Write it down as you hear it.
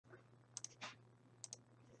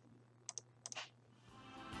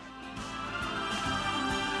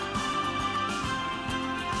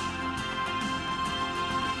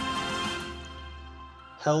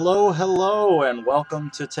Hello, hello, and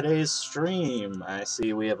welcome to today's stream. I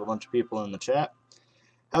see we have a bunch of people in the chat.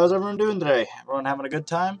 How's everyone doing today? Everyone having a good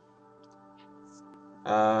time?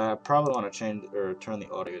 Probably want to change or turn the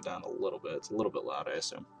audio down a little bit. It's a little bit loud, I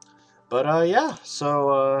assume. But yeah,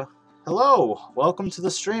 so hello, welcome to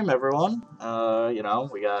the stream, everyone. You know,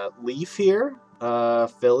 we got Leaf here,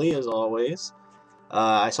 Philly as always.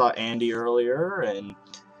 I saw Andy earlier, and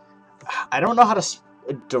I don't know how to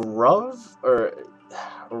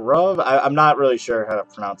I'm not really sure how to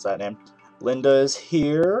pronounce that name. Linda is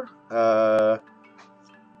here.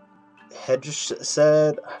 Hedge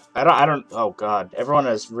said, I don't, oh god, everyone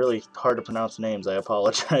has really hard to pronounce names, I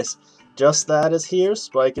apologize. Just That is here,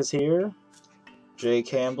 Spike is here, Jay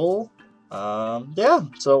Campbell, yeah,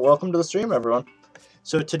 so welcome to the stream, everyone.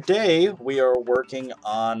 So today, we are working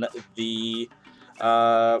on the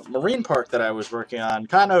marine park that I was working on,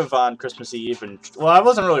 kind of on Christmas Eve, and, well, I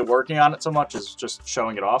wasn't really working on it so much as just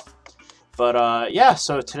showing it off. But, yeah,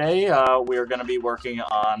 so today, we are going to be working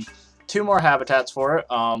on 2 more habitats for it.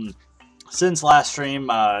 Since last stream,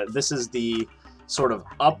 this is the sort of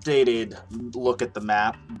updated look at the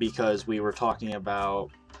map, because we were talking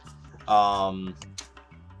about, I've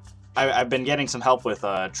been getting some help with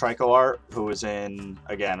Trico Art, who was in,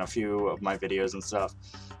 again, a few of my videos and stuff,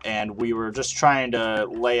 and we were just trying to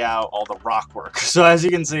lay out all the rock work. So as you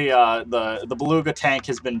can see, the beluga tank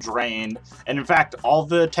has been drained, and in fact, all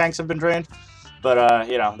the tanks have been drained, but,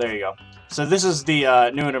 you know, there you go. So this is the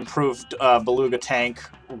new and improved beluga tank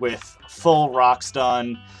with full rocks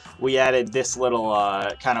done. We added this little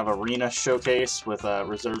kind of arena showcase with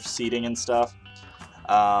reserved seating and stuff.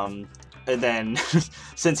 And then,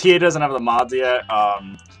 since he doesn't have the mods yet,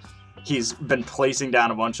 he's been placing down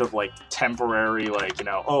a bunch of, like, temporary, like, you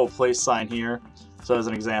know, oh, place sign here. So as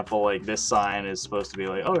an example, like, this sign is supposed to be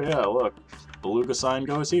like, oh yeah, look, beluga sign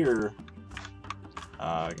goes here.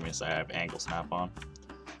 Give me a second, I have angle snap on.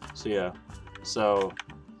 So yeah, so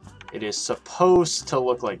it is supposed to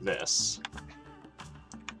look like this.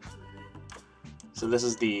 So this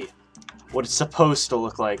is what it's supposed to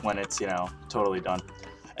look like when it's, you know, totally done.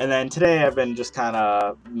 And then today I've been just kind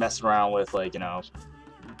of messing around with, like, you know,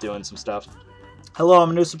 doing some stuff. Hello, I'm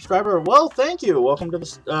a new subscriber. Well, thank you. Welcome to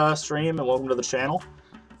the stream and welcome to the channel.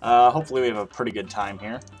 Hopefully we have a pretty good time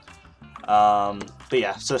here. But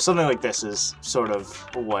yeah, so something like this is sort of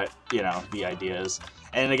what, you know, the idea is.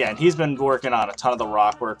 And again, he's been working on a ton of the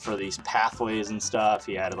rock work for these pathways and stuff.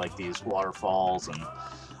 He added, like, these waterfalls and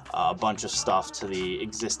a bunch of stuff to the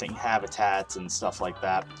existing habitats and stuff like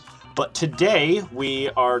that. But today, we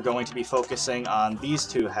are going to be focusing on these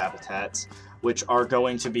 2 habitats, which are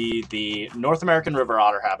going to be the North American River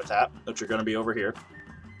Otter habitat, which are going to be over here,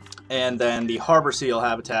 and then the harbor seal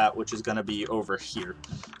habitat, which is going to be over here.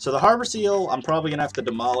 So the harbor seal, I'm probably going to have to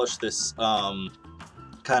demolish this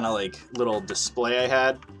kind of like little display I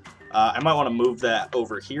had. I might want to move that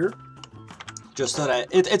over here, just so that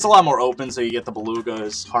it's a lot more open, so you get the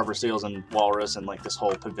belugas, harbor seals, and walrus, and like this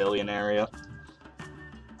whole pavilion area.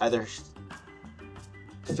 Either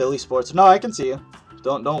Philly Sports. No, I can see you.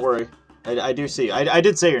 Don't worry. I do see you. I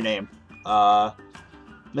did say your name.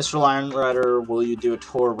 Mr. Lion Rider, will you do a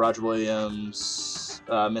tour of Roger Williams,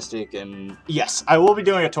 Mystic, and... Yes, I will be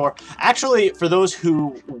doing a tour. Actually, for those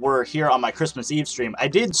who were here on my Christmas Eve stream, I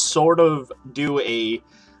did sort of do a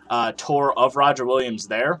tour of Roger Williams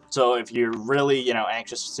there. So if you're really, you know,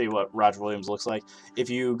 anxious to see what Roger Williams looks like, if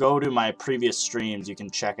you go to my previous streams, you can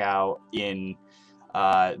check out in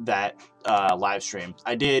that live stream.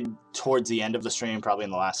 I did, towards the end of the stream, probably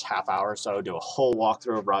in the last half hour or so, do a whole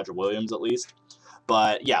walkthrough of Roger Williams at least.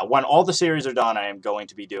 But yeah, when all the series are done, I am going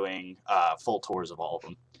to be doing full tours of all of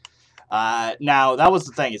them. Now, that was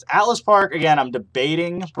the thing, is Atlas Park, again, I'm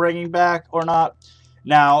debating bringing back or not.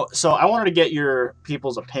 Now, so I wanted to get your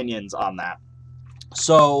people's opinions on that.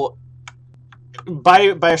 So,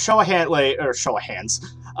 by a show of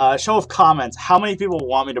show of comments, how many people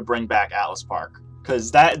want me to bring back Atlas Park?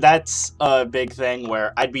 Because that's a big thing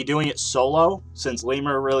where I'd be doing it solo, since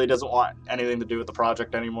Lemur really doesn't want anything to do with the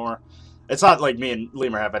project anymore. It's not like me and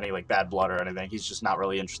Lemur have any, like, bad blood or anything. He's just not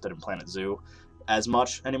really interested in Planet Zoo as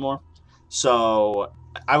much anymore. So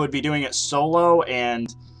I would be doing it solo,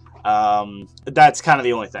 and that's kind of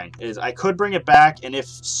the only thing, is I could bring it back, and if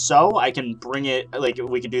so, I can bring it, like,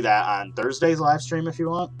 we could do that on Thursday's live stream if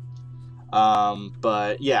you want.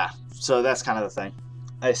 But yeah, so that's kind of the thing.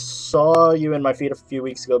 I saw you in my feed a few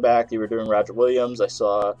weeks ago back. You were doing Roger Williams. I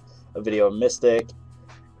saw a video of Mystic.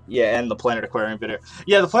 Yeah, and the Planet Aquarium video.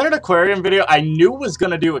 Yeah, the Planet Aquarium video I knew was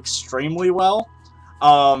going to do extremely well.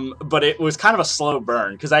 But it was kind of a slow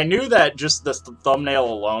burn because I knew that just the thumbnail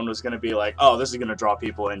alone was going to be like, oh, this is going to draw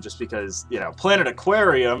people in just because, you know, Planet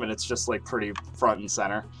Aquarium, and it's just like pretty front and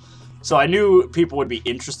center. So I knew people would be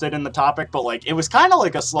interested in the topic, but like it was kind of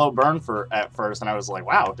like a slow burn at first, and I was like,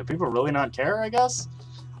 wow, do people really not care, I guess?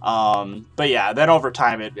 But yeah, then over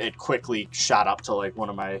time it quickly shot up to like one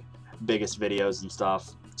of my biggest videos and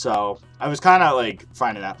stuff. So I was kind of like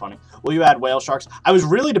finding that funny. Will you add whale sharks? I was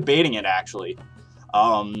really debating it actually.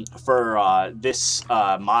 For this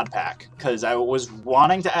mod pack, because I was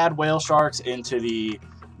wanting to add whale sharks into the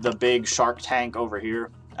big shark tank over here.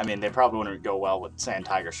 I mean, they probably wouldn't go well with sand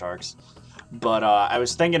tiger sharks, but I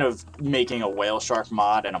was thinking of making a whale shark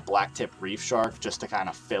mod and a black tip reef shark just to kind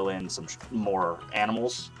of fill in some more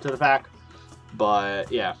animals to the pack. But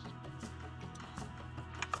yeah,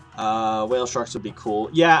 whale sharks would be cool.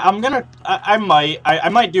 Yeah, I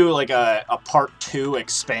might do like a part 2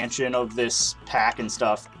 expansion of this pack and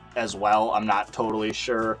stuff as well. I'm not totally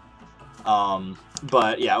sure.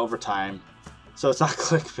 But yeah, over time. So it's not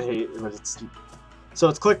clickbait, but it's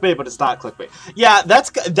clickbait, but it's not clickbait. Yeah,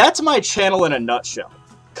 that's my channel in a nutshell.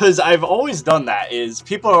 Cause I've always done that. Is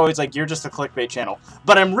people are always like, you're just a clickbait channel,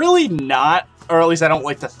 but I'm really not, or at least I don't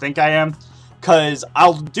like to think I am. Because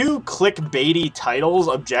I'll do clickbaity titles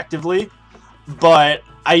objectively, but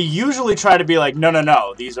I usually try to be like,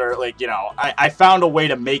 no, these are like, you know, I found a way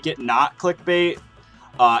to make it not clickbait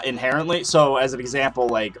inherently. So as an example,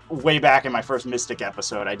 like way back in my first Mystic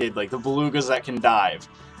episode, I did like the belugas that can dive.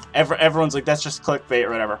 Everyone's like, that's just clickbait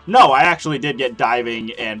or whatever. No, I actually did get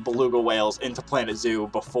diving and beluga whales into Planet Zoo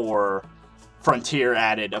before Frontier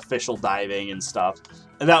added official diving and stuff.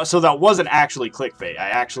 So that wasn't actually clickbait. I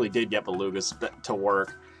actually did get belugas to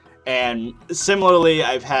work. And similarly,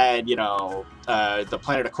 I've had, you know, the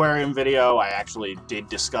Planet Aquarium video. I actually did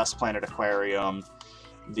discuss Planet Aquarium.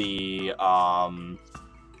 The, well,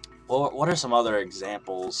 what are some other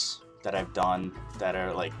examples that I've done that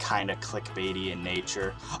are like kind of clickbaity in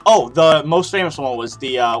nature? Oh, the most famous one was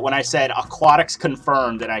the when I said aquatics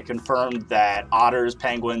confirmed, and I confirmed that otters,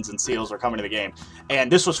 penguins, and seals are coming to the game. And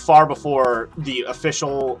this was far before the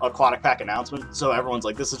official aquatic pack announcement, so everyone's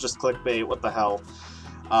like, this is just clickbait, what the hell?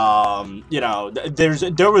 You know,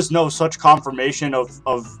 there was no such confirmation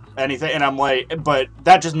of anything, and I'm like, but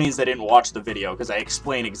that just means they didn't watch the video, because I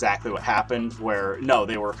explained exactly what happened, where, no,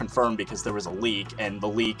 they were confirmed because there was a leak, and the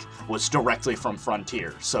leak was directly from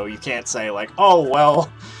Frontier, so you can't say, like, oh, well,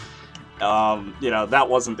 you know, that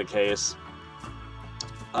wasn't the case.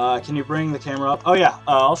 Can you bring the camera up? Oh, yeah,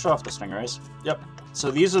 I'll show off the stingrays. Yep. So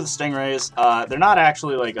these are the stingrays. They're not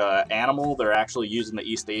actually, like, an animal. They're actually using the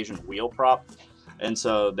East Asian wheel prop. And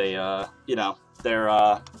so they, you know, they're,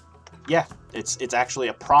 yeah, it's actually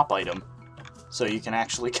a prop item. So you can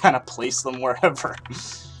actually kind of place them wherever.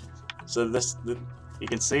 So you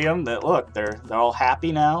can see them, that look, they're all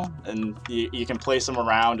happy now, and you can place them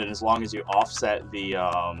around, and as long as you offset the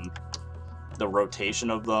rotation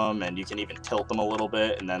of them, and you can even tilt them a little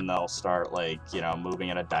bit, and then they'll start, like, you know, moving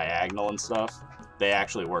at a diagonal and stuff. They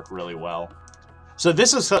actually work really well. So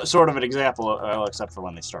this is sort of an example, well, except for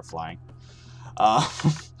when they start flying.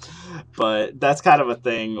 But that's kind of a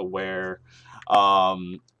thing where, I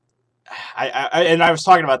was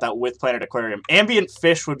talking about that with Planet Aquarium. Ambient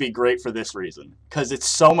fish would be great for this reason, because it's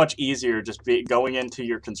so much easier just going into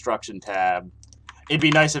your construction tab. It'd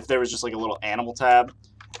be nice if there was just like a little animal tab,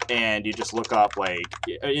 and you just look up, like,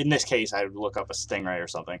 in this case, I would look up a stingray or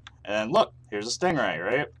something, and then look, here's a stingray,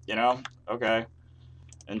 right? You know, okay.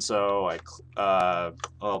 And so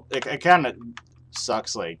well, it kind of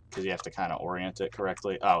sucks, like, because you have to kind of orient it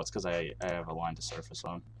correctly. Oh, it's because I have a line to surface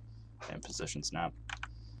on and position snap.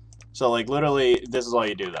 So, like, literally, this is all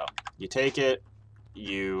you do, though. You take it,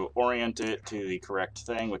 you orient it to the correct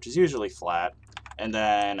thing, which is usually flat, and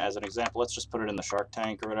then, as an example, let's just put it in the shark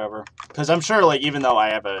tank or whatever. Because I'm sure, like, even though I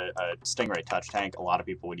have a stingray touch tank, a lot of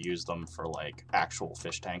people would use them for, like, actual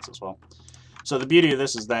fish tanks as well. So the beauty of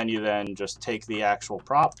this is then you just take the actual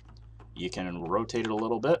prop, you can rotate it a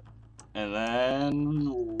little bit, and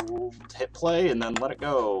then hit play, and then let it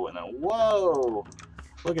go, and then, whoa,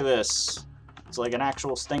 look at this. It's like an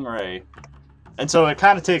actual stingray. And so it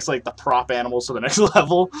kind of takes, like, the prop animals to the next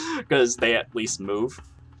level, because they at least move.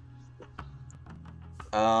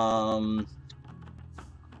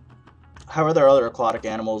 How are there other aquatic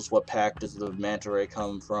animals? What pack does the manta ray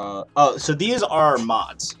come from? Oh, so these are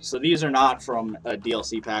mods. So these are not from a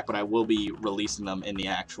DLC pack, but I will be releasing them in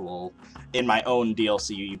my own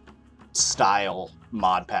DLC style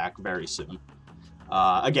mod pack very soon.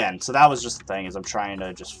 Again, so that was just the thing, is I'm trying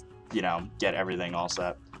to just, you know, get everything all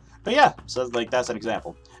set. But yeah, so like that's an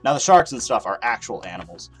example. Now the sharks and stuff are actual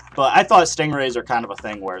animals, but I thought stingrays are kind of a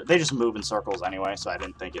thing where they just move in circles anyway, so I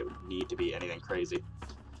didn't think it would need to be anything crazy.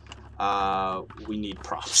 We need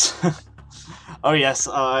props. Oh yes,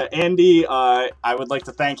 Andy, I would like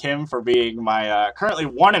to thank him for being my currently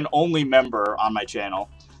one and only member on my channel.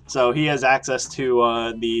 So he has access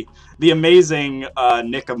to the amazing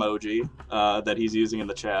Nick emoji that he's using in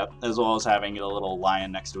the chat, as well as having a little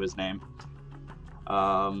lion next to his name.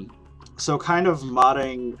 So kind of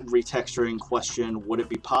modding, retexturing question, would it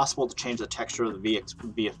be possible to change the texture of the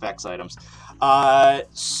VFX items?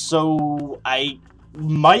 So I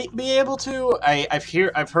might be able to.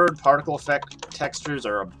 I've heard particle effect textures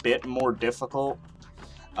are a bit more difficult.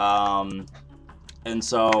 And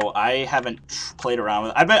so I haven't played around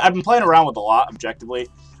with. I've been playing around with a lot objectively,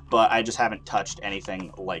 but I just haven't touched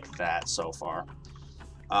anything like that so far.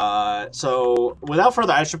 So without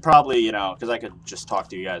further, I should probably, you know, because I could just talk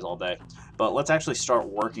to you guys all day, but let's actually start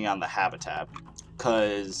working on the habitat,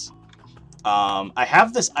 because I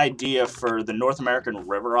have this idea for the North American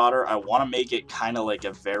River Otter. I want to make it kind of like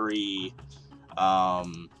a very,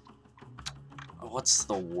 what's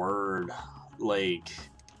the word, like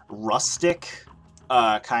rustic,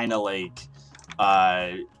 kind of like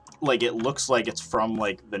it looks like it's from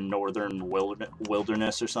like the northern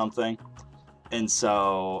wilderness or something. And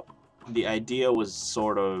so the idea was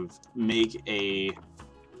sort of make a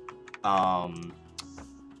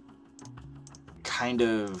kind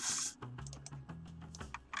of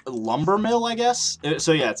lumber mill, I guess.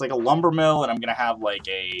 So yeah, it's like a lumber mill, and I'm gonna have like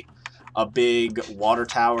a big water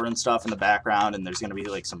tower and stuff in the background, and there's gonna be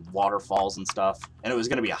like some waterfalls and stuff. And it was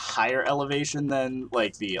gonna be a higher elevation than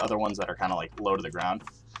like the other ones that are kind of like low to the ground.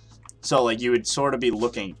 So like you would sort of be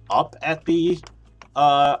looking up at the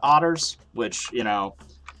otters, which, you know,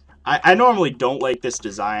 I normally don't like this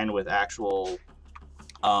design with actual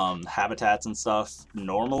habitats and stuff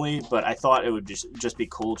normally, but I thought it would just be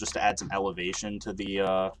cool just to add some elevation to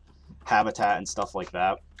the habitat and stuff like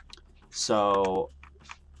that. So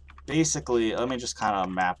basically, let me just kind of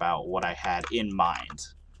map out what I had in mind,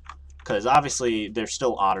 because obviously they're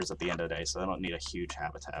still otters at the end of the day, so I don't need a huge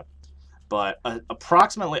habitat. But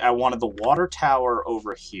approximately, I wanted the water tower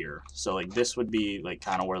over here. So like this would be like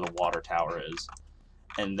kind of where the water tower is.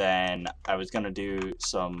 And then I was going to do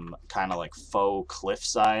some kind of like faux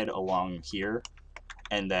cliffside along here.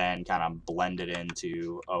 And then kind of blend it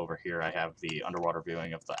into over here. I have the underwater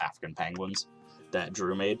viewing of the African penguins that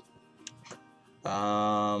Drew made.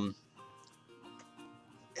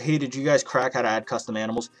 Hey, did you guys crack how to add custom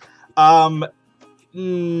animals?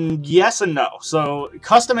 Yes and no. So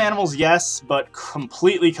custom animals, yes, but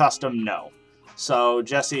completely custom, no. So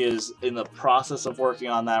Jesse is in the process of working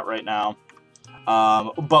on that right now.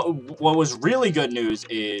 But what was really good news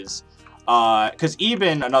is, because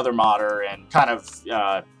Eben, another modder and kind of,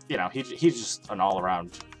 you know, he's just an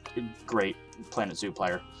all-around great Planet Zoo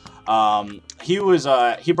player.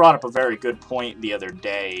 He brought up a very good point the other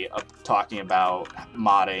day of talking about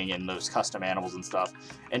modding and those custom animals and stuff.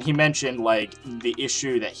 And he mentioned, like, the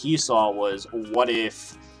issue that he saw was, what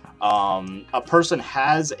if a person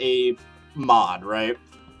has a mod, right?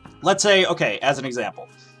 Let's say, okay, as an example,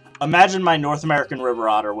 imagine my North American River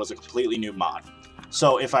Otter was a completely new mod.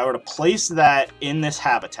 So if I were to place that in this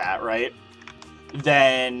habitat, right,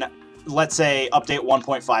 then let's say update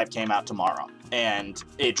 1.5 came out tomorrow, and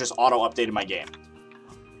it just auto-updated my game.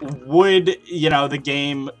 Would, you know, the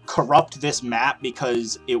game corrupt this map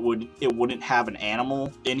because it wouldn't have an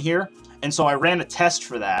animal in here? And so I ran a test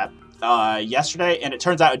for that yesterday, and it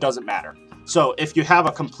turns out it doesn't matter. So if you have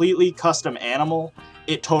a completely custom animal,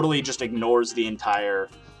 it totally just ignores the entire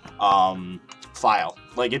file.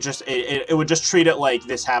 Like it would just treat it like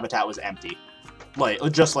this habitat was empty, like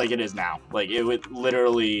just like it is now. Like it would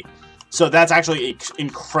literally. So that's actually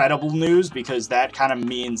incredible news, because that kind of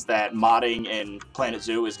means that modding in Planet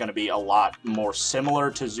Zoo is going to be a lot more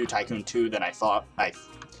similar to Zoo Tycoon 2 than I thought. I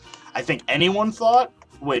think anyone thought,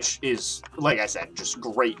 which is, like I said, just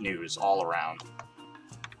great news all around.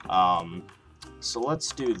 So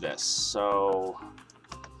let's do this. So,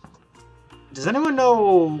 does anyone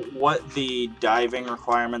know what the diving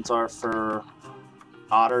requirements are for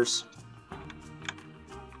otters?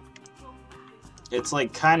 It's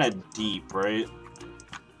like kind of deep, right?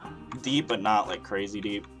 Deep, but not like crazy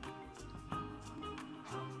deep.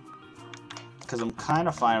 Because I'm kind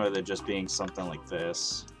of fine with it just being something like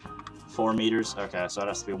this. 4 meters? Okay, so it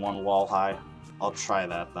has to be 1 wall high. I'll try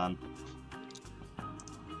that then.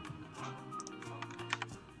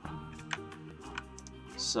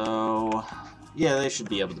 So, yeah, they should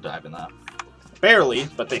be able to dive in that. Barely,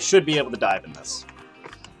 but they should be able to dive in this.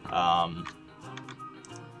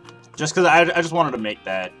 Just because I just wanted to make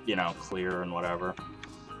that, you know, clear and whatever.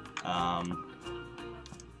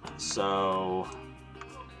 So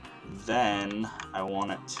then I want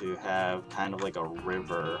it to have kind of like a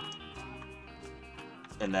river,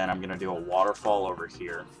 and then I'm gonna do a waterfall over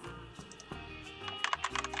here.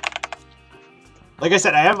 Like I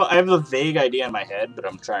said, I have a vague idea in my head, but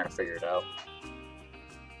I'm trying to figure it out.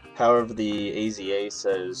 However, the AZA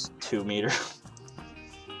says 2 meters.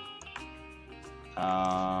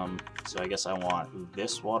 So I guess I want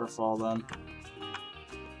this waterfall then.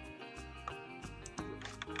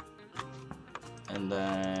 And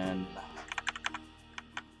then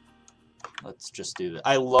let's just do this.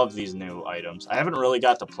 I love these new items. I haven't really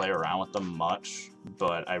got to play around with them much,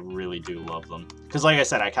 but I really do love them. Because like I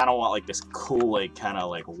said, I kind of want like this cool, like kind of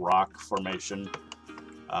like rock formation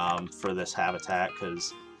for this habitat,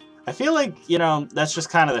 because I feel like, you know, that's just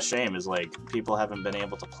kind of the shame, is like people haven't been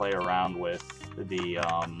able to play around with the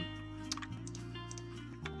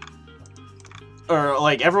or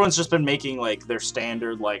like everyone's just been making like their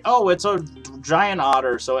standard, like, oh, it's a giant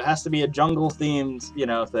otter, so it has to be a jungle themed, you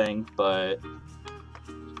know, thing. But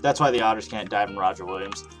that's why the otters can't dive in Roger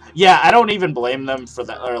Williams. Yeah, I don't even blame them for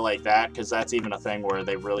that, or like that, because that's even a thing where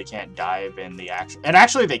they really can't dive in the actual, and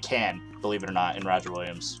actually they can, believe it or not, in Roger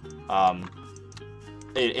Williams,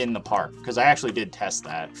 in the park, because I actually did test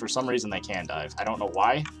that. For some reason they can dive. I don't know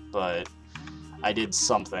why, but I did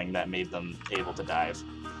something that made them able to dive.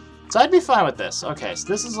 So I'd be fine with this. Okay, so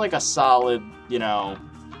this is like a solid, you know,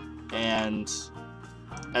 and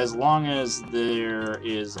as long as there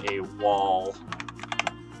is a wall,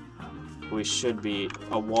 we should be,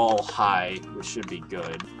 a wall high, we should be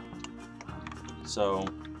good. So,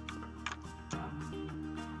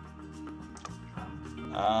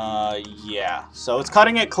 yeah. So it's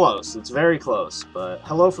cutting it close. It's very close. But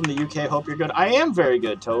hello from the UK. Hope you're good. I am very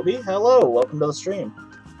good, Toby. Hello. Welcome to the stream.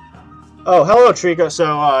 Oh, hello, Trico.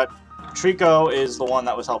 So, Trico is the one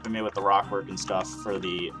that was helping me with the rock work and stuff for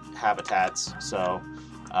the habitats. So,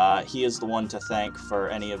 he is the one to thank for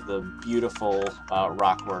any of the beautiful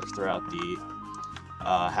rock work throughout the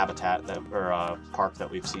habitat that, or park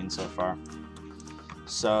that we've seen so far.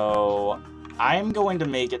 So, I'm going to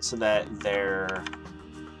make it so that their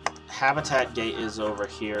habitat gate is over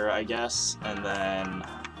here, I guess, and then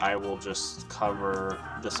I will just cover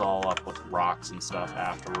this all up with rocks and stuff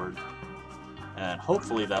afterward. And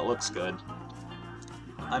hopefully that looks good.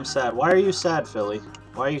 I'm sad. Why are you sad, Philly?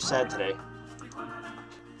 Why are you sad today?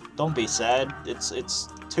 Don't be sad. It's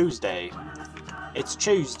Tuesday. It's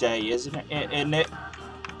Tuesday, isn't it? Isn't it?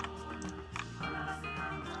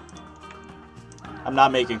 I'm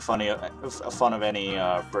not making fun of any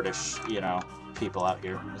British, you know, people out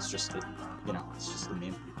here. It's just, you know, it's just a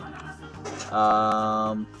meme.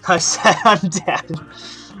 I said I'm dead.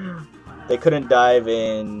 They couldn't dive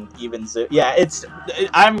in even zoo. Yeah,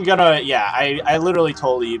 I'm gonna, yeah, I literally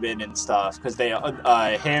told Eben and stuff, because they,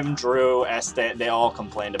 him, Drew, Estee, they all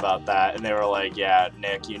complained about that, and they were like, yeah,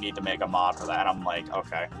 Nick, you need to make a mod for that. And I'm like,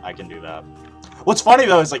 okay, I can do that. What's funny,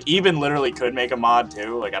 though, is, like, Eben literally could make a mod,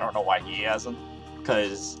 too. Like, I don't know why he hasn't,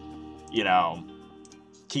 because, you know,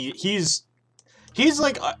 he's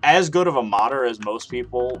like as good of a modder as most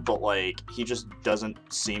people, but like he just doesn't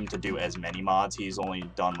seem to do as many mods. He's only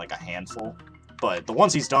done like a handful, but the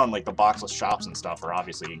ones he's done, like the boxless shops and stuff, are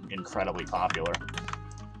obviously incredibly popular.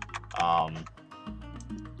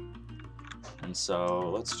 And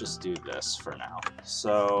so let's just do this for now.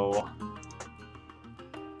 So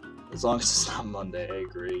as long as it's not Monday, I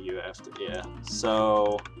agree. You have to, yeah.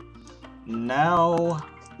 So now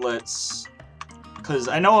let's. Because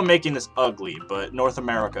I know I'm making this ugly, but North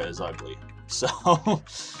America is ugly. So,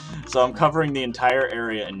 I'm covering the entire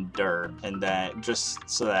area in dirt, and then just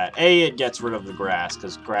so that, A, it gets rid of the grass,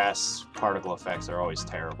 because grass particle effects are always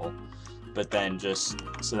terrible. But then just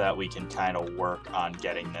so that we can kind of work on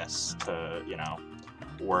getting this to, you know,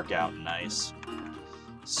 work out nice.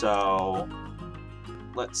 So,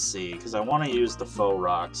 let's see, because I want to use the faux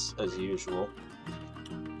rocks as usual.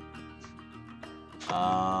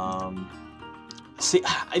 See,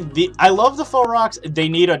 I love the faux rocks. They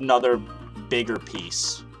need another bigger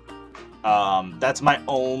piece. That's my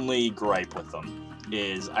only gripe with them,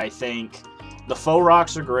 is I think the faux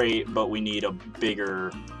rocks are great, but we need a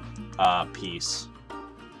bigger piece.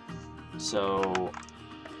 So,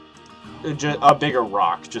 a bigger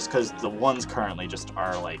rock, just because the ones currently just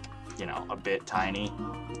are, like, you know, a bit tiny.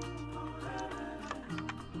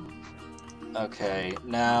 Okay,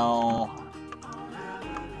 now...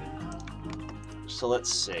 So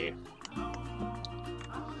let's see,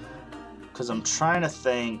 because I'm trying to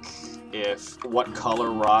think what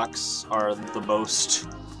color rocks are the most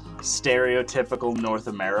stereotypical North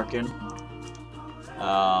American.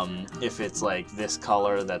 If it's like this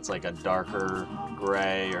color that's like a darker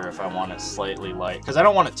gray, or if I want it slightly light, because I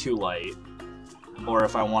don't want it too light, or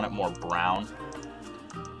if I want it more brown,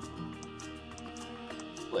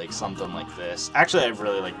 like something like this. Actually, I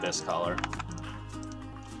really like this color,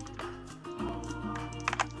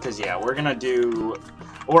 because yeah,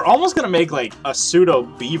 we're almost gonna make like a pseudo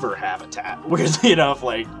beaver habitat. Weirdly enough,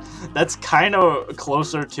 like that's kind of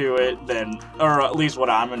closer to it than, or at least what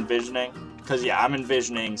I'm envisioning. Because, yeah, I'm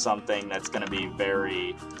envisioning something that's going to be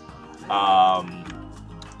very,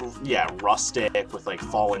 yeah, rustic with, like,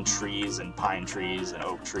 fallen trees and pine trees and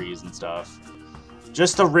oak trees and stuff.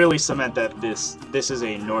 Just to really cement that this is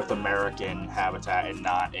a North American habitat and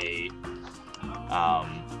not a,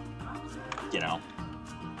 you know,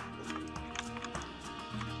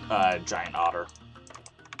 giant otter.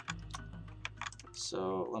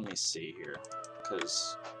 So, let me see here,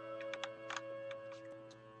 because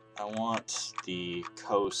I want the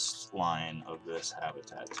coastline of this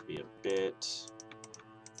habitat to be a bit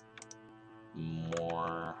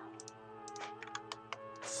more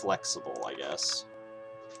flexible, I guess.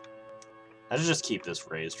 I should just keep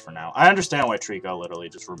this raised for now. I understand why Trico literally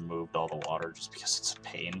just removed all the water, just because it's a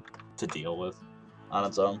pain to deal with on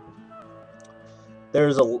its own.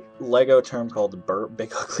 There's a Lego term called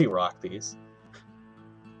Big Ugly Rock Piece.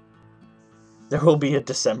 There will be a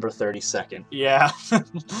December 32nd. Yeah.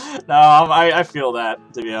 No, I feel that,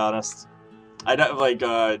 to be honest. I don't, like,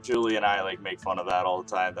 Julie and I, like, make fun of that all the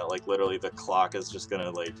time, that, like, literally the clock is just gonna,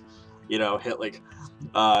 like, you know, hit, like,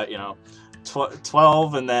 you know,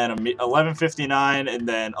 12, and then 11:59, and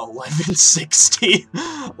then 11:60.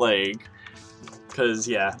 Like, because,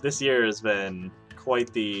 yeah, this year has been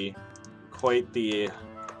quite the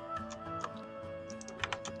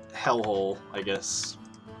hellhole, I guess.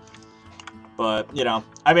 But, you know,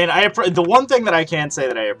 I mean, the one thing that I can say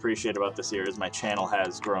that I appreciate about this year is my channel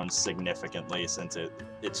has grown significantly since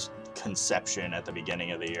its conception at the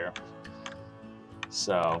beginning of the year.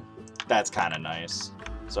 So, that's kind of nice.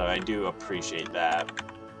 So, I do appreciate that.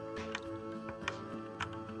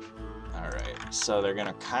 Alright, so they're going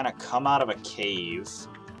to kind of come out of a cave.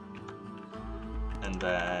 And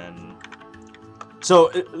then...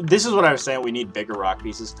 So, this is what I was saying, we need bigger rock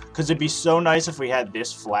pieces, because it'd be so nice if we had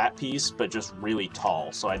this flat piece, but just really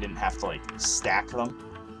tall, so I didn't have to, like, stack them.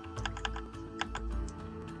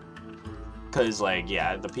 Because, like,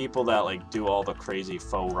 yeah, the people that, like, do all the crazy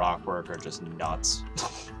faux rock work are just nuts.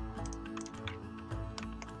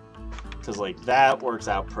 Because, like, that works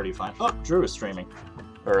out pretty fine. Oh, Drew is streaming.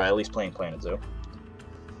 Or at least playing Planet Zoo.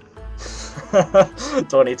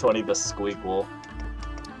 2020, the squeak wolf.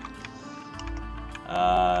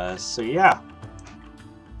 So yeah.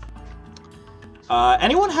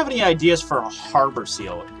 Anyone have any ideas for a harbor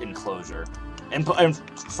seal enclosure? And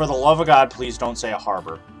for the love of God, please don't say a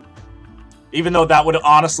harbor. Even though that would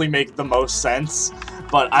honestly make the most sense.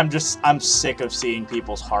 But I'm sick of seeing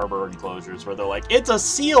people's harbor enclosures where they're like, it's a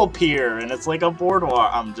seal pier, and it's like a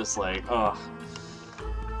boardwalk. I'm just like, ugh.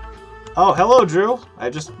 Oh, hello, Drew. I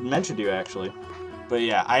just mentioned you, actually. But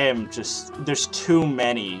yeah, I am just, there's too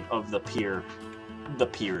many of the piers.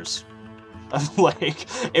 Like,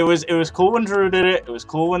 it was cool when Drew did it. It was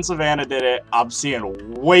cool when Savannah did it. I'm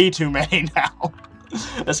seeing way too many now.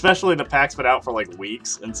 Especially the pack's been out for like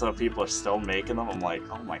weeks, and so people are still making them. I'm like,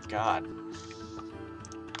 oh my god.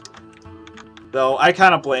 Though I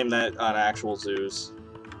kind of blame that on actual zoos.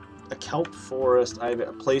 A kelp forest,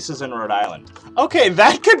 places in Rhode Island. Okay,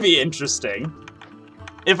 that could be interesting.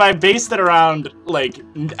 If I based it around, like,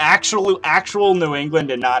 actual New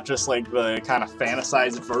England and not just, like, the kind of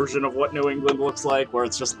fantasized version of what New England looks like, where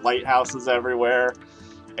it's just lighthouses everywhere.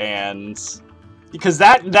 And... because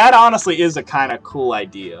that honestly is a kind of cool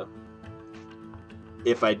idea.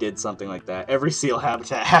 If I did something like that. Every seal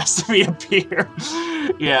habitat has to be a pier.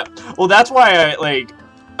 Yeah. Well, that's why I, like...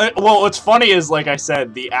 well, what's funny is, like I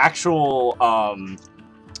said, the actual,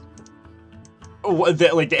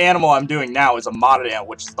 the animal I'm doing now is a modded animal,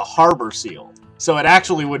 which is the harbor seal. So it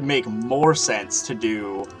actually would make more sense to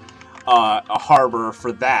do a harbor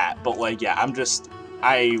for that. But, like, yeah,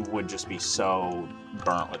 I would just be so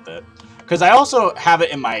burnt with it. Because I also have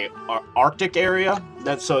it in my Arctic area,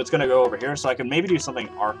 so it's going to go over here, so I can maybe do something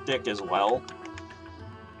Arctic as well.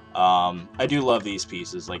 I do love these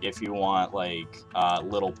pieces, like, if you want, like,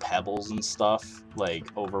 little pebbles and stuff, like,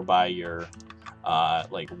 over by your,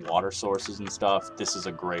 like, water sources and stuff, this is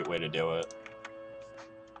a great way to do it.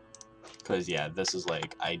 Because, yeah, this is,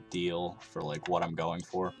 like, ideal for, like, what I'm going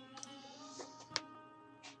for.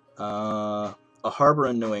 A harbor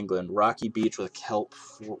in New England, rocky beach with kelp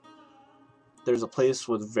There's a place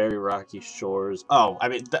with very rocky shores. Oh,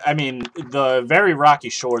 I mean, the very rocky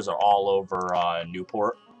shores are all over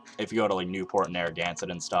Newport. If you go to like Newport and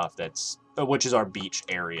Narragansett and stuff, which is our beach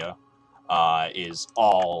area, is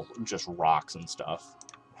all just rocks and stuff.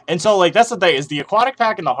 And so like that's the thing, is the aquatic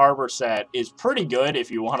pack in the harbor set is pretty good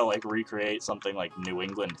if you want to like recreate something like New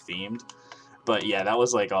England themed. But yeah, that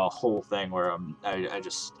was like a whole thing where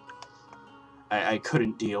I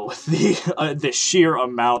couldn't deal with the sheer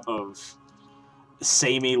amount of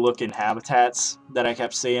samey looking habitats that I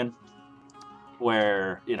kept seeing,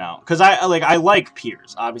 where, you know, because I like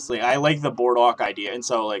piers, obviously. I like the boardwalk idea, and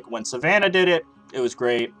so like when Savannah did it, it was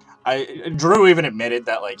great. Drew even admitted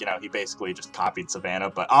that, like, you know, he basically just copied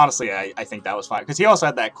Savannah, but honestly I think that was fine, because he also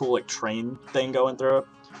had that cool like train thing going through it,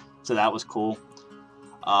 so that was cool.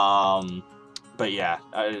 But yeah,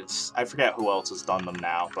 I forget who else has done them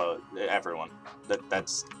now, but everyone.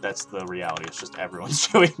 That's the reality. It's just everyone's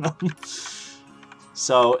doing them.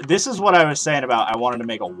 So this is what I was saying about I wanted to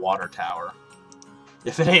make a water tower.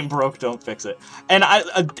 If it ain't broke, don't fix it. And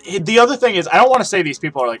the other thing is, I don't want to say these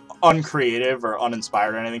people are like uncreative or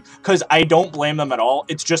uninspired or anything, because I don't blame them at all.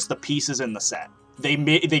 It's just the pieces in the set. They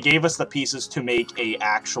gave us the pieces to make a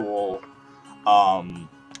actual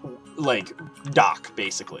like dock,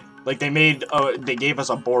 basically. Like they gave us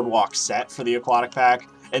a boardwalk set for the aquatic pack,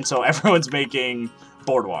 and so everyone's making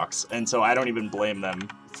boardwalks, and so I don't even blame them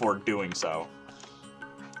for doing so.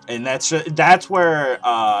 And that's where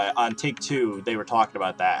on Take Two they were talking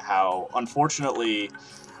about that, how unfortunately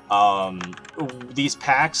these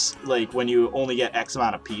packs, like when you only get X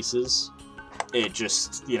amount of pieces, it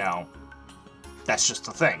just, you know, that's just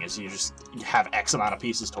the thing, is you have X amount of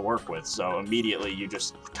pieces to work with, so immediately you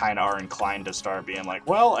just kind of are inclined to start being like,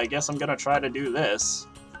 well, I guess I'm gonna try to do this.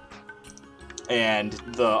 And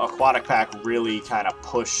the aquatic pack really kind of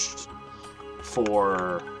pushed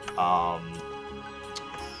for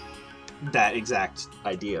that exact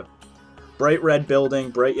idea. Bright red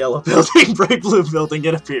building, bright yellow building, bright blue building,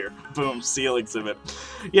 get up here. Boom, seal exhibit.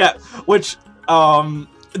 Yeah, which,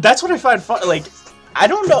 that's what I find fun. Like, I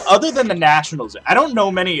don't know, other than the National Zoo, I don't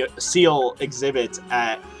know many seal exhibits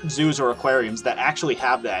at zoos or aquariums that actually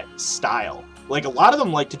have that style. Like, a lot of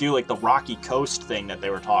them like to do, like, the Rocky Coast thing that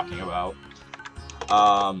they were talking about.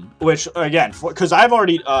 Which, again, because I've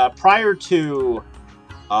already, prior to,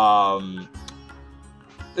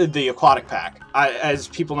 the aquatic pack, as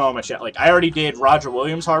people know in my chat, like, I already did Roger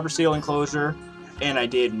Williams Harbor Seal Enclosure, and I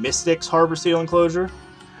did Mystics Harbor Seal Enclosure,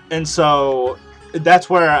 and so that's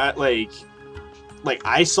where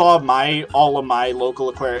I saw all of my local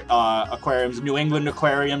aquariums. New England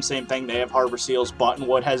Aquarium, same thing, they have harbor seals.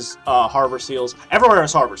 Buttonwood has harbor seals. Everywhere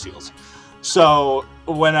has harbor seals. So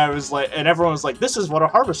when I was like, and everyone was like, this is what a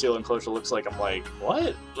harbor seal enclosure looks like, I'm like,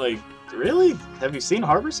 what? Like, really? Have you seen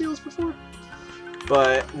harbor seals before?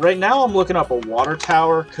 But right now I'm looking up a water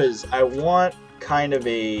tower because I want kind of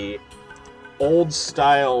a old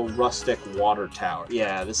style rustic water tower.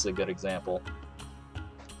 Yeah, this is a good example.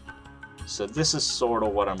 So this is sort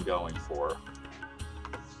of what I'm going for.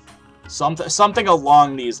 Something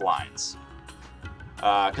along these lines.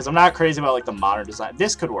 Because I'm not crazy about like the modern design.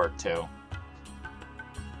 This could work too.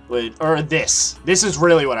 Or this. This is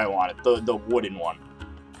really what I wanted. The wooden one.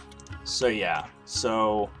 So yeah.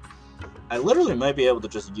 So I literally might be able to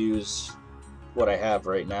just use what I have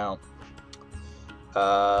right now.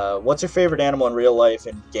 What's your favorite animal in real life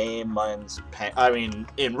and game? Mine's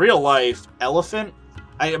in real life, elephant.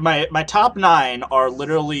 My top 9 are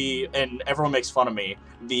literally, and everyone makes fun of me,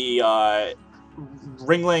 the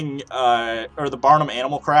Ringling or the Barnum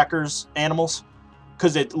Animal Crackers animals,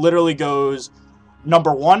 because it literally goes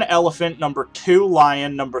number 1 elephant, number 2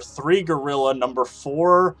 lion, number 3 gorilla, number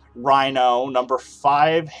 4 rhino, number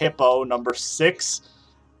 5 hippo, number 6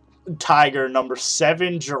 tiger, number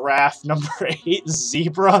 7 giraffe, number 8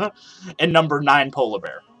 zebra, and number 9 polar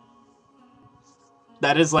bear.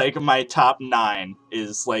 That is like my top 9,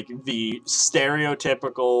 is like the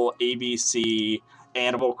stereotypical ABC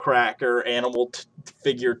animal cracker, animal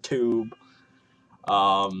figure tube,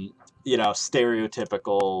 you know,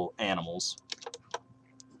 stereotypical animals.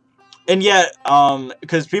 And yet,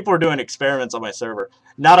 because people are doing experiments on my server,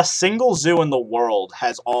 not a single zoo in the world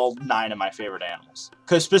has all 9 of my favorite animals.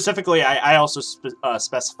 Because specifically, I also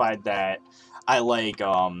specified that I like,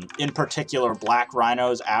 in particular, black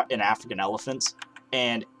rhinos and African elephants.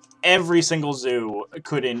 And every single zoo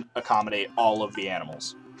couldn't accommodate all of the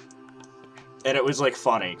animals. And it was, like,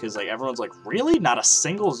 funny, because, like, everyone's like, really? Not a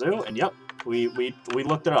single zoo? And, yep, we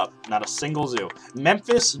looked it up. Not a single zoo.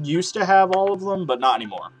 Memphis used to have all of them, but not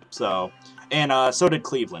anymore. So, and so did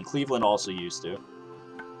Cleveland. Cleveland also used to.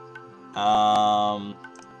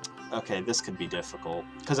 Okay, this could be difficult.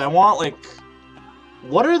 Because I want, like...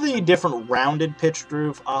 What are the different rounded pitched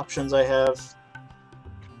roof options I have?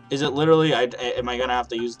 Is it literally... am I gonna have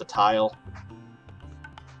to use the tile?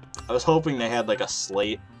 I was hoping they had, like, a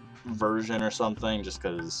slate version or something, just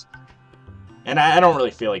because... And I don't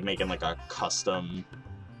really feel like making, like, a custom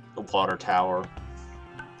water tower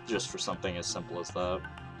just for something as simple as that.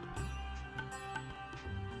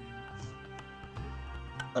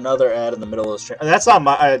 Another ad in the middle of the stream. That's not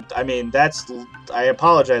my... I mean, that's... I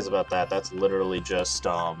apologize about that. That's literally just,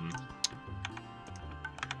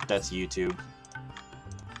 that's YouTube.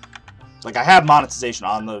 Like, I have monetization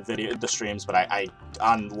on the streams, but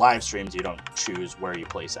on live streams, you don't choose where you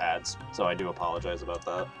place ads. So I do apologize about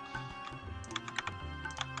that.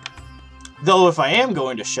 Though, if I am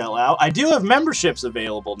going to shell out, I do have memberships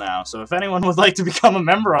available now. So if anyone would like to become a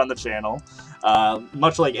member on the channel,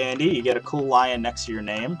 much like Andy, you get a cool lion next to your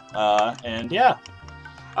name. And yeah,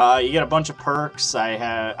 you get a bunch of perks. I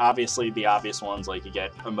have, obviously, the obvious ones, like you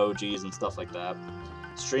get emojis and stuff like that.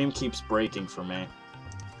 Stream keeps breaking for me.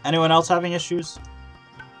 Anyone else having issues?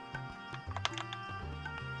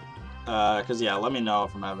 Because, yeah, let me know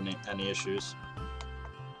if I'm having any issues.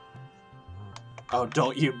 Oh,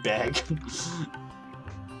 don't you beg.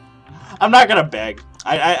 I'm not gonna beg.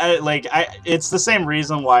 It's the same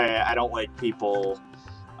reason why I don't like people,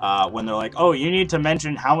 when they're like, oh, you need to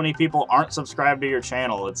mention how many people aren't subscribed to your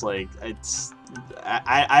channel. It's like,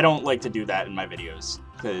 I don't like to do that in my videos,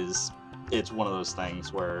 because it's one of those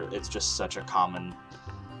things where it's just such a common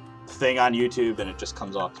thing on YouTube, and it just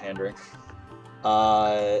comes off pandering.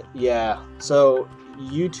 Yeah, so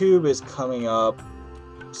YouTube is coming up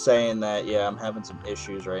saying that, yeah, I'm having some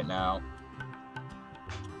issues right now.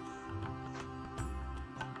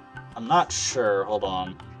 I'm not sure, hold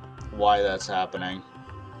on, why that's happening.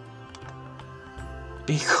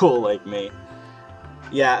 Be cool like me.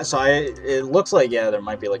 Yeah, so it looks like, yeah, there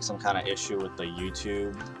might be like some kind of issue with the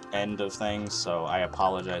YouTube end of things, so I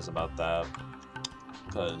apologize about that.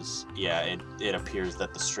 Because, yeah, it appears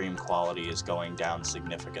that the stream quality is going down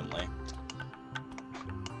significantly.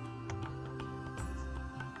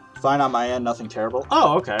 Fine on my end, nothing terrible.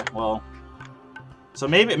 Oh, okay, well... So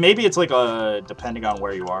maybe it's like a depending on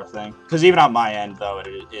where you are thing. Because even on my end, though,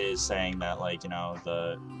 it is saying that, like, you know,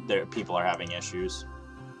 people are having issues.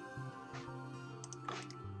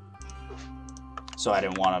 So I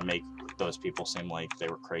didn't want to make those people seem like they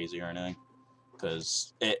were crazy or anything.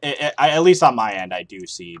 Because, at least on my end, I do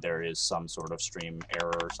see there is some sort of stream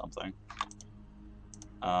error or something.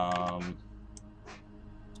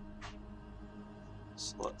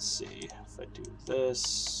 So let's see if I do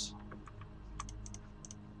this.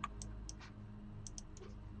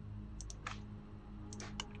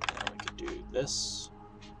 Then we could do this.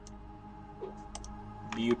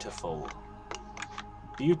 Beautiful.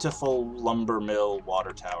 Beautiful lumber mill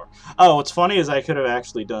water tower. Oh, what's funny is I could have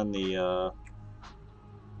actually done the,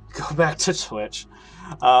 go back to Twitch.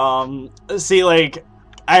 See, like,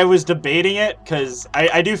 I was debating it, because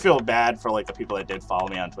I do feel bad for, like, the people that did follow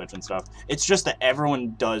me on Twitch and stuff. It's just that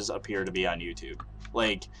everyone does appear to be on YouTube.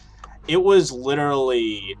 Like, it was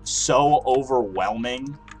literally so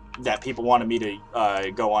overwhelming that people wanted me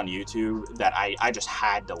to go on YouTube that I just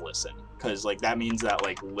had to listen. Because, like, that means that,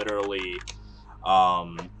 like, literally,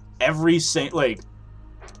 like,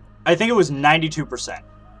 I think it was 92%.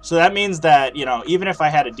 So that means that, you know, even if I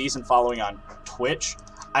had a decent following on Twitch,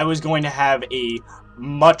 I was going to have a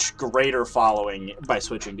much greater following by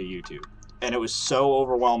switching to YouTube. And it was so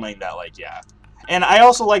overwhelming that, like, yeah. And I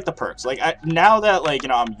also like the perks. Like, now that, like, you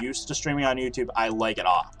know, I'm used to streaming on YouTube, I like it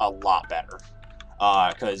a lot better.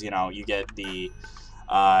 Because, you know, you get the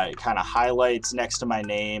kind of highlights next to my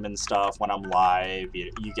name and stuff when I'm live.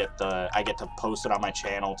 You get I get to post it on my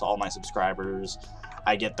channel to all my subscribers.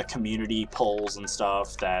 I get the community polls and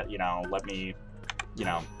stuff that, you know, let me, you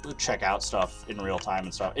know, check out stuff in real time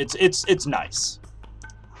and stuff. It's nice.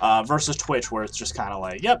 Versus Twitch, where it's just kind of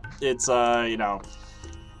like, yep, it's, you know,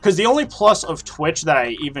 because the only plus of Twitch that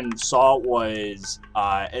I even saw was,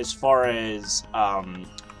 as far as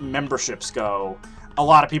memberships go, a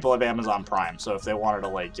lot of people have Amazon Prime, so if they wanted to,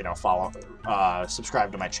 like, you know,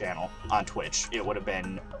 subscribe to my channel on Twitch, it would have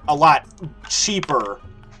been a lot cheaper,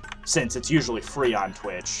 since it's usually free on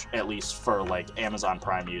Twitch, at least for, like, Amazon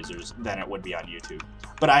Prime users, than it would be on YouTube.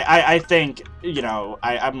 But I think, you know,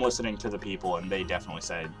 I'm listening to the people, and they definitely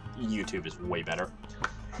said YouTube is way better.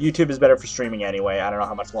 YouTube is better for streaming anyway. I don't know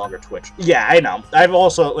how much longer Twitch... Yeah, I know. I've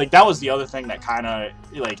also, like, that was the other thing that kind of,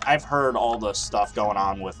 like, I've heard all the stuff going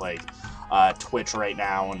on with, like, Twitch right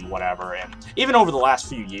now and whatever. And even over the last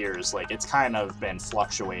few years, like, it's kind of been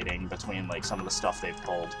fluctuating between, like, some of the stuff they've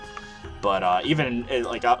pulled. But even,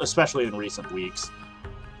 like, especially in recent weeks.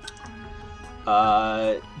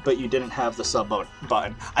 But you didn't have the sub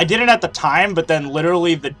button. I didn't at the time, but then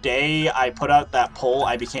literally the day I put out that poll,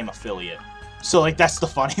 I became affiliate. So, like, that's the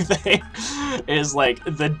funny thing, is, like,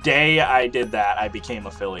 the day I did that, I became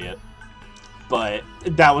affiliate. But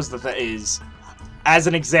that was the thing, is, as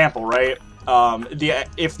an example, right,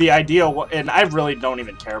 if the idea, and I really don't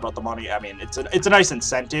even care about the money, I mean, it's a nice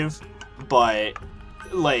incentive, but,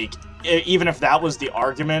 like, even if that was the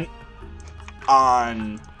argument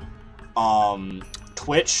on,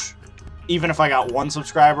 Twitch, even if I got 1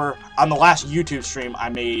 subscriber, on the last YouTube stream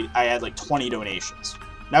I had, like, 20 donations.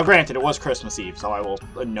 Now, granted, it was Christmas Eve, so I will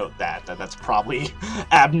note that's probably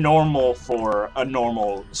abnormal for a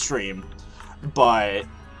normal stream, but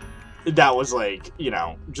that was, like, you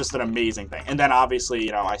know, just an amazing thing. And then, obviously,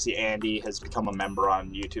 you know, I see Andy has become a member on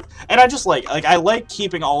YouTube, and I just I like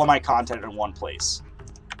keeping all of my content in one place.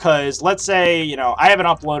 Because, let's say, you know, I haven't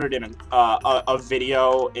uploaded in a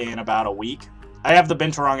video in about a week. I have the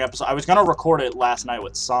Binturong episode. I was going to record it last night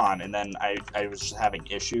with San, and then I was just having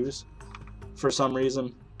issues for some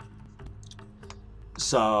reason.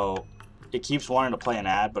 So, it keeps wanting to play an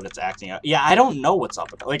ad, but it's acting out. Yeah, I don't know what's up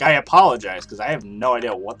with it. Like, I apologize, because I have no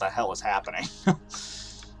idea what the hell is happening.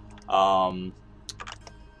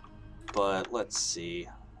 But, let's see.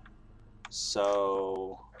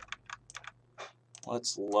 So,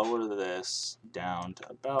 let's lower this down to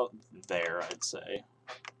about there, I'd say.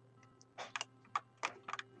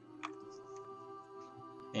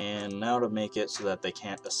 And now to make it so that they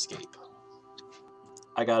can't escape.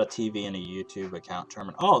 I got a TV and a YouTube account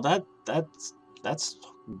terminal. Oh, that's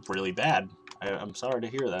really bad. I'm sorry to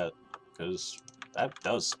hear that, because that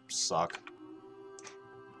does suck.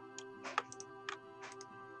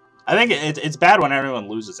 I think it's bad when everyone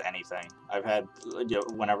loses anything. I've had, you know,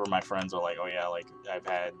 whenever my friends are like, oh yeah, like, I've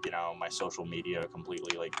had, you know, my social media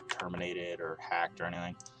completely, like, terminated or hacked or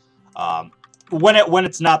anything. When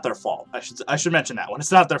it's not their fault. I should mention that. When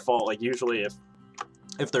it's not their fault, like, usually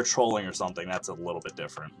if they're trolling or something, that's a little bit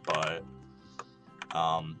different. But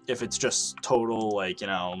if it's just total, like, you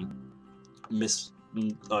know,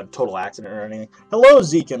 total accident or anything. Hello,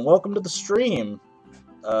 Zeke, and welcome to the stream.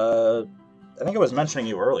 I think I was mentioning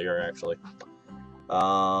you earlier, actually.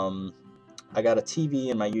 I got a TV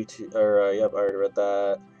in my YouTube, yep, I already read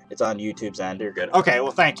that. It's on YouTube's end. You're good. Okay,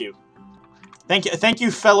 well, thank you. Thank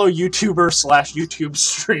you, fellow YouTuber / YouTube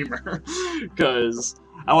streamer, because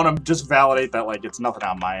I want to just validate that, like, it's nothing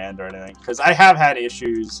on my end or anything, because I have had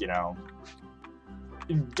issues, you know,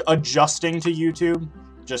 adjusting to YouTube,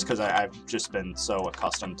 just because I've just been so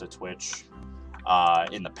accustomed to Twitch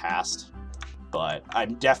in the past, but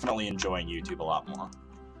I'm definitely enjoying YouTube a lot more.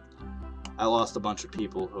 I lost a bunch of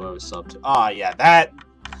people who I was subbed to. Ah, yeah, that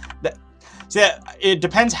see, it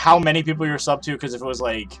depends how many people you're subbed to, because if it was,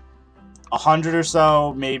 like, 100 or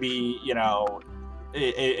so, maybe, you know,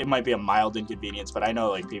 it might be a mild inconvenience, but I know,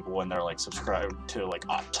 like, people when they're, like, subscribed to, like,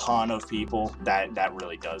 a ton of people, that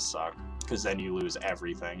really does suck, because then you lose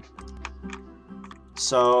everything.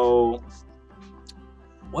 So,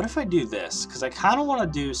 what if I do this? Because I kind of want to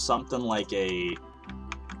do something like a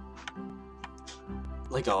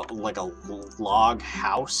log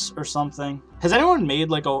house or something. Has anyone made,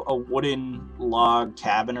 like, a wooden log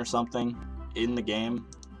cabin or something in the game?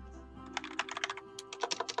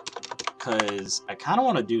 Because I kind of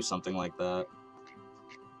want to do something like that.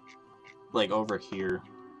 Like, over here.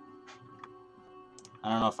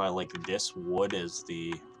 I don't know if I like this wood as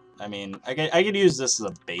the... I mean, I could use this as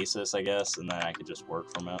a basis, I guess, and then I could just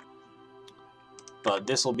work from it. But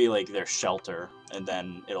this will be, like, their shelter, and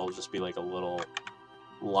then it'll just be, like, a little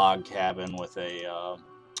log cabin with a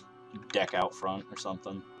deck out front or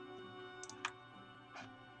something.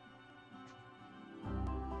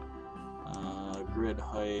 Grid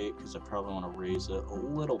height, because I probably want to raise it a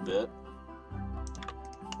little bit.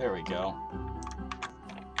 There we go.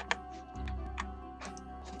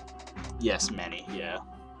 Yes, many, yeah.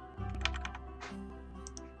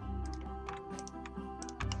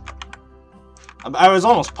 I was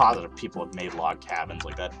almost positive people have made log cabins.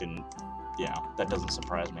 Like, that didn't, you know, that doesn't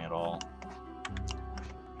surprise me at all.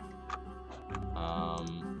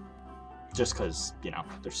 Just because, you know,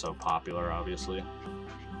 they're so popular, obviously.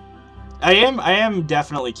 I am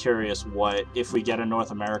definitely curious what, if we get a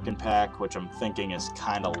North American pack, which I'm thinking is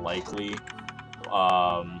kind of likely,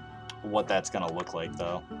 what that's going to look like,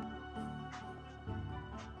 though.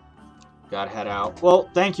 Gotta head out.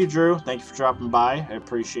 Well, thank you, Drew. Thank you for dropping by. I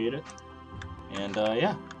appreciate it. And,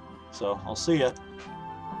 yeah. So, I'll see ya.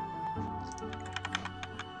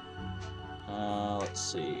 Let's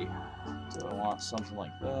see. Do I want something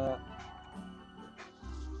like that?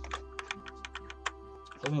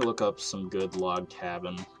 Let me look up some good log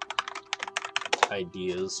cabin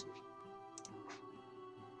ideas.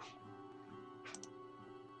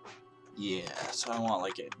 Yeah, so I want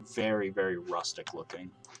like a very, very rustic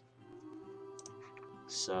looking.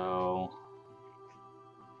 So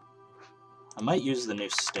I might use the new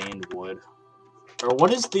stained wood. Or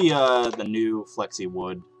what is the new flexi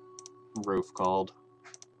wood roof called?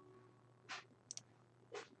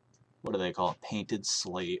 What do they call it? Painted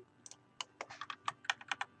slate.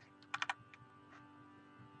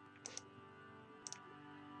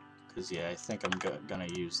 Because, yeah, I think I'm gonna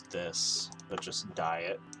use this, but just dye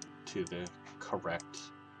it to the correct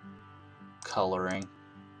coloring.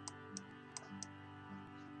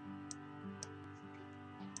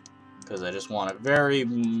 Because I just want it very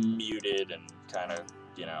muted and kind of,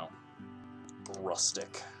 you know,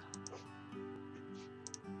 rustic.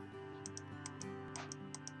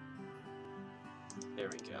 There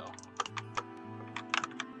we go.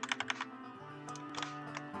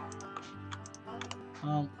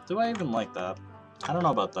 Do I even like that? I don't know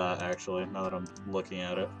about that, actually, now that I'm looking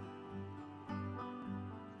at it.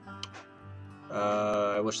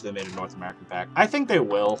 I wish they made a North American pack. I think they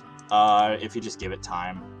will, if you just give it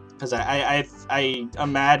time. Because I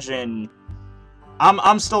imagine...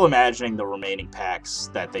 I'm still imagining the remaining packs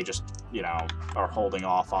that they just, you know, are holding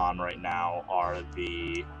off on right now are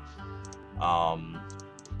the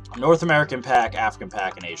North American pack, African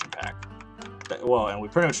pack, and Asian pack. Well, and we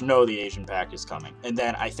pretty much know the Asian pack is coming. And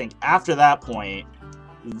then I think after that point,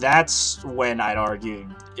 that's when I'd argue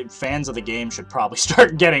fans of the game should probably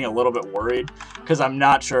start getting a little bit worried, because I'm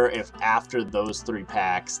not sure if after those 3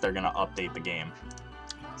 packs they're going to update the game.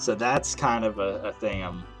 So that's kind of a thing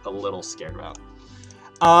I'm a little scared about.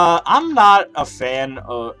 I'm not a fan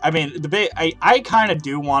of... I mean, I kind of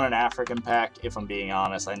do want an African pack, if I'm being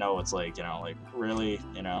honest. I know it's like, you know, like, really,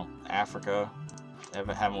 you know, Africa?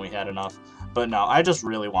 Haven't we had enough? But no, I just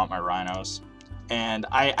really want my rhinos. And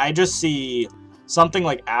I just see something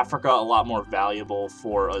like Africa a lot more valuable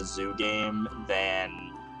for a zoo game than...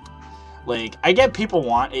 Like, I get people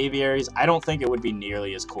want aviaries. I don't think it would be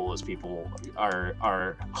nearly as cool as people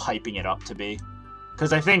are hyping it up to be.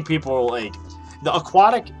 Because I think people, like... The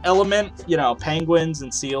aquatic element, you know, penguins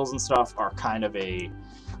and seals and stuff are kind of a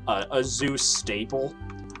zoo staple.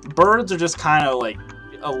 Birds are just kind of like...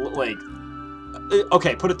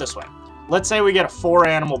 Okay, put it this way. Let's say we get a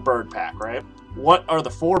 4-animal bird pack, right? What are the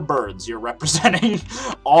 4 birds you're representing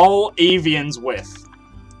all avians with?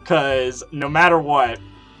 Because no matter what,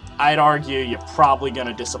 I'd argue you're probably going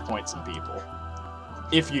to disappoint some people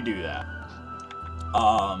if you do that.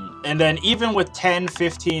 And then even with 10,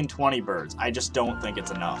 15, 20 birds, I just don't think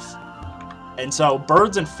it's enough. And so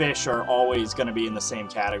birds and fish are always going to be in the same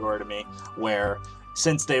category to me, where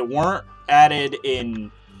since they weren't added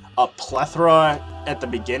in a plethora at the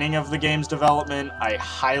beginning of the game's development, I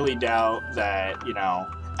highly doubt that, you know,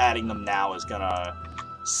 adding them now is gonna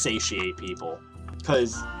satiate people.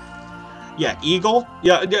 Because, yeah, eagle,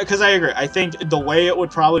 yeah, because I agree. I think the way it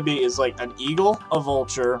would probably be is like an eagle, a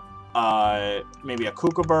vulture, maybe a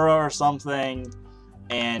kookaburra or something,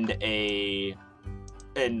 and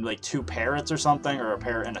like 2 parrots or something, or a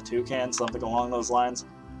parrot and a toucan, something along those lines.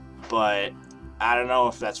 But I don't know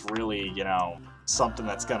if that's really, you know, something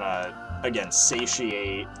that's gonna, again,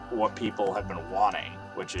 satiate what people have been wanting,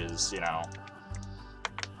 which is, you know,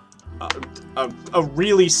 a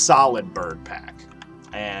really solid bird pack.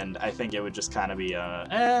 And I think it would just kind of be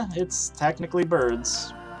it's technically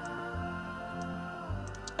birds.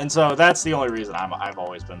 And so that's the only reason I've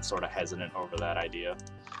always been sort of hesitant over that idea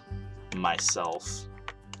myself.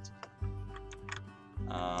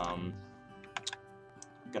 I'm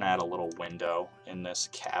gonna add a little window in this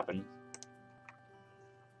cabin.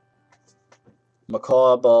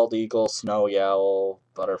 Macaw, bald eagle, snowy owl,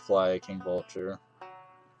 butterfly, king vulture.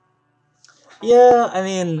 Yeah, I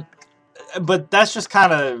mean, but that's just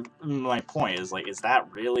kind of my point, is like, is that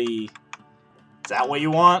what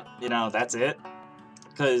you want? You know, that's it?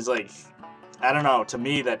 Because, like, I don't know, to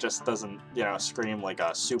me that just doesn't, you know, scream like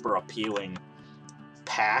a super appealing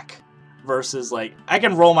pack versus, like, I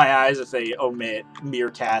can roll my eyes if they omit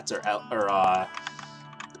meerkats or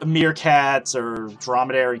meerkats or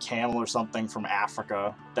dromedary camel or something from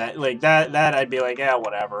Africa. That I'd be like, yeah,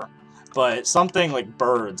 whatever. But something like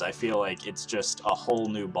birds, I feel like it's just a whole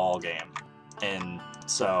new ball game. And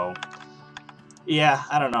so, yeah,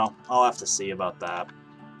 I don't know. I'll have to see about that.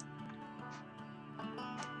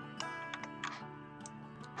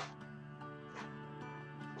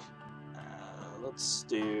 Let's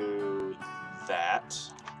do that.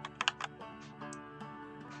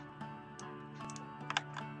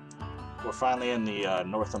 We're finally in the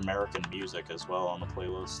North American music as well on the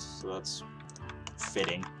playlist, so that's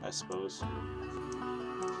fitting, I suppose.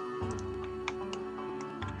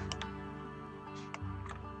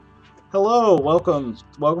 Hello, welcome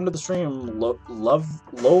to the stream,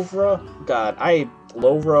 Lovra. God,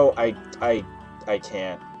 Lovro, I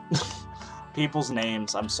can't. People's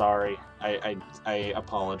names, I'm sorry. I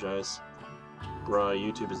apologize. Bruh,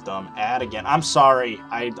 YouTube is dumb. Ad again. I'm sorry.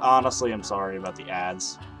 I honestly am sorry about the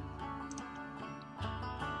ads.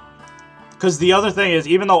 Because the other thing is,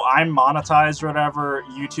 even though I'm monetized or whatever,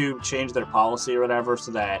 YouTube changed their policy or whatever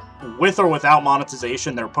so that with or without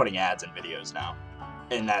monetization, they're putting ads in videos now.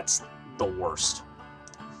 And that's the worst.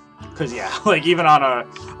 Because, yeah, like, even on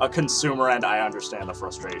a consumer end, I understand the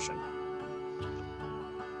frustration.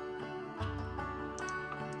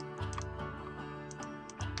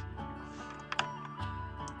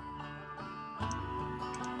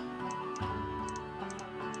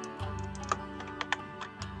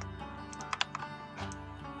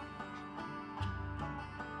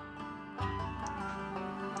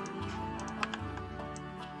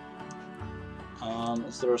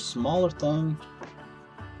 Is there a smaller thing?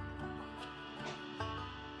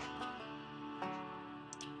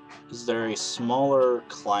 Is there a smaller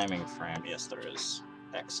climbing frame? Yes, there is.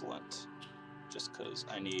 Excellent. Just because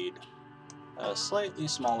I need a slightly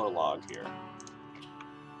smaller log here.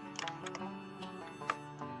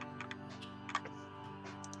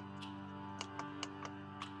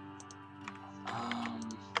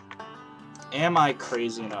 Am I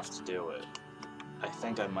crazy enough to do it? I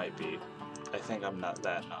think I might be. I think I'm not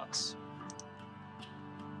that nuts.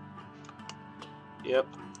 Yep.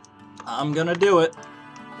 I'm gonna do it.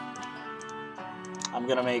 I'm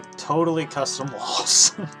gonna make totally custom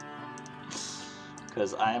walls.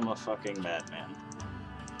 Because I am a fucking madman.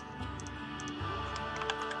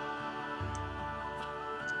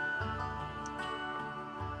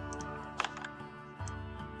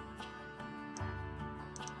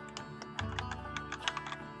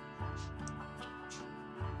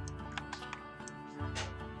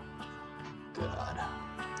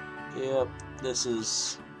 Yep, this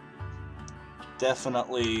is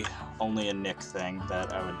definitely only a Nick thing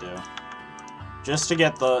that I would do. Just to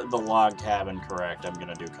get the log cabin correct, I'm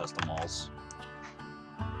gonna do custom walls.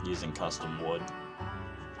 Using custom wood.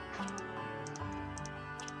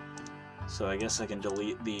 So I guess I can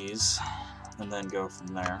delete these and then go from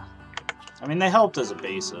there. I mean, they helped as a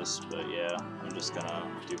basis, but yeah, I'm just gonna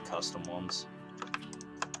do custom ones.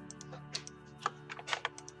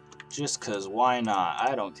 Just cause why not?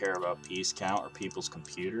 I don't care about piece count or people's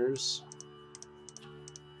computers.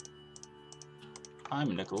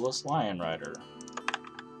 I'm Nicholas Lionrider.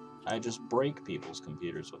 I just break people's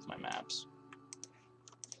computers with my maps.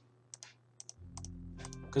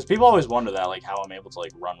 Cause people always wonder that, like how I'm able to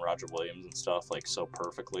like run Roger Williams and stuff like so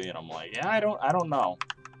perfectly, and I'm like, yeah, I don't know.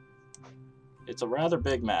 It's a rather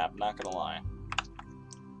big map, not gonna lie.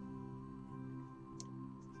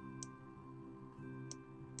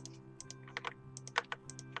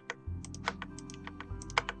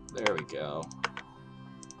 There we go.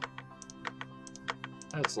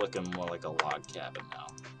 That's looking more like a log cabin now.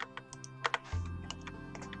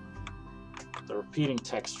 The repeating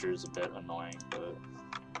texture is a bit annoying, but...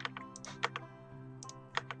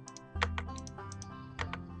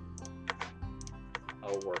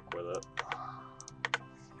 I'll work with it.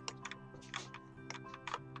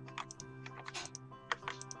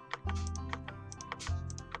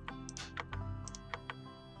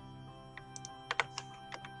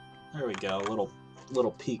 There we go,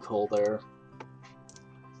 little peek hole there.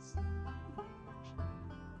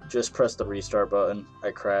 Just press the restart button.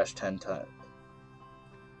 I crashed 10 times.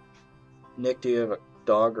 Nick, do you have a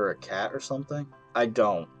dog or a cat or something? I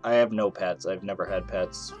don't. I have no pets. I've never had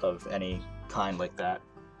pets of any kind like that.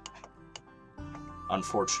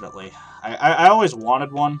 Unfortunately. I always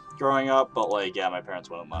wanted one growing up, but like, yeah, my parents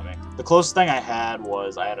wouldn't let me. The closest thing I had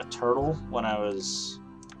was I had a turtle when I was...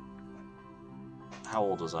 How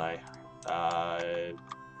old was I? I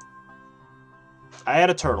had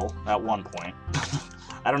a turtle at one point.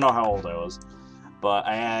 I don't know how old I was. But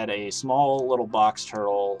I had a small little box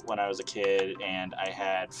turtle when I was a kid, and I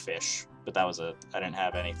had fish. But that was it. I didn't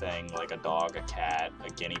have anything like a dog, a cat, a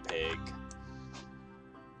guinea pig,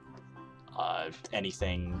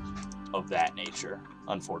 anything of that nature,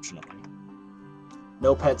 unfortunately.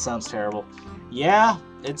 No pet sounds terrible. Yeah,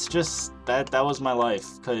 it's just that was my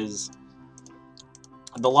life, because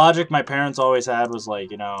the logic my parents always had was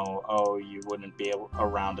like, you know, oh, you wouldn't be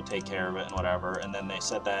around to take care of it and whatever. And then they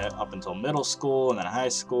said that up until middle school, and then high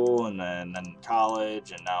school, and then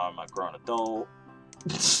college, and now I'm a grown adult.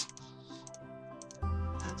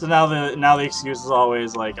 So now the excuse is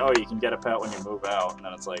always like, oh, you can get a pet when you move out, and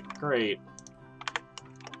then it's like, great.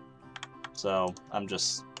 So I'm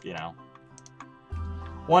just, you know,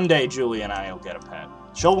 one day Julie and I will get a pet.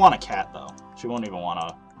 She'll want a cat though. She won't even want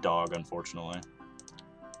a dog, unfortunately.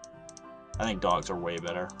 I think dogs are way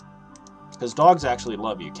better. Because dogs actually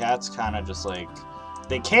love you. Cats kind of just like,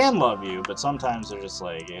 they can love you, but sometimes they're just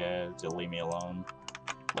like, yeah, just leave me alone.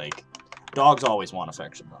 Like, dogs always want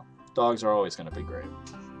affection, though. Dogs are always going to be great.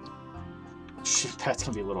 Pets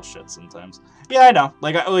can be little shit sometimes. Yeah, I know.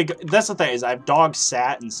 Like, that's the thing, is I've dog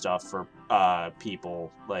sat and stuff for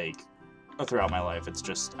people, like, throughout my life. It's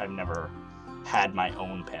just, I've never had my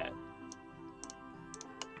own pet.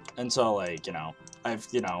 And so, like, you know, I've,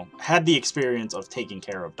 you know, had the experience of taking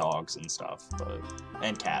care of dogs and stuff,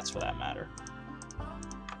 and cats for that matter.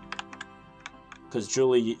 Because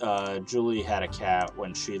Julie had a cat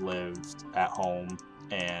when she lived at home,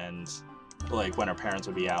 and like when her parents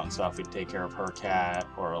would be out and stuff, we'd take care of her cat,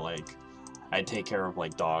 or like I'd take care of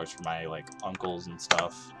like dogs for my like uncles and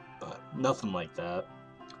stuff, but nothing like that.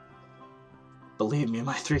 Believe me,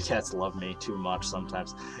 my 3 cats love me too much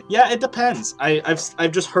sometimes. Yeah, it depends.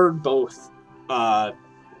 I've just heard both.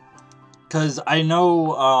 Because I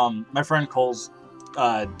know my friend Cole's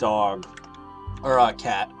dog, or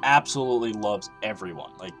cat, absolutely loves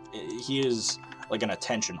everyone. Like, he is like an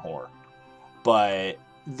attention whore. But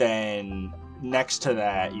then next to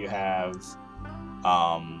that you have,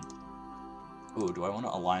 ooh, do I want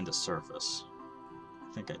to align the surface?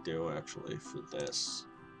 I think I do, actually, for this.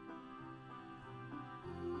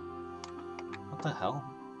 What the hell?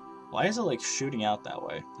 Why is it like shooting out that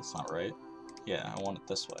way? That's not right. Yeah, I want it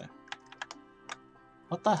this way.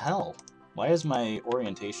 What the hell? Why is my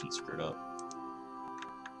orientation screwed up?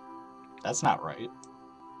 That's not right.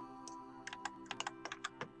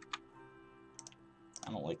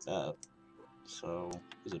 I don't like that. So,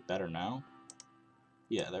 is it better now?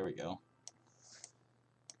 Yeah, there we go.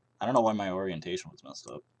 I don't know why my orientation was messed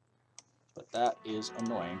up, but that is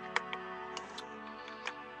annoying.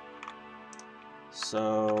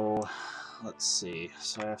 So, let's see.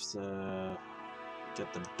 So I have to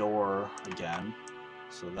get the door again.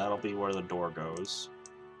 So that'll be where the door goes.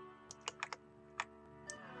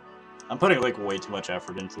 I'm putting like way too much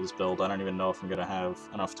effort into this build. I don't even know if I'm gonna have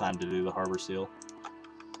enough time to do the harbor seal.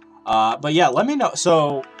 But yeah, let me know.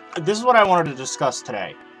 So this is what I wanted to discuss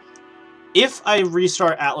today. If I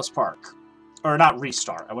restart Atlas Park, or not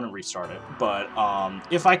restart, I wouldn't restart it, but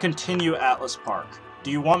if I continue Atlas Park,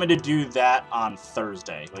 do you want me to do that on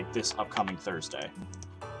Thursday, like this upcoming Thursday?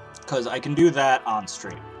 Because I can do that on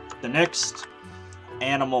stream. The next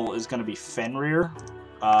animal is going to be Fenrir,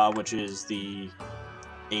 which is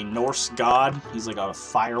a Norse god. He's like a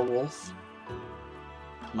fire wolf.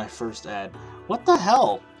 My first ad. What the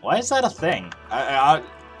hell? Why is that a thing? I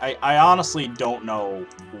honestly don't know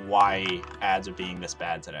why ads are being this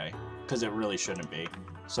bad today, because it really shouldn't be.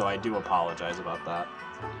 So I do apologize about that.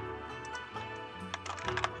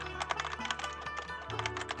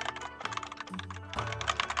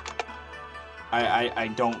 I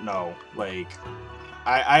don't know. Like,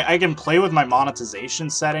 I can play with my monetization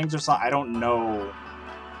settings or something. I don't know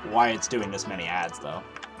why it's doing this many ads, though.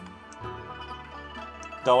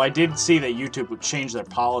 Though I did see that YouTube would change their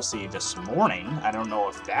policy this morning. I don't know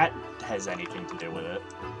if that has anything to do with it.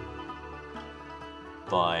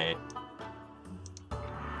 But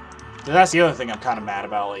that's the other thing I'm kind of mad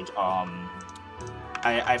about. Like,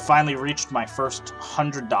 I finally reached my first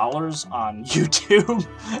 $100 on YouTube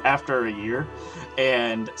after a year,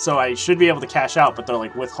 and so I should be able to cash out, but they're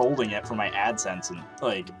like withholding it from my AdSense,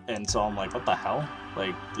 and so I'm like, what the hell?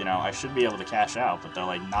 Like, you know, I should be able to cash out, but they're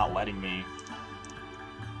like not letting me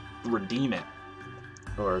redeem it,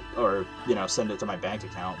 or you know, send it to my bank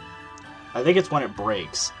account. I think it's when it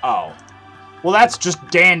breaks. Oh, well, that's just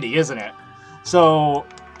dandy, isn't it? So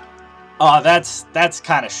that's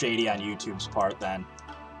kind of shady on YouTube's part then.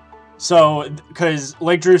 So, because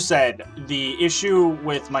like Drew said, the issue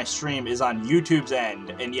with my stream is on YouTube's end,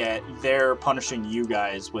 and yet they're punishing you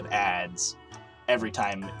guys with ads every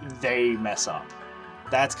time they mess up.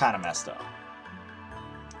 That's kind of messed up.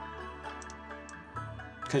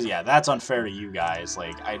 Because yeah, that's unfair to you guys.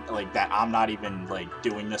 Like, I'm not even like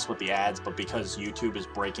doing this with the ads, but because YouTube is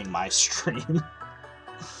breaking my stream.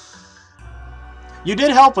 You did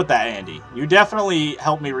help with that, Andy. You definitely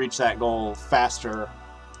helped me reach that goal faster.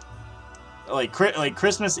 Like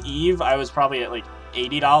Christmas Eve, I was probably at like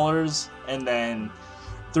 $80, and then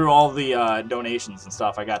through all the donations and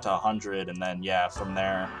stuff, I got to 100, and then yeah, from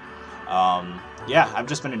there, yeah, I've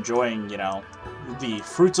just been enjoying, you know, the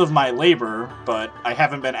fruits of my labor, but I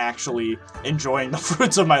haven't been actually enjoying the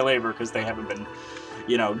fruits of my labor because they haven't been,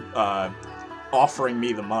 you know, offering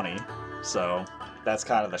me the money. So that's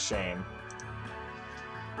kind of the shame.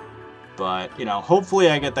 But, you know, hopefully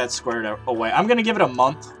I get that squared away. I'm going to give it a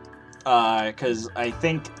month, because I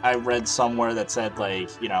think I read somewhere that said, like,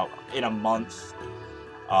 you know, in a month,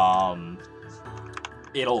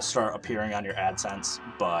 it'll start appearing on your AdSense,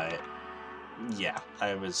 but yeah,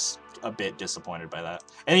 I was a bit disappointed by that.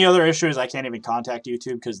 And the other issue is I can't even contact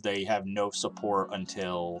YouTube because they have no support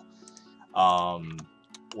until,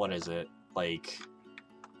 what is it? Like,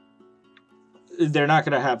 they're not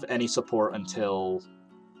going to have any support until,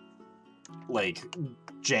 like,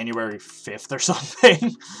 January 5th or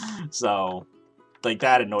something. So, like,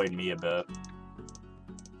 that annoyed me a bit.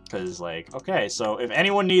 Because, like, okay, so if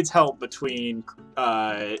anyone needs help between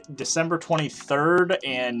December 23rd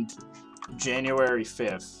and January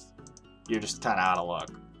 5th, you're just kind of out of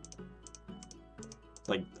luck.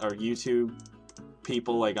 Like, are YouTube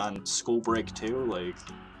people, like, on school break too?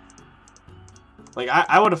 Like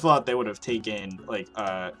I would have thought they would have taken, like,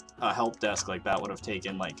 a help desk like that would have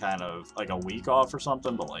taken, like, kind of, like, a week off or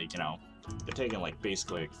something, but, like, you know, they're taking, like,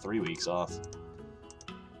 basically, like, 3 weeks off.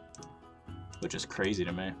 Which is crazy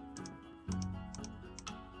to me.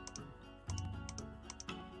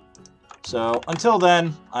 So, until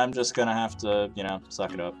then, I'm just gonna have to, you know,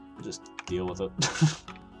 suck it up. Just deal with it.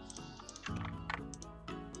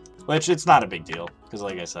 Which, it's not a big deal, because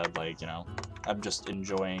like I said, like, you know, I'm just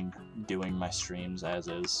enjoying doing my streams as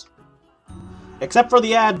is. Except for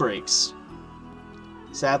the ad breaks.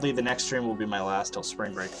 Sadly, the next stream will be my last till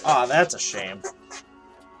spring break. Ah, that's a shame.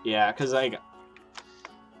 Yeah, because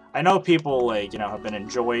I know people, like, you know, have been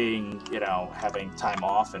enjoying, you know, having time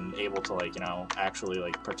off and able to, like, you know, actually,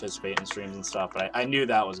 like, participate in streams and stuff, but I knew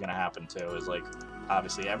that was going to happen, too. It was, like,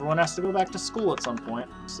 obviously, everyone has to go back to school at some point,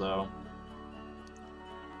 so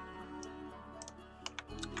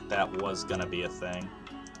that was going to be a thing.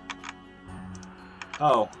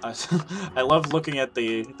 Oh, I love looking at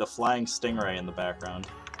the flying stingray in the background.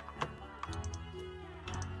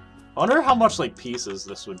 I wonder how much, like, pieces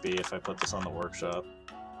this would be if I put this on the workshop.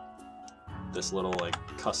 This little, like,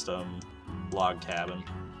 custom log cabin.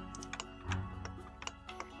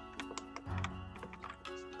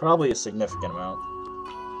 Probably a significant amount.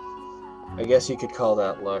 I guess you could call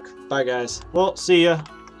that luck. Bye, guys. Well, see ya.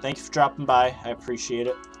 Thank you for dropping by. I appreciate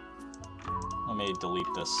it. Let me delete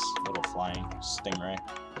this little flying stingray.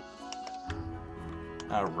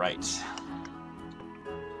 Alright.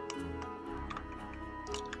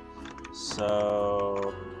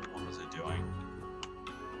 So, what was I doing?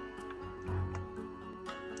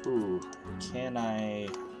 Ooh, can I...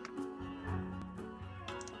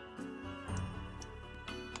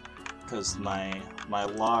 Because my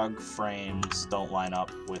log frames don't line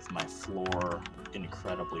up with my floor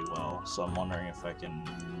incredibly well, so I'm wondering if I can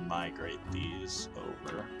migrate these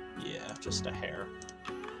over. Yeah, just a hair.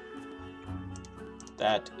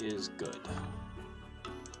 That is good.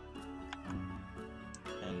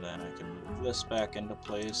 And then I can move this back into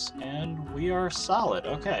place, and we are solid.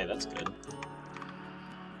 Okay, that's good.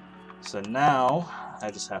 So now,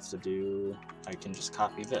 I just have to do... I can just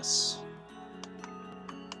copy this.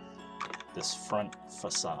 This front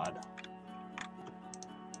facade.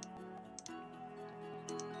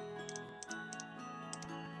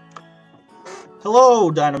 Hello,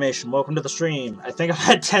 Dynamation. Welcome to the stream. I think I've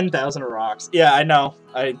had 10,000 rocks. Yeah, I know.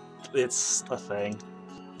 It's a thing.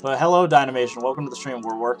 But hello, Dynamation. Welcome to the stream.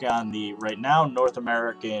 We're working on the, right now, North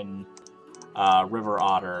American River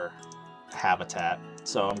Otter habitat.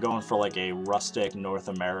 So I'm going for, like, a rustic North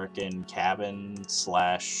American cabin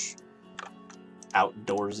slash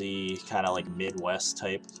outdoorsy, kind of like Midwest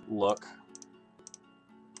type look.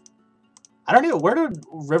 I don't even, where do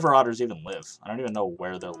river otters even live? I don't even know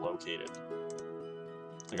where they're located.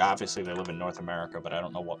 Like, obviously they live in North America, but I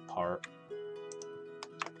don't know what part.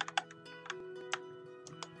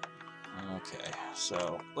 Okay,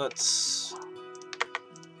 so let's...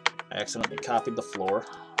 I accidentally copied the floor.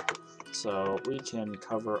 So we can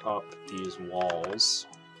cover up these walls,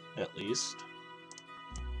 at least.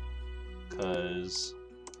 Because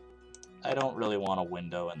I don't really want a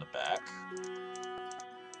window in the back.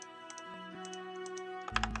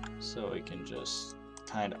 So we can just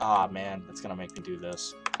kind of... Ah, man, it's gonna make me do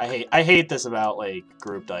this. I hate this about, like,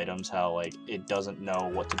 grouped items, how, like, it doesn't know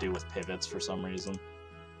what to do with pivots for some reason.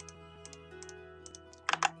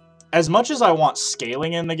 As much as I want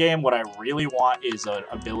scaling in the game, what I really want is an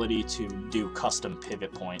ability to do custom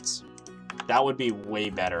pivot points. That would be way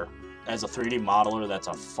better. As a 3D modeler, that's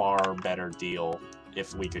a far better deal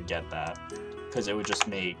if we could get that. Because it would just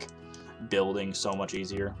make building so much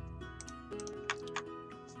easier.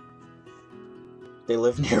 They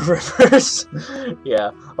live near rivers.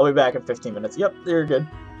 Yeah, I'll be back in 15 minutes. Yep, they're good.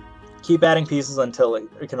 Keep adding pieces until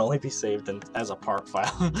it can only be saved as a park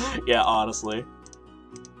file. Yeah, honestly.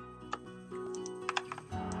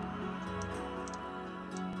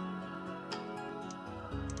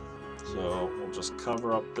 So we'll just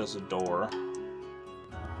cover up this door.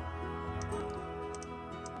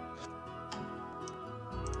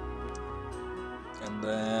 And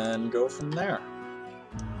then go from there.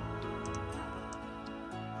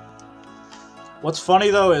 What's funny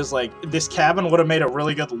though is like this cabin would have made a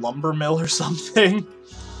really good lumber mill or something.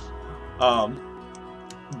 And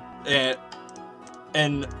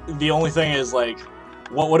the only thing is like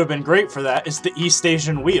what would have been great for that is the East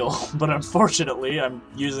Asian wheel, but unfortunately I'm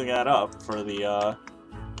using that up for the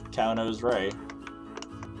cow-nose ray.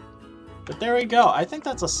 But there we go. I think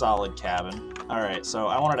that's a solid cabin. All right, so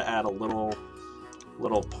I wanted to add a little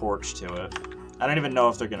porch to it. I don't even know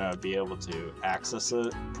if they're gonna be able to access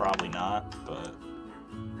it. Probably not, but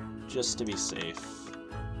just to be safe,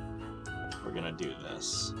 we're gonna do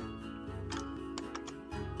this.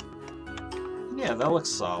 Yeah, that looks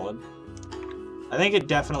solid. I think it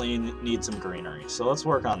definitely needs some greenery, so let's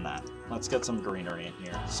work on that. Let's get some greenery in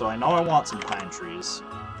here. So I know I want some pine trees.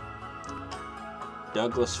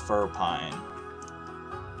 Douglas fir pine.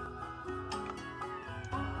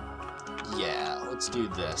 Yeah, let's do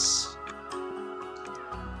this.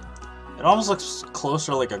 It almost looks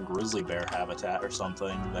closer like a grizzly bear habitat or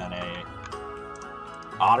something than a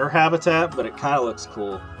otter habitat, but it kind of looks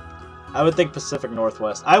cool. I would think Pacific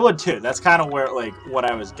Northwest. I would too. That's kind of where, like, what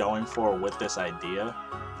I was going for with this idea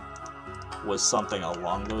was something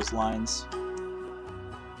along those lines.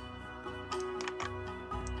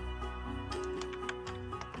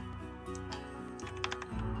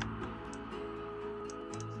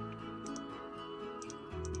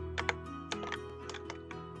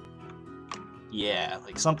 Yeah,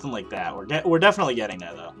 like something like that. We're definitely getting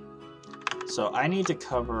there though. So I need to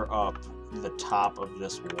cover up the top of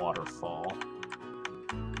this waterfall.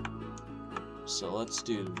 So let's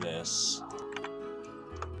do this.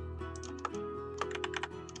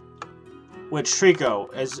 Which,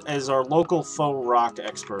 Trico, as our local faux rock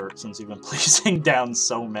expert, since you've been placing down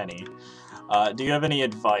so many, do you have any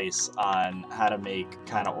advice on how to make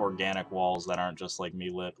kind of organic walls that aren't just like me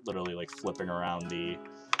literally like flipping around the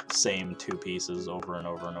same two pieces over and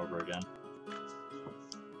over and over again?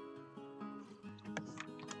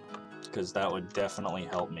 Because that would definitely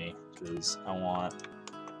help me, because I want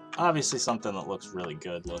obviously something that looks really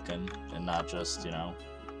good looking and not just, you know,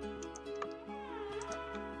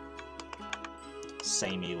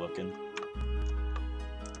 samey looking.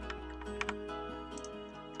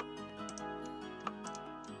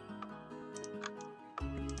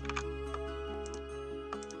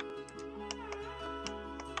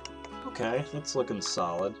 Okay, that's looking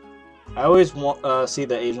solid. I always want see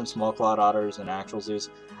the Asian small clawed otters in actual zoos.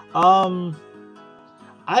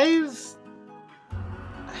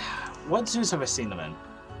 What zoos have I seen them in?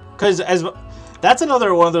 Because that's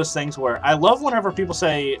another one of those things where I love whenever people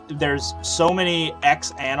say there's so many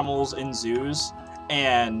X animals in zoos,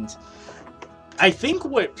 and I think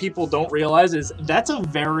what people don't realize is that's a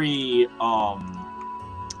very not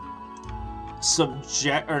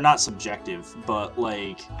subjective, but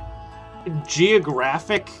like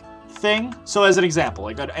geographic thing. So as an example,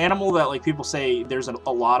 like an animal that like people say there's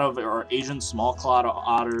a lot of are Asian small clawed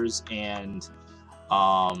otters and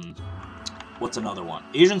what's another one?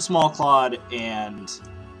 Asian small clawed and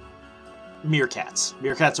meerkats.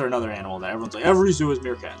 Meerkats are another animal that everyone's like every zoo is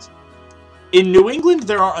meerkats. In New England,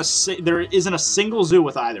 there isn't a single zoo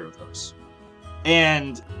with either of those,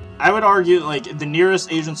 and I would argue like the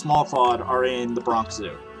nearest Asian small clawed are in the Bronx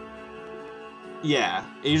Zoo. Yeah,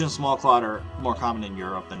 Asian small clawed are more common in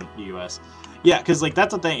Europe than the US. Yeah, because like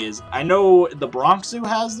that's the thing is, I know the Bronx Zoo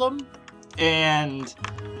has them, and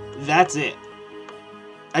that's it.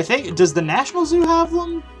 I think, does the National Zoo have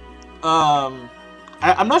them?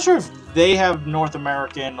 I'm not sure if they have North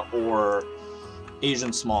American or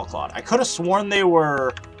Asian small clawed. I could have sworn they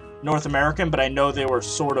were North American, but I know they were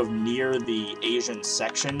sort of near the Asian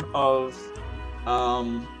section of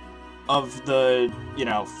the, you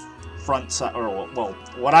know, front side, or well,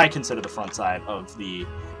 what I consider the front side of the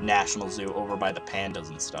National Zoo over by the pandas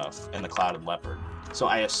and stuff, and the clouded leopard. So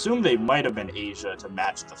I assume they might have been Asia to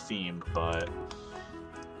match the theme, but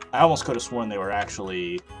I almost could have sworn they were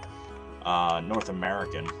actually North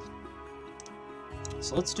American.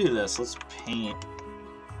 So let's do this. Let's paint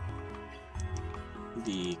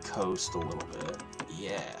the coast a little bit.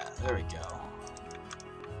 Yeah, there we go.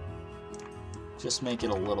 Just make it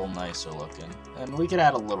a little nicer looking. And we could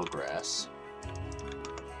add a little grass.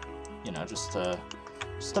 You know, just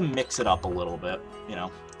to mix it up a little bit, you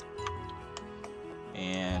know.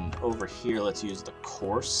 And over here, let's use the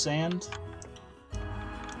coarse sand.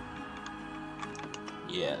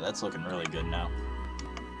 Yeah, that's looking really good now.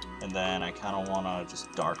 And then I kind of want to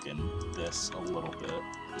just darken this a little bit.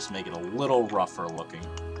 Just make it a little rougher looking.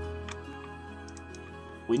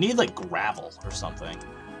 We need, like, gravel or something.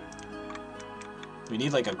 We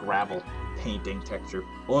need, like, a gravel painting texture.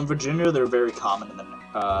 Well, in Virginia, they're very common in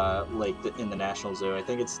the, in the National Zoo. I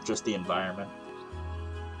think it's just the environment.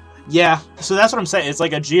 Yeah, so that's what I'm saying. It's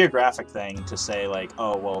like a geographic thing to say, like,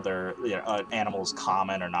 oh, well, they're, you know, an animal's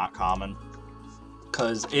common or not common.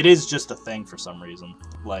 Because it is just a thing for some reason.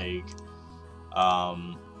 Like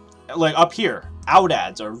up here,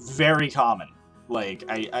 oudads are very common. Like,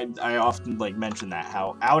 I often, like, mention that,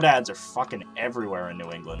 how oudads are fucking everywhere in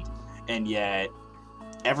New England. And yet,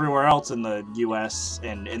 everywhere else in the U.S.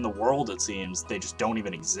 and in the world, it seems, they just don't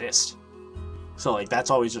even exist. So, like, that's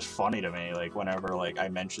always just funny to me, like, whenever, like, I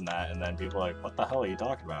mention that, and then people are like, what the hell are you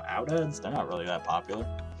talking about? Oudads? They're not really that popular.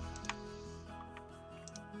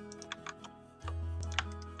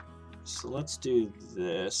 So let's do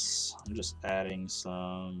this. I'm just adding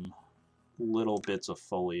some little bits of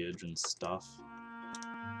foliage and stuff.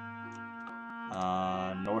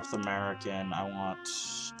 North American, I want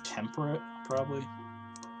temperate, probably.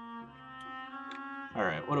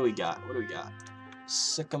 Alright, what do we got? What do we got?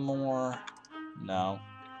 Sycamore. No.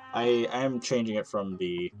 I am changing it from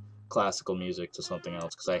the classical music to something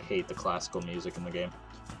else, because I hate the classical music in the game.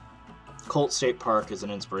 Colt State Park is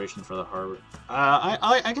an inspiration for the harbor.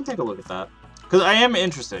 I can take a look at that. Because I am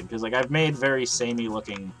interested, because, like, I've made very samey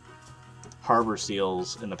looking harbor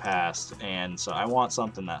seals in the past, and so I want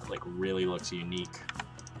something that, like, really looks unique,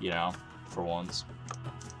 you know, for once.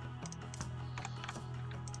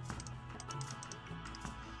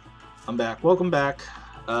 I'm back. Welcome back.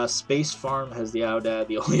 Space Farm has the Aoudad,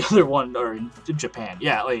 the only other one, or in Japan.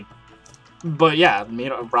 Yeah, like, but yeah, you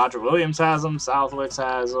know, Roger Williams has them, Southwick's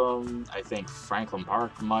has them, I think Franklin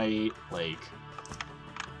Park might, like,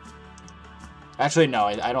 actually, no,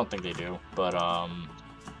 I don't think they do, but,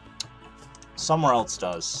 somewhere else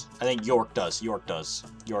does. I think York does. York has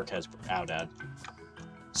Aoudad.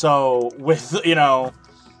 So, with, you know,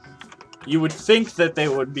 you would think that they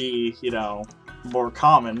would be, you know, more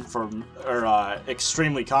common or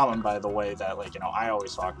extremely common by the way that, like, you know, I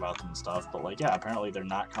always talk about them and stuff, but, like, yeah, apparently they're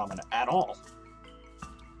not common at all.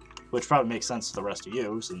 Which probably makes sense to the rest of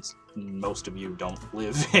you, since most of you don't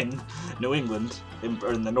live in New England,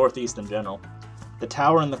 or in the Northeast in general. The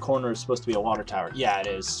tower in the corner is supposed to be a water tower. Yeah, it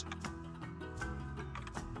is.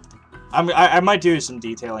 I might do some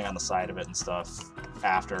detailing on the side of it and stuff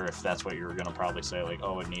after, if that's what you're gonna probably say, like,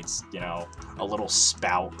 oh, it needs, you know, a little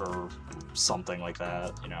spout or something like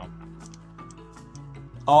that, you know.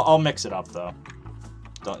 I'll mix it up, though.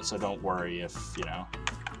 So don't worry if, you know.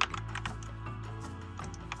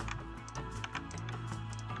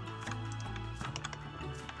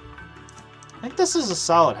 I think this is a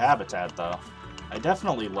solid habitat, though. I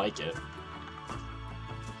definitely like it.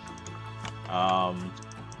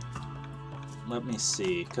 Let me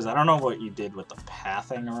see, because I don't know what you did with the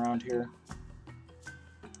pathing around here.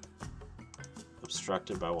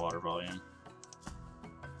 Obstructed by water volume.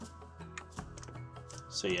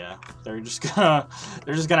 So yeah, they're just gonna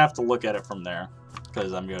have to look at it from there,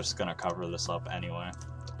 because I'm just gonna cover this up anyway.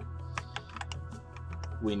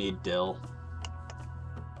 We need dill.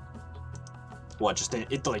 What, just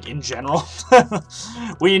like in general?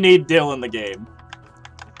 We need dill in the game.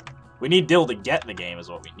 We need dill to get in the game is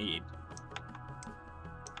what we need.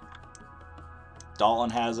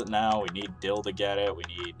 Dalton has it now. We need Dill to get it. We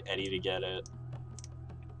need Eddie to get it.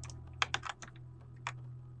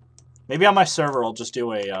 Maybe on my server I'll just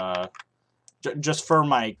do a, just for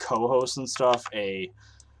my co-hosts and stuff, a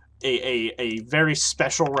very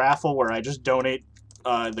special raffle where I just donate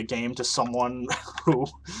the game to someone who,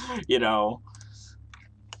 you know,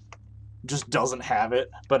 just doesn't have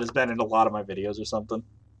it, but has been in a lot of my videos or something.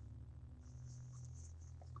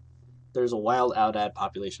 There's a wild Aoudad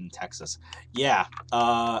population in Texas. Yeah.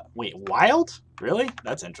 Wait, wild? Really?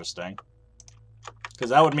 That's interesting. Because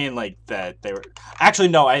that would mean, like, that they were... Actually,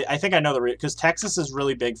 no, I think I know the reason. Because Texas is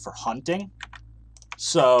really big for hunting.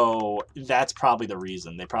 So that's probably the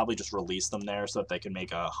reason. They probably just released them there so that they can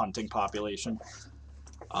make a hunting population.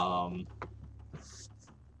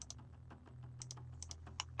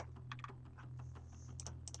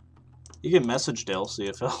 You can message Dill, see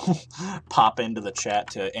if he'll pop into the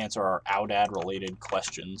chat to answer our Outad-related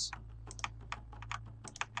questions.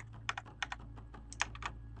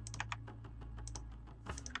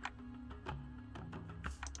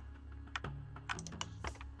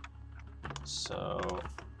 So,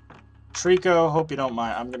 Trico, hope you don't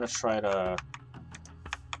mind. I'm going to try to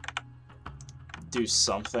do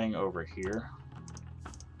something over here.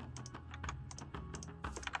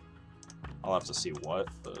 I'll have to see what,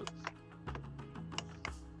 but...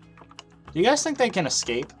 Do you guys think they can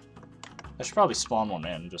escape? I should probably spawn one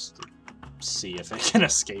in just to see if it can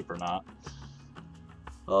escape or not.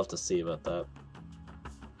 I'll have to see about that.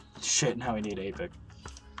 Shit, now we need Apic.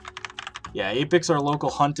 Yeah, Apic's our local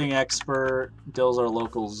hunting expert. Dill's our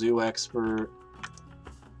local zoo expert.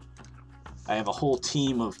 I have a whole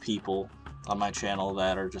team of people on my channel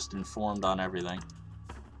that are just informed on everything.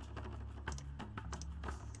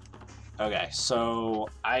 Okay, so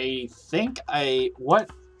I think I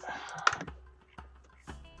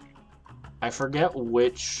forget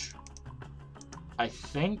which. I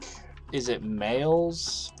think, is it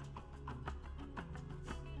males?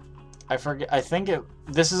 I forget. I think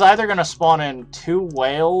this is either gonna spawn in 2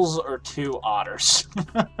 whales or 2 otters.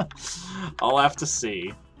 I'll have to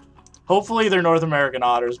see. Hopefully they're North American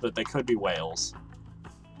otters, but they could be whales.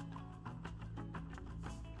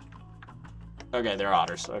 Okay, they're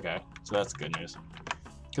otters. Okay, so that's good news.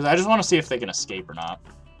 Because I just want to see if they can escape or not.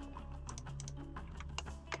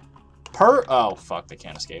 Oh, fuck, they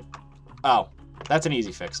can't escape. Oh, that's an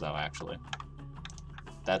easy fix, though, actually.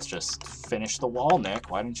 That's just finish the wall,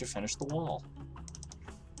 Nick. Why didn't you finish the wall?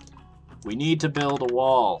 We need to build a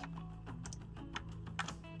wall.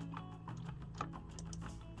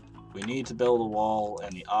 We need to build a wall,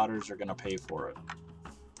 and the otters are going to pay for it.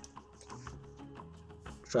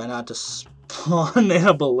 Try not to spawn in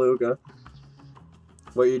a beluga.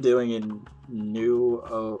 What you're doing in new...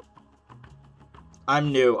 Oh,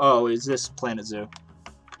 I'm new. Oh, is this Planet Zoo?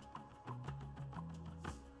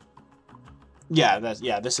 Yeah,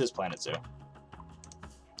 this is Planet Zoo.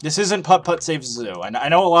 This isn't Putt Putt Saves Zoo. I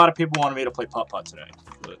know a lot of people wanted me to play Putt Putt today,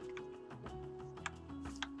 but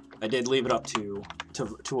I did leave it up to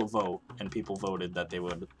a vote, and people voted that they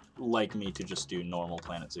would like me to just do normal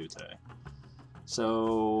Planet Zoo today.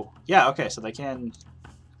 So yeah, okay, so they can.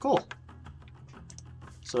 Cool.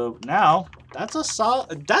 So now that's a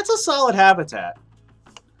solid habitat.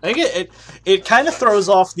 I think it kind of throws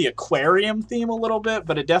off the aquarium theme a little bit,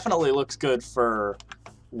 but it definitely looks good for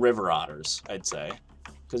river otters, I'd say.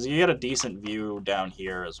 Because you get a decent view down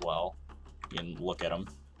here as well. You can look at them.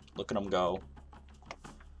 Look at them go.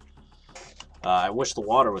 I wish the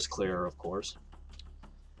water was clearer, of course.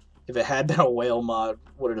 If it had been a whale mod,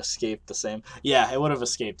 would it escape the same? Yeah, it would have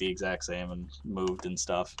escaped the exact same and moved and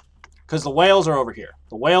stuff. Because the whales are over here.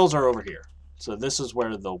 The whales are over here. So this is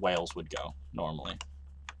where the whales would go, normally.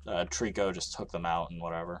 Trico just took them out and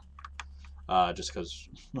whatever. Just because...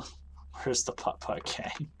 Where's the Putt Putt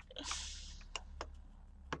gang?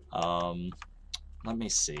 Let me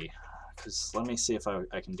see. Let me see if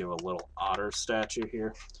I can do a little otter statue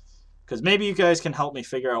here. Because maybe you guys can help me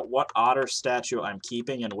figure out what otter statue I'm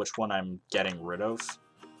keeping and which one I'm getting rid of.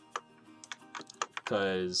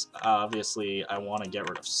 Because obviously I want to get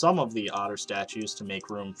rid of some of the otter statues to make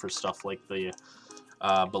room for stuff like the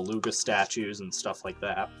beluga statues and stuff like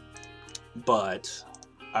that. But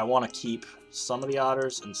I want to keep some of the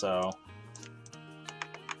otters, and so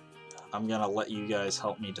I'm going to let you guys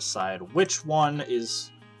help me decide which one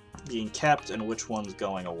is being kept and which one's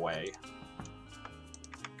going away.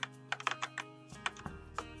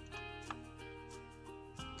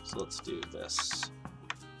 So let's do this.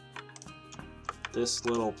 This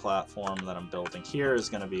little platform that I'm building here is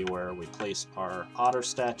going to be where we place our otter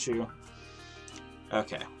statue.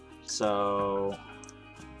 Okay, so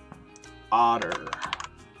otter.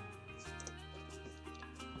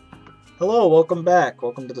 Hello, welcome back.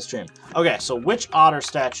 Welcome to the stream. Okay, so which otter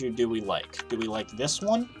statue do we like? Do we like this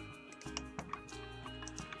one?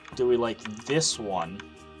 Do we like this one?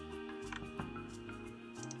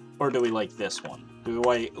 Or do we like this one? Do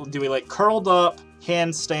we like curled up,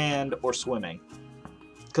 handstand, or swimming?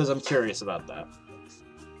 Because I'm curious about that.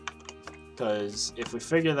 Because if we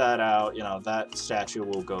figure that out, you know, that statue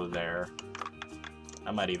will go there.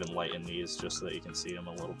 I might even lighten these just so that you can see them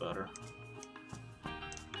a little better.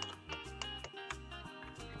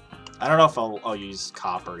 I don't know if I'll use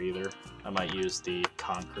copper either. I might use the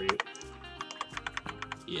concrete.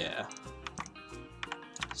 Yeah.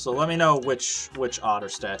 So let me know which otter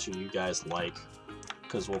statue you guys like,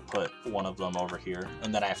 because we'll put one of them over here,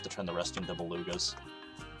 and then I have to turn the rest into belugas.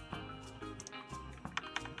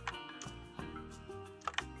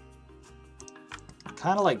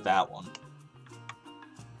 kind of like that one.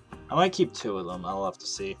 I might keep 2 of them. I'll have to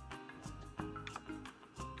see.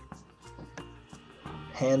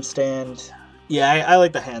 Handstand. Yeah, I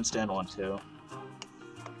like the handstand one too.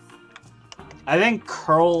 I think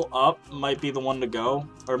curl up might be the one to go.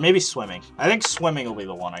 Or maybe swimming. I think swimming will be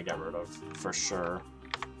the one I get rid of, for sure.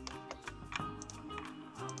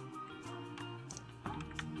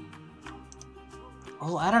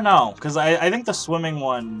 Well, I don't know, because I think the swimming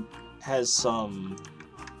one has some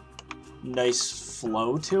nice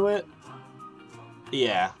flow to it.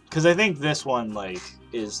 Yeah, because I think this one, like,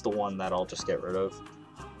 is the one that I'll just get rid of.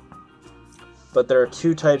 But there are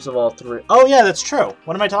 2 types of all 3. Oh, yeah, that's true.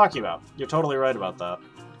 What am I talking about? You're totally right about that.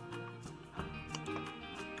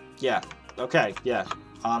 Yeah. Okay, yeah.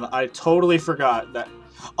 I totally forgot that.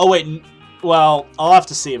 Oh, wait. Well, I'll have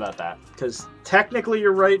to see about that. Because technically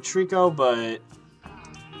you're right, Trico, but...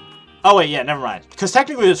 Oh, wait, yeah, never mind. Because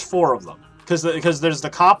technically there's 4 of them. Because there's the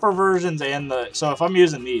copper versions and the... So if I'm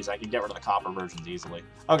using these, I can get rid of the copper versions easily.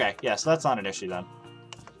 Okay, yeah, so that's not an issue then.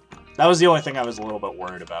 That was the only thing I was a little bit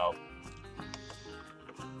worried about.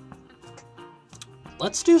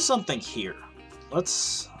 Let's do something here.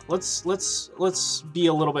 Let's be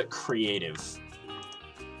a little bit creative.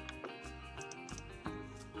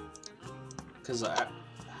 Because I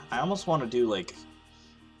almost want to do like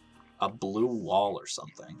a blue wall or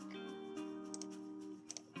something.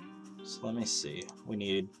 So let me see. We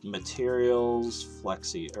need materials,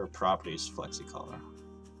 properties, FlexiColor.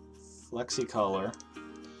 FlexiColor.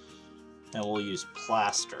 And we'll use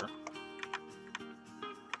plaster.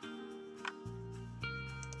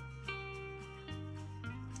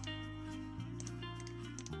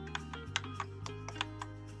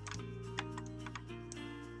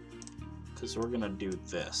 Because we're going to do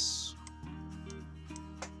this.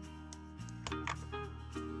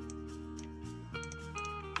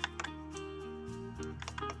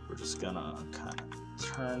 We're just going to kind of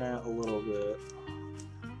turn it a little bit.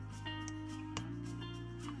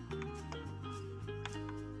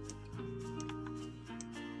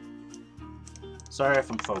 Sorry if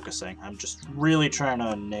I'm focusing. I'm just really trying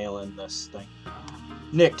to nail in this thing.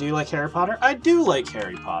 Nick, do you like Harry Potter? I do like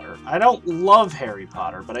Harry Potter. I don't love Harry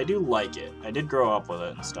Potter, but I do like it. I did grow up with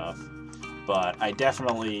it and stuff. But I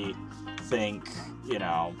definitely think, you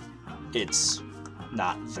know, it's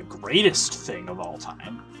not the greatest thing of all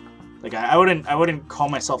time. Like, I wouldn't call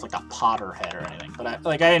myself like a Potterhead or anything,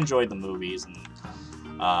 but I enjoyed the movies and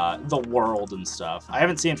the world and stuff. I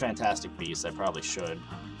haven't seen Fantastic Beasts. I probably should.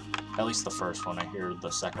 At least the first one. I hear the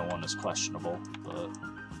second one is questionable, but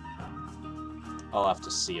I'll have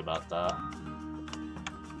to see about that.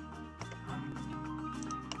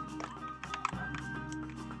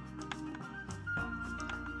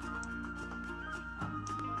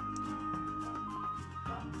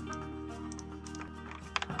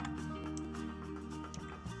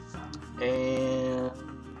 And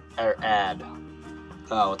our ad.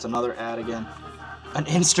 Oh, it's another ad again. An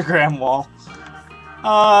Instagram wall.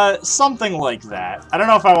 Something like that. I don't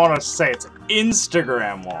know if I want to say it's an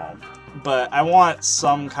Instagram wall, but I want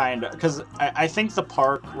some kind of... Because I think the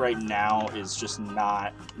park right now is just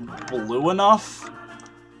not blue enough.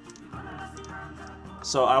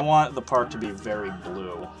 So I want the park to be very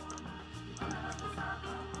blue.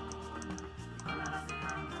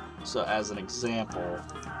 So as an example,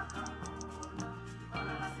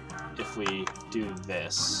 if we do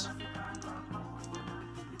this...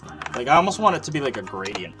 Like, I almost want it to be like a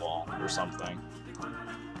gradient wall or something.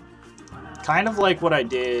 Kind of like what I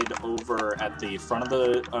did over at the front of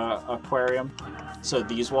the aquarium. So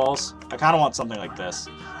these walls. I kind of want something like this.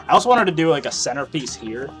 I also wanted to do like a centerpiece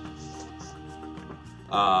here.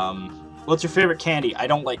 What's your favorite candy? I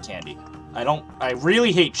don't like candy. I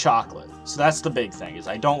really hate chocolate. So that's the big thing, is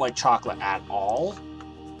I don't like chocolate at all.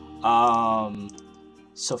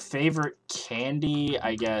 So favorite candy,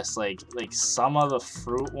 I guess, like some of the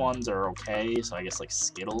fruit ones are okay, so I guess like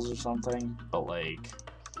Skittles or something, but like,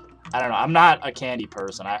 I don't know, I'm not a candy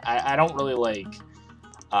person. I don't really like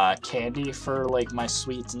candy for like my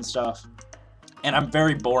sweets and stuff, and I'm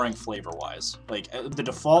very boring flavor-wise. Like, the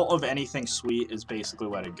default of anything sweet is basically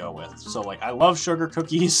what I'd go with. So like, I love sugar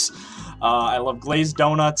cookies, I love glazed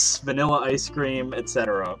donuts, vanilla ice cream,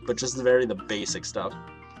 etc., but just the basic stuff.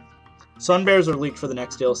 Sun bears are leaked for the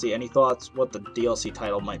next DLC. Any thoughts what the DLC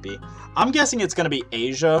title might be? I'm guessing it's going to be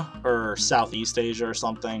Asia or Southeast Asia or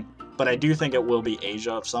something, but I do think it will be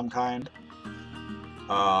Asia of some kind.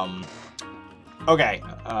 Okay.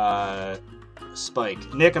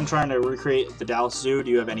 Spike. Nick, I'm trying to recreate the Dallas Zoo.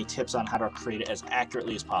 Do you have any tips on how to create it as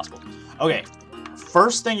accurately as possible? Okay.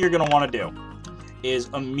 First thing you're going to want to do is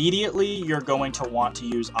immediately you're going to want to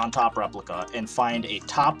use On Top Replica and find a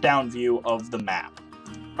top-down view of the map,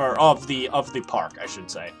 or of the park, I should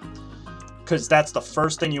say, because that's the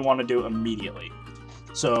first thing you want to do immediately.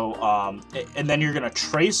 So, and then you're going to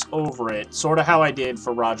trace over it, sort of how I did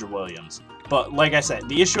for Roger Williams. But like I said,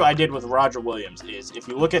 the issue I did with Roger Williams is, if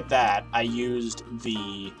you look at that, I used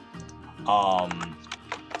the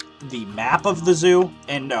map of the zoo,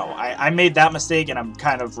 and no, I made that mistake, and I'm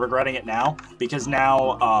kind of regretting it now, because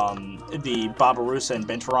now the Babirusa and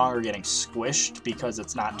Binturong are getting squished because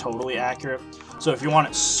it's not totally accurate. So if you want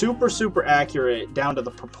it super, super accurate down to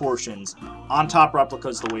the proportions, On Top Replica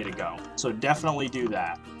is the way to go. So definitely do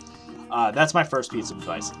that. That's my first piece of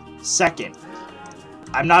advice. Second,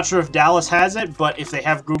 I'm not sure if Dallas has it, but if they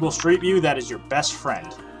have Google Street View, that is your best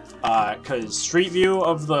friend. Because Street View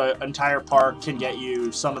of the entire park can get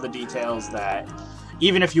you some of the details that,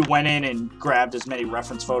 even if you went in and grabbed as many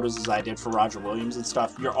reference photos as I did for Roger Williams and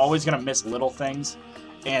stuff, you're always going to miss little things.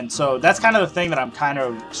 And so that's kind of the thing that I'm kind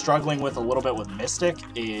of struggling with a little bit with Mystic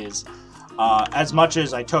is, as much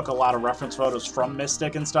as I took a lot of reference photos from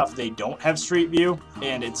Mystic and stuff, they don't have Street View,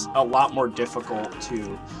 and it's a lot more difficult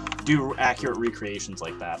to do accurate recreations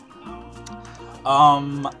like that.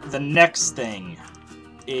 The next thing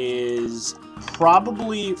is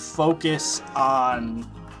probably focus on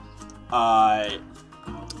the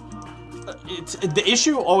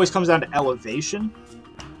issue always comes down to elevation.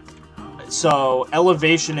 So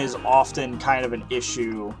elevation is often kind of an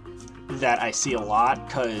issue that I see a lot,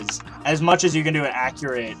 because as much as you can do an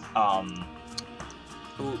accurate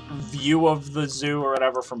view of the zoo or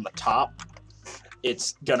whatever from the top,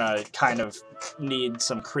 it's gonna kind of need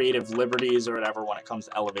some creative liberties or whatever when it comes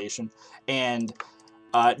to elevation. And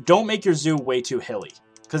don't make your zoo way too hilly,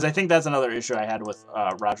 because I think that's another issue I had with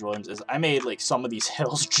Roger Williams, is I made like some of these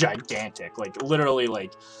hills gigantic, like literally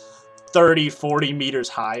like 30, 40 meters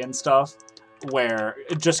high and stuff, where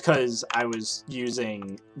just because I was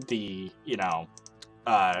using the, you know,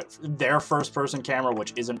 their first-person camera,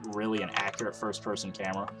 which isn't really an accurate first-person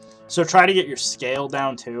camera. So try to get your scale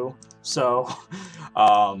down too. So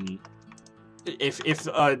if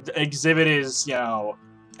an exhibit is, you know,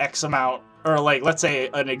 X amount, or like let's say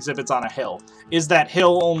an exhibit's on a hill, is that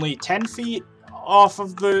hill only 10 feet off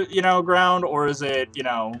of the, you know, ground, or is it, you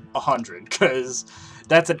know, 100? Because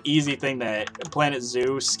that's an easy thing that Planet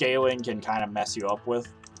Zoo scaling can kind of mess you up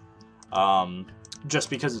with.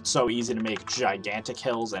 Just because it's so easy to make gigantic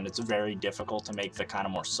hills, and it's very difficult to make the kind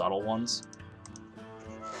of more subtle ones.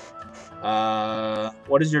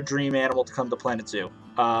 What is your dream animal to come to Planet Zoo?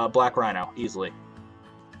 Black rhino, easily.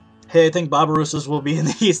 Hey, I think Babirusas will be in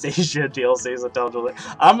the East Asia DLC, so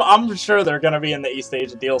I'm sure they're going to be in the East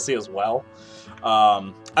Asia DLC as well.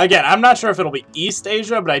 Again, I'm not sure if it'll be East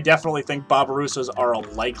Asia, but I definitely think Babirusas are a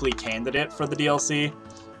likely candidate for the DLC.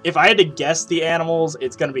 If I had to guess the animals,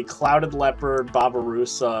 it's going to be Clouded Leopard,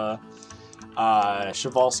 Babirusa,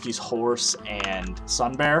 Przewalski's horse, and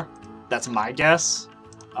Sun Bear. That's my guess.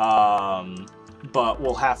 But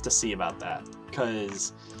we'll have to see about that,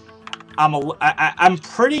 because I'm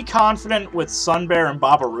pretty confident with Sun Bear and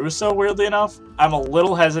Babirusa, weirdly enough. I'm a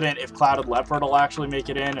little hesitant if Clouded Leopard will actually make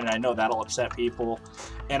it in, and I know that'll upset people.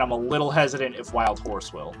 And I'm a little hesitant if Wild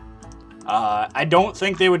Horse will. I don't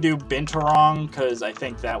think they would do Binturong, because I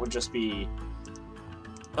think that would just be...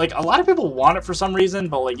 Like, a lot of people want it for some reason,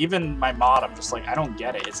 but, like, even my mod, I'm just like, I don't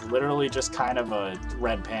get it. It's literally just kind of a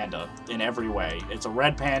red panda in every way. It's a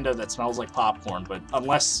red panda that smells like popcorn, but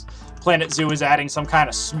unless Planet Zoo is adding some kind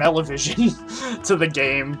of smell-o-vision to the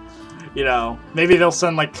game, you know, maybe they'll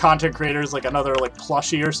send, like, content creators, like, another, like,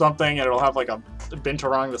 plushie or something, and it'll have, like, a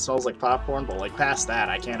Binturong that smells like popcorn, but, like, past that,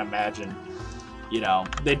 I can't imagine, you know,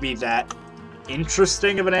 they'd be that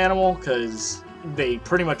interesting of an animal, because they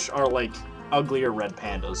pretty much are, like, uglier red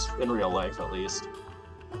pandas, in real life, at least.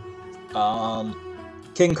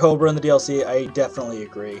 King Cobra in the DLC, I definitely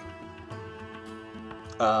agree.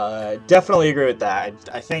 Definitely agree with that.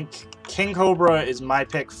 I think King Cobra is my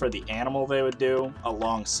pick for the animal they would do,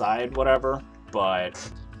 alongside whatever,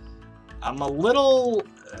 but I'm a little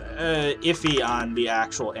iffy on the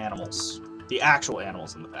actual animals. The actual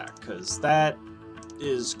animals in the pack, because that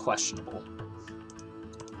is questionable.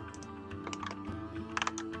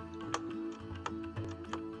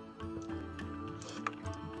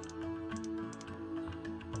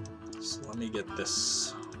 So let me get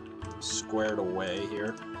this squared away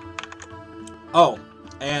here. Oh,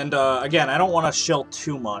 and again, I don't want to shill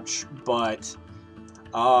too much, but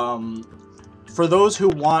for those who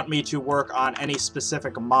want me to work on any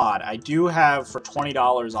specific mod, I do have, for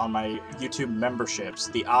 $20 on my YouTube memberships,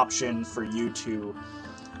 the option for you to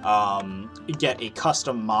get a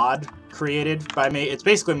custom mod created by me. It's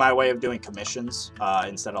basically my way of doing commissions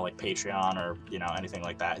instead of like Patreon or anything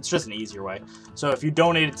like that. It's just an easier way. So if you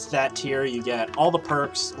donate to that tier, you get all the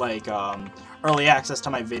perks like early access to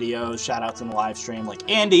my videos, shout outs in the live stream, like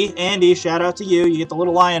Andy, shout out to you. You get the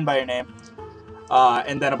little lion by your name.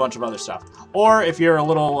 And then a bunch of other stuff. Or if you're a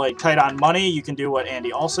little like tight on money, you can do what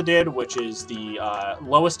Andy also did, which is the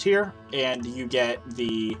lowest tier, and you get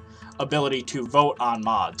the ability to vote on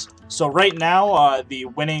mods. So right now, the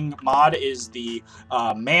winning mod is the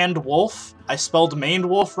Maned Wolf. I spelled Maned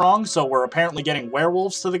Wolf wrong, so we're apparently getting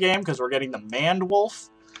werewolves to the game because we're getting the Maned Wolf.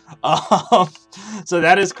 So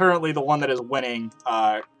that is currently the one that is winning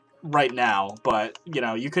right now, but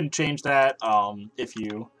you can change that if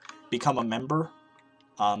you become a member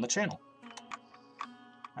on the channel.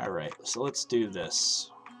 Alright, so let's do this.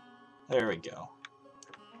 There we go.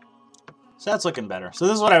 So that's looking better. So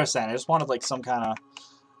this is what I was saying. I just wanted like some kind of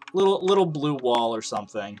little blue wall or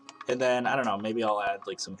something. And then, I don't know, maybe I'll add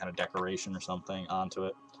like some kind of decoration or something onto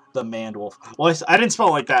it. The Maned Wolf. Well, I didn't spell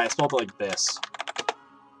it like that. I spelled it like this.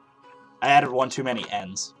 I added one too many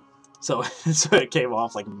N's. So, so it came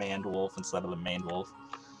off like Maned Wolf instead of the Maned Wolf.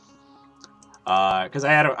 Because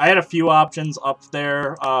I had a few options up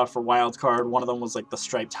there for wildcard. One of them was like the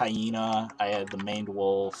striped hyena. I had the Maned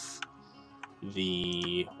Wolf.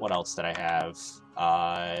 What else did I have?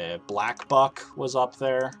 Black Buck was up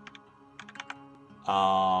there.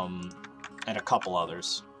 And a couple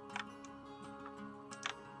others.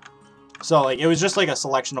 So like it was just like a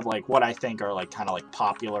selection of like what I think are like kind of like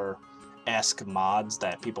popular-esque mods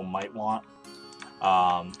that people might want.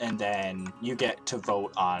 And then you get to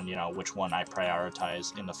vote on, which one I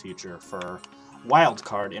prioritize in the future for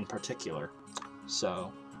wildcard in particular.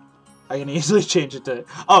 So I can easily change it to...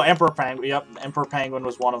 Oh, Emperor Penguin. Yep, Emperor Penguin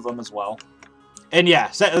was one of them as well. And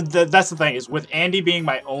yeah, so that's the thing, is with Andy being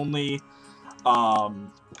my only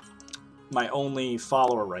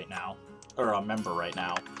follower right now, or a member right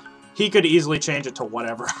now, he could easily change it to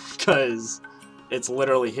whatever, because it's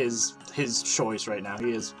literally his choice right now.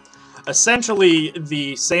 He is essentially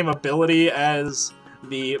the same ability as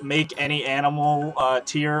the make any animal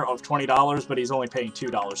tier of $20, but he's only paying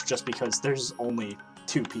 $2 just because there's only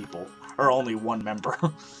 2 people, or only 1 member.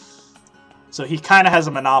 So he kind of has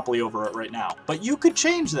a monopoly over it right now. But you could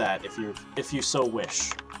change that if you so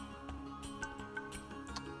wish.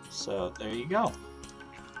 So there you go.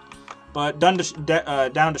 But down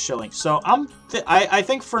to shilling. So I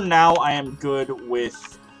think for now I am good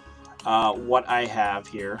with what I have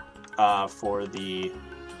here. For the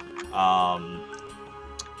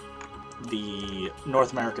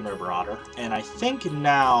North American River Otter, and I think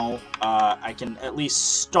now I can at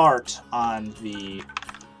least start on the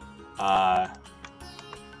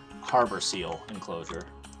harbor seal enclosure.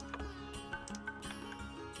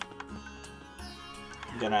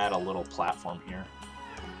 I'm gonna add a little platform here,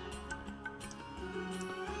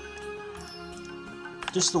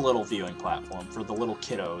 just a little viewing platform for the little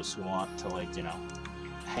kiddos who want to, like,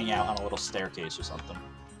 hang out on a little staircase or something.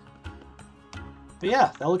 But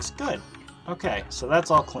yeah, that looks good. Okay, so that's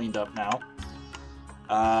all cleaned up now.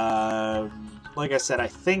 Like I said, I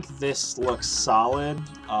think this looks solid.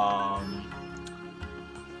 I'm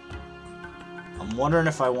wondering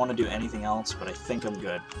if I want to do anything else, but I think I'm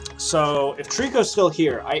good. So if Trico's still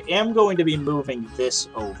here, I am going to be moving this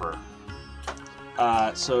over.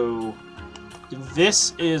 So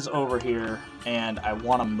this is over here, and I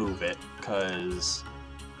want to move it because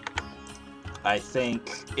I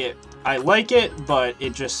think I like it, but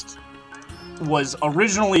it just was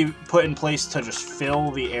originally put in place to just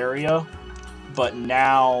fill the area, but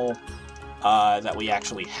now that we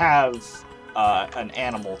actually have an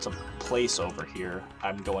animal to place over here,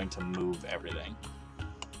 I'm going to move everything.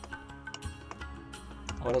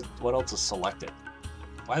 What else is selected?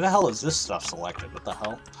 Why the hell is this stuff selected? What the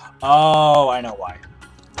hell? Oh, I know why.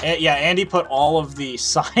 Yeah, Andy put all of the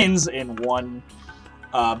signs in one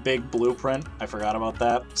big blueprint. I forgot about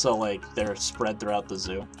that. So, like, they're spread throughout the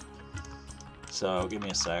zoo. So, give me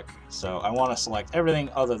a sec. So, I want to select everything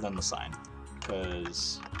other than the sign,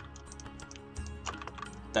 because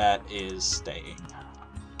that is staying.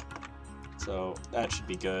 So, that should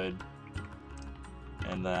be good.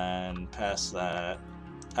 And then, past that,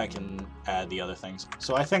 I can add the other things.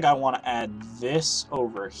 So, I think I want to add this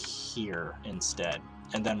over here instead.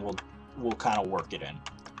 And then we'll kind of work it in.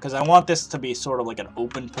 Because I want this to be sort of like an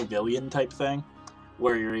open pavilion type thing,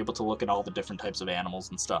 where you're able to look at all the different types of animals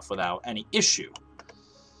and stuff without any issue.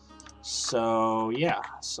 So, yeah.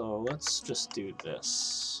 So, let's just do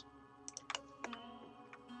this.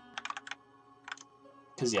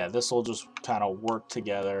 Because, yeah, this will just kind of work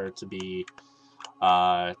together to be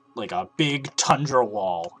like a big tundra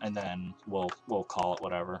wall, and then we'll call it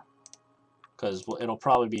whatever. Because it'll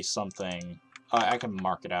probably be something... I can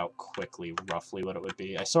mark it out quickly, roughly what it would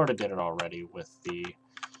be. I sort of did it already with the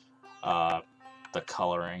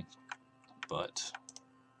coloring, but,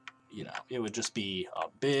 you know, it would just be a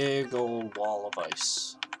big old wall of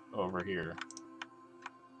ice over here.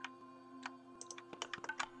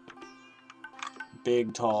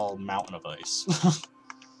 Big, tall mountain of ice.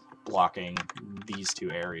 Blocking these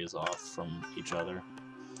two areas off from each other.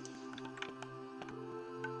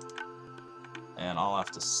 And I'll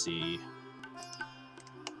have to see,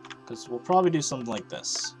 because we'll probably do something like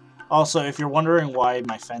this. Also, if you're wondering why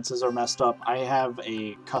my fences are messed up, I have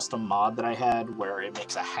a custom mod that I had where it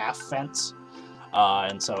makes a half fence.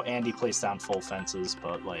 And so Andy placed down full fences,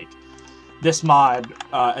 but like this mod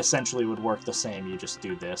essentially would work the same. You just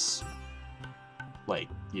do this. Like,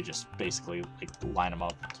 you just basically like line them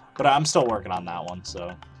up. But I'm still working on that one,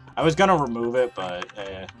 so I was gonna remove it, but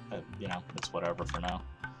you know, it's whatever for now.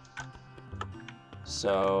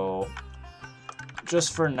 So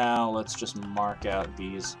just for now, let's just mark out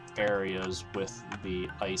these areas with the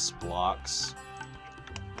ice blocks.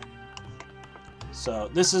 So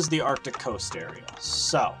this is the Arctic coast area.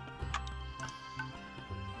 So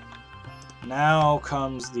now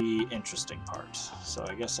comes the interesting part. So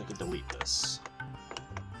I guess I could delete this.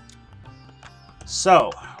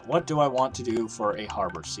 So what do I want to do for a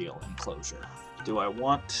harbor seal enclosure? Do I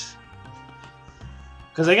want...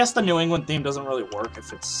 Because I guess the New England theme doesn't really work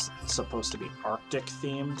if it's supposed to be Arctic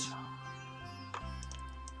themed.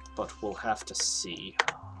 But we'll have to see.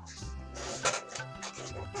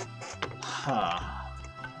 Huh.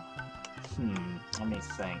 Let me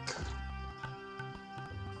think.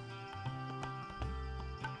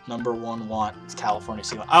 Number one, want California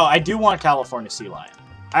sea lion. Oh, I do want California sea lion.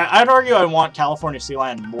 I'd argue I want California sea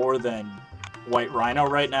lion more than white rhino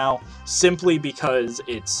right now, simply because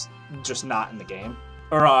it's just not in the game.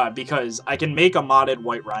 Or because I can make a modded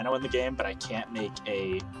white rhino in the game, but I can't make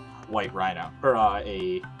a white rhino. Or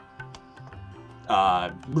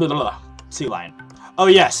sea lion. Oh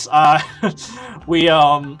yes, we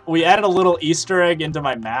added a little Easter egg into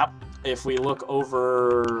my map. If we look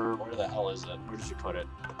over, where the hell is it? Where did you put it?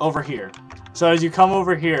 Over here. So as you come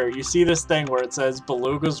over here, you see this thing where it says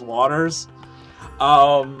Beluga's Waters.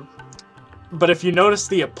 But if you notice,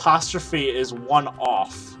 the apostrophe is one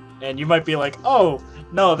off, and you might be like, oh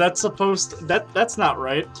no, that's supposed to, that's not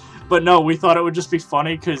right. But no, we thought it would just be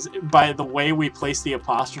funny because by the way we place the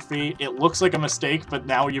apostrophe, it looks like a mistake, but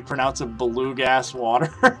now you pronounce it Belugas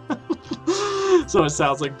Water. So it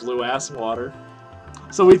sounds like blue ass water.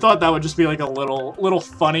 So we thought that would just be like a little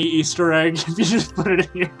funny Easter egg if you just put it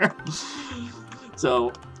in here.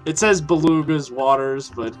 So it says Beluga's Waters,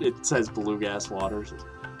 but it says Belugas Waters.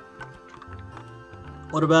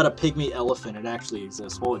 What about a pygmy elephant? It actually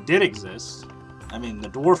exists. Well, it did exist. I mean, the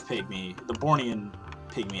dwarf pygmy, the Bornean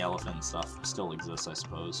pygmy elephant stuff still exists, I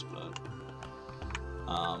suppose, but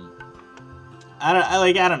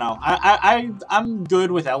I don't know. I'm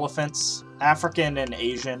good with elephants. African and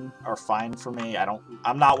Asian are fine for me.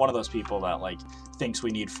 I'm not one of those people that like thinks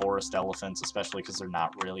we need forest elephants, especially because they're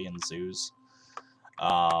not really in zoos.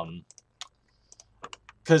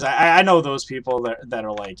 Because I know those people that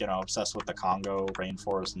are like, you know, obsessed with the Congo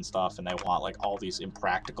rainforest and stuff, and they want like all these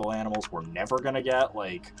impractical animals we're never gonna get,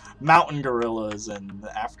 like mountain gorillas and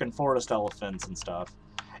African forest elephants and stuff.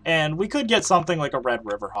 And we could get something like a red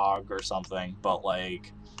river hog or something, but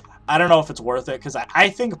like I don't know if it's worth it, because I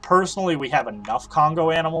think personally we have enough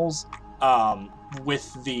Congo animals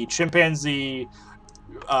with the chimpanzee,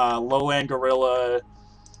 lowland gorilla,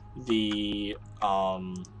 the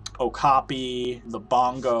okapi, the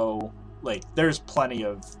bongo. Like, there's plenty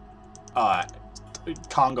of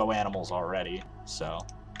Congo animals already, so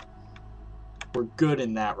we're good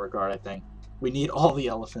in that regard, I think. We need all the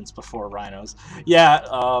elephants before rhinos.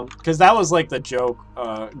 Yeah, because that was like the joke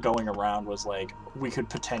going around, was like we could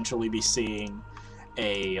potentially be seeing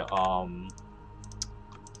a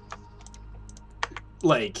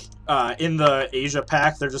in the Asia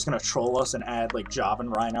pack, they're just gonna troll us and add like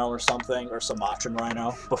Javan rhino or something, or Sumatran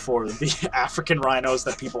rhino before the African rhinos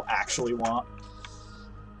that people actually want.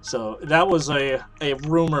 So that was a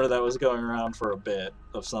rumor that was going around for a bit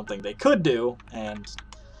of something they could do, and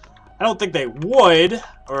I don't think they would,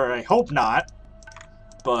 or I hope not,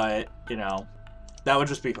 but, you know, that would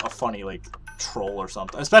just be a funny, like, troll or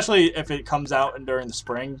something. Especially if it comes out during the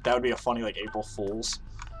spring, that would be a funny, like, April Fool's.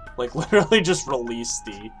 Like, literally just release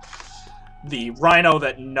the rhino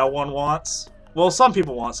that no one wants. Well, some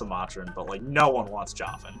people want Sumatran, but, like, no one wants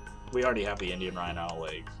Javan. We already have the Indian rhino,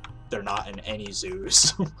 like, they're not in any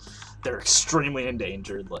zoos. They're extremely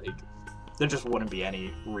endangered. Like, there just wouldn't be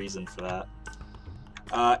any reason for that.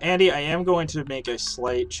 Andy, I am going to make a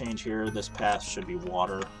slight change here. This path should be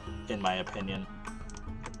water, in my opinion.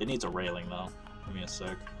 It needs a railing, though. Give me a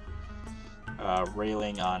sec.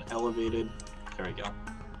 Railing on elevated. There we go.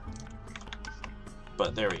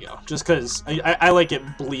 But there we go. Just because I like it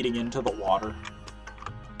bleeding into the water.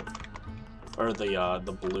 Or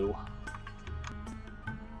the blue.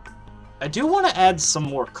 I do want to add some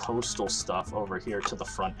more coastal stuff over here to the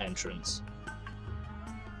front entrance.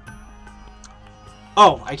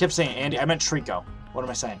 Oh, I kept saying Andy. I meant Trico. What am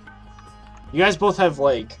I saying? You guys both have,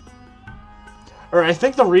 like... Or I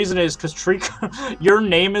think the reason is because Trico... Your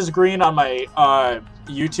name is green on my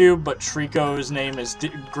YouTube, but Trico's name is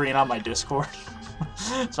green on my Discord.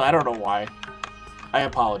 So I don't know why. I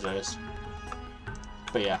apologize.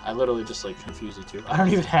 But yeah, I literally just, like, confuse you two. I don't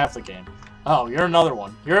even have the game. Oh, you're another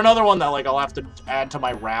one. You're another one that, like, I'll have to add to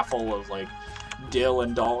my raffle of, like, Dill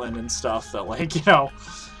and Dalton and stuff that, like, you know...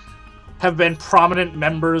 have been prominent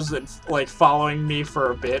members and, like, following me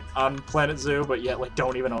for a bit on Planet Zoo, but yet, like,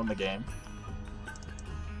 don't even own the game.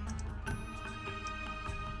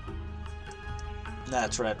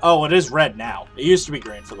 That's red. Oh, it is red now. It used to be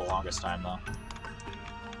green for the longest time, though.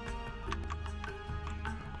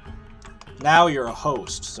 Now you're a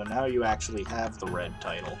host, so now you actually have the red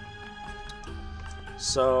title.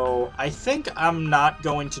 So, I think I'm not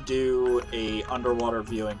going to do a underwater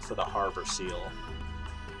viewing for the harbor seal.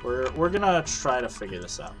 We're gonna try to figure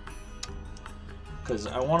this out, because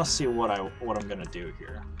I want to see what I'm gonna do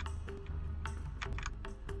here.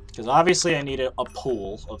 Because obviously I need a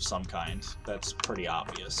pool of some kind. That's pretty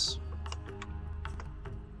obvious.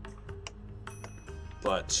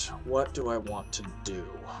 But what do I want to do?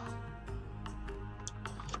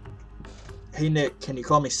 Hey Nick, can you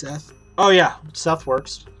call me Seth? Oh yeah, Seth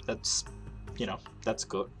works. That's, you know, that's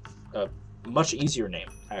good. Much easier name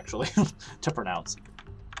actually to pronounce.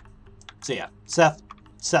 So yeah, Seth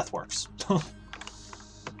works.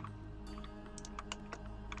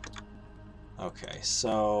 Okay,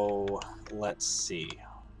 so let's see.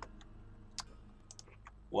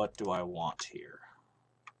 What do I want here?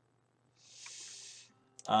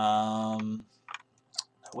 I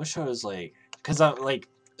wish I was like, because I like,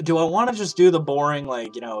 do I want to just do the boring,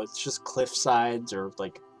 like, you know, it's just cliff sides or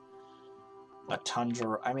like a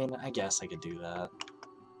tundra? I mean, I guess I could do that.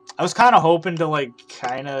 I was kind of hoping to like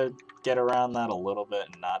kind of get around that a little bit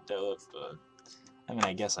and not do it, but I mean,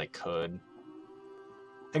 I guess I could.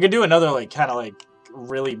 I could do another like kind of like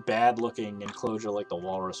really bad looking enclosure like the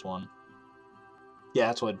walrus one. Yeah,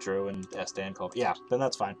 that's what Drew and Dan called. Yeah, then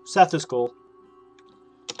that's fine. Seth is cool.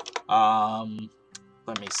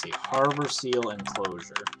 Let me see. Harbor seal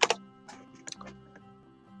enclosure.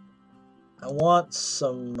 I want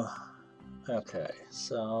some... Okay,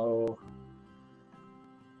 so...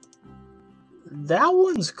 That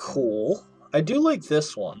one's cool. I do like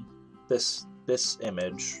this one. This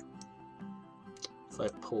image. If I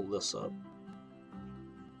pull this up.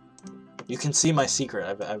 You can see my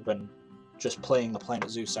secret. I've been just playing the Planet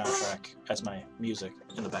Zoo soundtrack as my music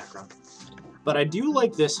in the background. But I do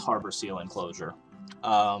like this harbor seal enclosure.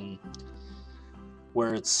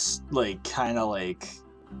 Where it's like kind of like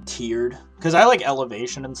tiered. Because I like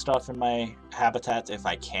elevation and stuff in my habitats if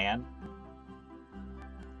I can.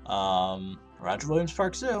 Roger Williams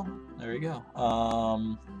Park Zoo. There you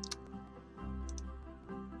go.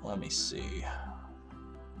 Let me see.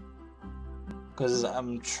 Because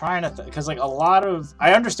I'm trying to because like a lot of...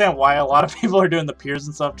 I understand why a lot of people are doing the piers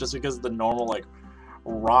and stuff just because the normal like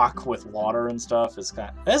rock with water and stuff is kind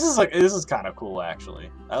of... This is kind of cool actually.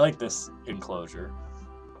 I like this enclosure.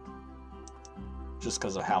 Just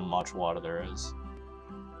because of how much water there is.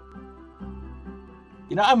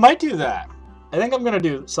 You know, I might do that. I think I'm going to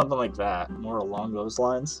do something like that. More along those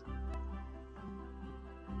lines.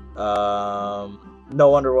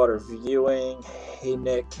 No underwater viewing. Hey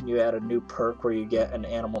Nick, can you add a new perk where you get an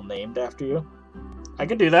animal named after you? I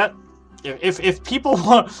could do that. If people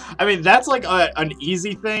want... I mean, that's like an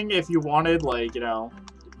easy thing if you wanted, like, you know,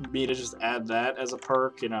 me to just add that as a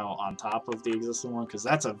perk, you know, on top of the existing one. Because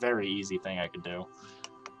that's a very easy thing I could do.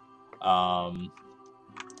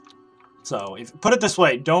 So, put it this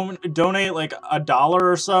way, donate like $1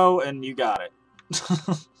 or so, and you got it.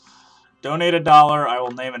 Donate $1, I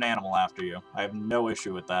will name an animal after you. I have no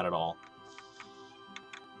issue with that at all.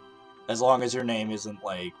 As long as your name isn't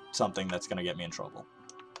like something that's gonna get me in trouble.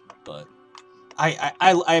 But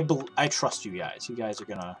I trust you guys. You guys are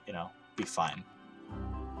gonna, you know, be fine.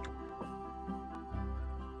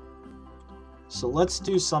 So let's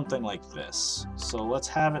do something like this. So let's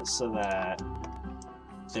have it so that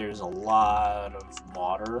there's a lot of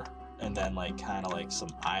water, and then like kind of like some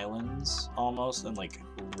islands almost, and like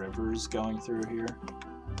rivers going through here.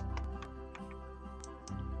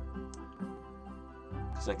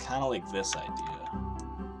 Because I kind of like this idea.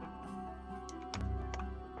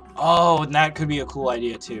 Oh, and that could be a cool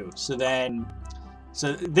idea too. So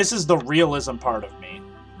this is the realism part of me.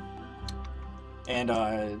 And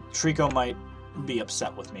Trico might be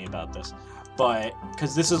upset with me about this. But,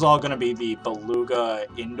 because this is all going to be the Beluga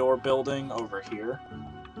indoor building over here.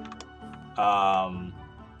 But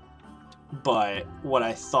what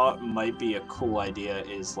I thought might be a cool idea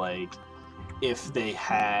is, like, if they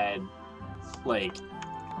had, like,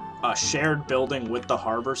 a shared building with the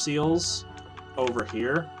harbor seals over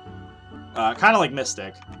here. Kind of like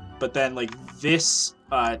Mystic. But then, like, this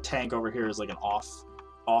tank over here is, like, an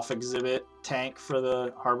off exhibit tank for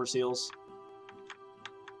the harbor seals.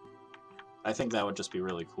 I think that would just be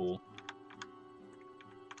really cool.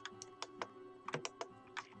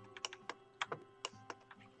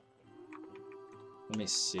 Let me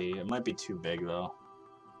see. It might be too big though.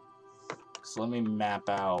 So let me map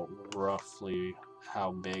out roughly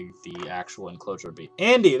how big the actual enclosure would be.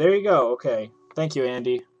 Andy, there you go. Okay. Thank you,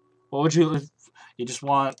 Andy. What would you just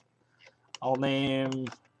want? I'll name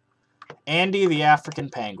Andy the African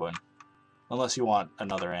penguin. Unless you want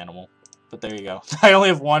another animal. But there you go. I only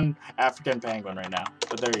have one African penguin right now.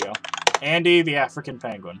 But there you go. Andy the African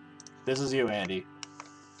penguin. This is you, Andy.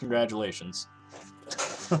 Congratulations.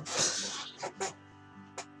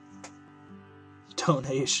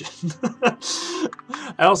 Donation.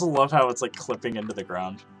 I also love how it's like clipping into the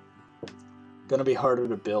ground. Gonna be harder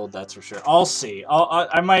to build, that's for sure. I'll see.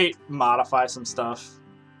 I might modify some stuff.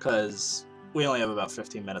 Because we only have about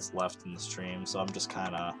 15 minutes left in the stream. So I'm just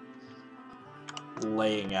kind of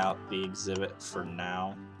laying out the exhibit for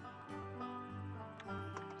now.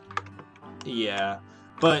 Yeah,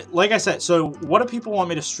 but like I said, so what do people want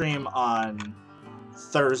me to stream on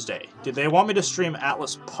Thursday? Do they want me to stream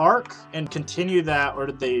Atlas Park and continue that, or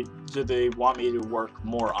do they want me to work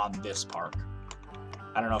more on this park?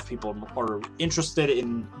 I don't know if people are interested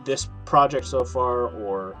in this project so far,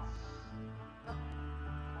 or...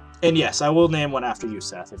 And yes, I will name one after you,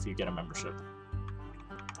 Seth, if you get a membership.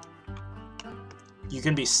 You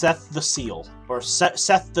can be Seth the Seal, or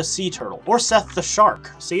Seth the Sea Turtle, or Seth the Shark.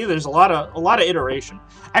 See, there's a lot of iteration.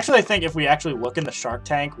 Actually, I think if we actually look in the Shark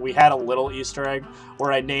Tank, we had a little Easter egg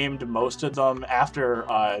where I named most of them after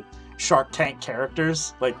Shark Tank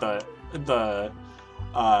characters, like the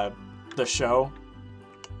show.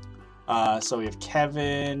 So we have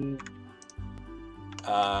Kevin.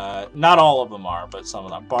 Not all of them are, but some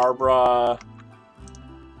of them. Barbara,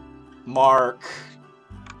 Mark.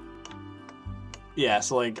 Yeah,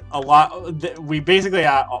 so like a lot. We basically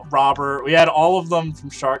had Robert. We had all of them from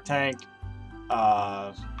Shark Tank,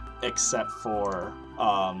 except for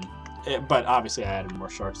but obviously I added more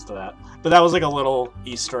sharks to that. But that was like a little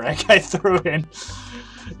Easter egg I threw in.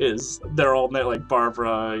 Is they're all like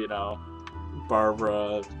Barbara, you know,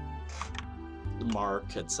 Barbara,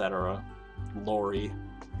 Mark, etc. Lori.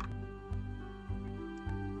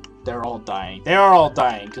 They're all dying. They are all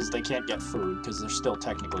dying because they can't get food because they're still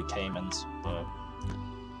technically caimans, but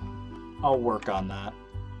I'll work on that.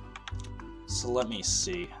 So let me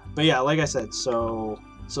see. But yeah, like I said, so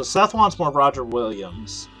Seth wants more Roger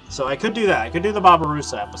Williams. So I could do that. I could do the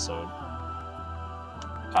Barbarossa episode.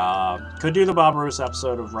 Could do the Barbarossa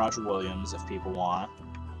episode of Roger Williams if people want.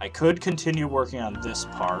 I could continue working on this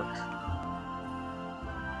park.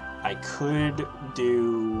 I could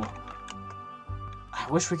do... I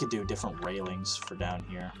wish we could do different railings for down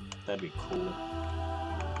here. That'd be cool.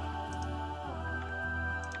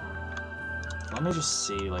 Let me just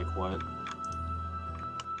see, like,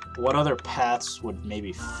 what other paths would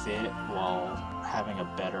maybe fit while having a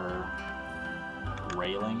better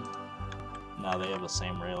railing. No, they have the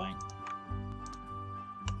same railing.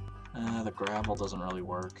 The gravel doesn't really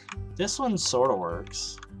work. This one sort of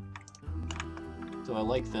works. Do I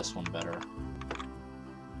like this one better?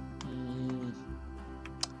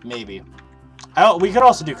 Maybe. We could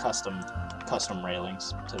also do custom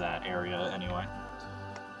railings to that area anyway.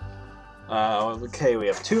 Okay, we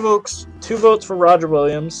have two votes for Roger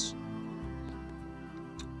Williams.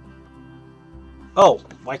 Oh,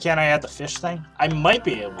 why can't I add the fish thing? I might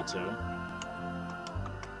be able to.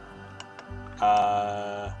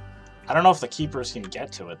 I don't know if the keepers can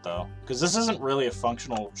get to it though, because this isn't really a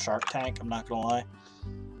functional shark tank. I'm not gonna lie.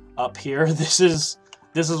 Up here, this is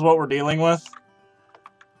what we're dealing with.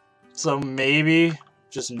 So maybe,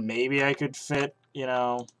 just maybe I could fit, you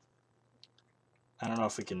know, I don't know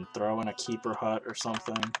if we can throw in a keeper hut or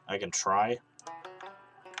something. I can try.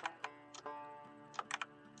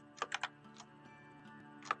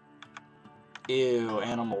 Ew,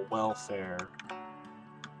 animal welfare.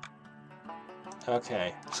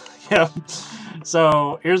 Okay. Yep.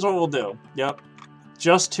 So, here's what we'll do. Yep.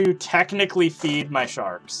 Just to technically feed my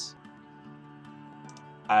sharks,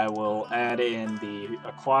 I will add in the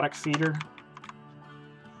aquatic feeder.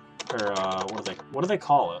 Or, what do they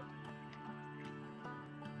call it?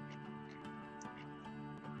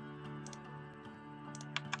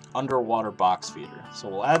 Underwater box feeder. So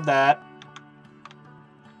we'll add that.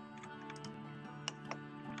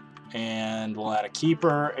 And we'll add a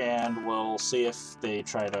keeper, and we'll see if they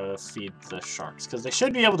try to feed the sharks. Because they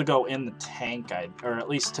should be able to go in the tank, or at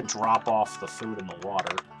least to drop off the food in the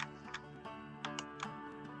water.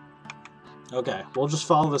 Okay, we'll just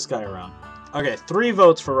follow this guy around. Okay, 3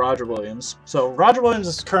 votes for Roger Williams. So Roger Williams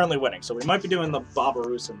is currently winning, so we might be doing the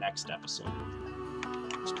Barbarossa next episode.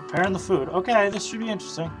 Just preparing the food. Okay, this should be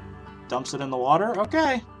interesting. Dumps it in the water.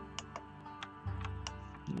 Okay.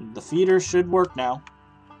 The feeder should work now.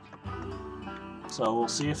 So we'll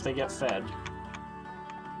see if they get fed.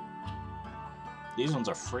 These ones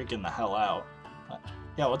are freaking the hell out.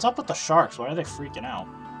 Yeah, what's up with the sharks? Why are they freaking out?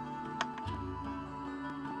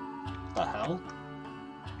 The hell?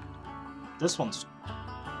 This one's...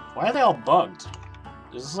 Why are they all bugged?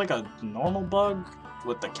 Is this like a normal bug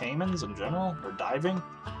with the caimans in general? Or diving?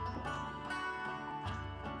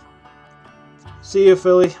 See you,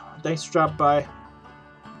 Philly. Thanks for dropping by.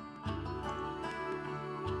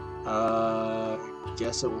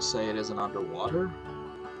 Guess it will say it isn't underwater.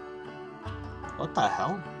 What the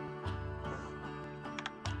hell?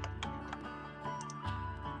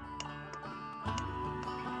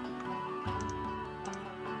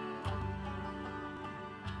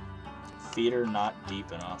 Feeder not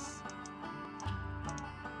deep enough.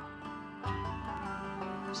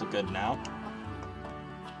 Is it good now?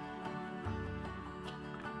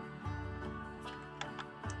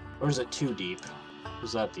 Or is it too deep?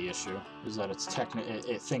 Is that the issue? Is that it's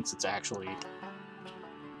it thinks it's actually...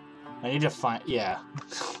 I need to find... Yeah.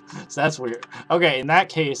 So that's weird. Okay, in that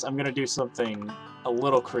case, I'm going to do something a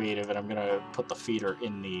little creative, and I'm going to put the feeder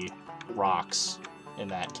in the rocks in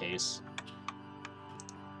that case.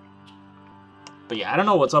 But yeah, I don't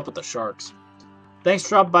know what's up with the sharks. Thanks for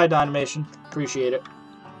dropping by, Dynamation. Appreciate it.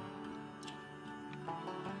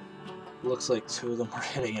 Looks like 2 of them are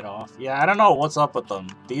hitting it off. Yeah, I don't know what's up with them.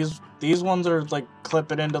 These ones are like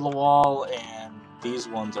clipping into the wall, and these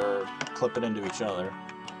ones are clipping into each other.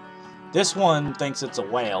 This one thinks it's a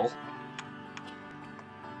whale.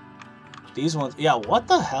 These ones, yeah, what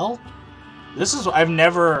the hell? This is, I've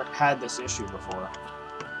never had this issue before.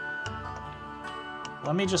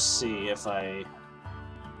 Let me just see if I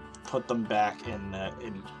put them back in the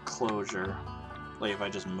enclosure. Like if I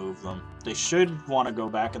just move them. They should want to go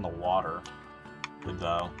back in the water.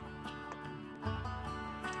 Though.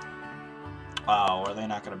 Wow, are they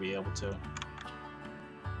not going to be able to?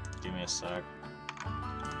 Give me a sec.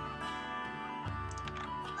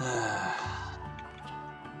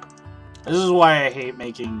 This is why I hate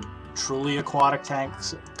making truly aquatic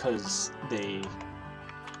tanks, because the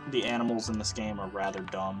animals in this game are rather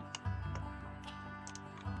dumb.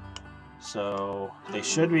 So they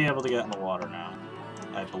should be able to get in the water now,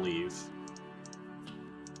 I believe.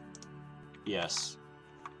 Yes.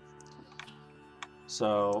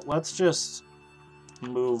 So let's just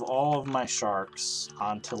move all of my sharks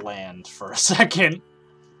onto land for a second.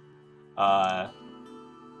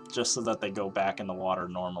 Just so that they go back in the water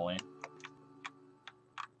normally.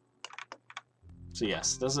 So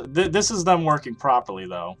yes, this is them working properly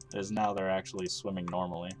though, is now they're actually swimming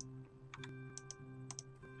normally.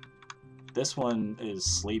 This one is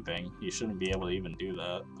sleeping. He shouldn't be able to even do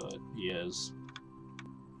that, but he is.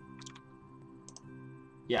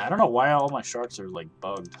 Yeah, I don't know why all my sharks are like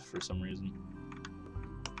bugged for some reason.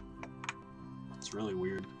 It's really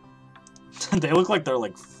weird. They look like they're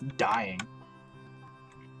like dying.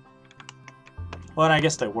 Well, and I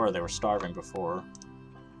guess they were starving before.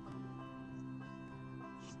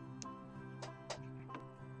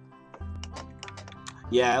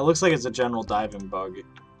 Yeah, it looks like it's a general diving bug,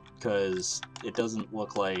 because it doesn't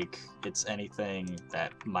look like it's anything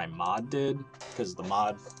that my mod did, because the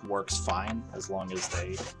mod works fine as long as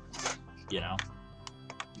they, you know,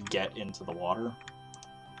 get into the water.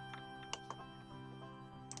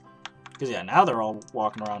 Because yeah, now they're all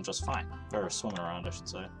walking around just fine. Or swimming around, I should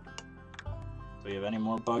say. Do we have any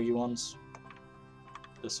more buggy ones?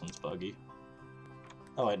 This one's buggy.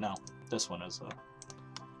 Oh wait, no. This one is,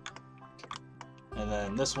 And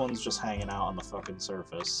then this one's just hanging out on the fucking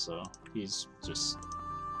surface, so he's just...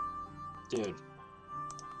 Dude.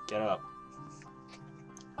 Get up.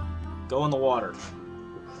 Go in the water.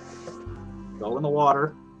 Go in the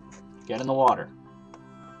water. Get in the water.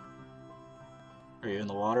 Are you in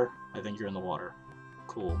the water? I think you're in the water.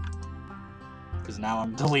 Cool. Because now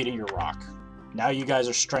I'm deleting your rock. Now you guys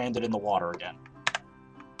are stranded in the water again.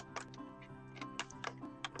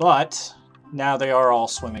 But now they are all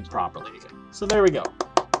swimming properly again. So there we go.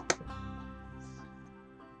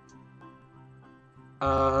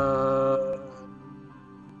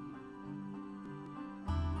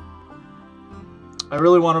 I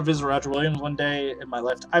really want to visit Roger Williams one day in my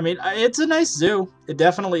lifetime. I mean, it's a nice zoo. It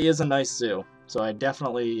definitely is a nice zoo. So I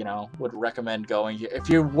definitely, you know, would recommend going here. If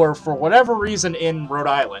you were, for whatever reason, in Rhode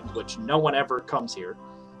Island, which no one ever comes here.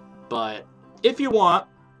 But if you want,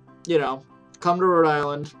 you know, come to Rhode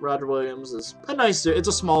Island. Roger Williams is a nice zoo. It's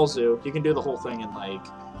a small zoo. You can do the whole thing in, like,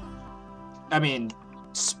 I mean,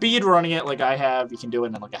 speed running it like I have, you can do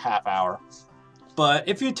it in like a half hour. But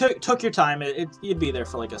if you took your time, you'd be there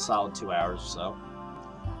for like a solid 2 hours or so.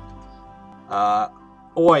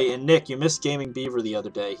 Oi, and Nick, you missed Gaming Beaver the other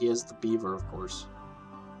day. He is the Beaver, of course.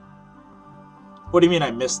 What do you mean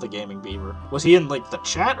I missed the Gaming Beaver? Was he in, like, the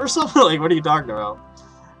chat or something? Like, what are you talking about?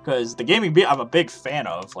 Because the Gaming Beaver, I'm a big fan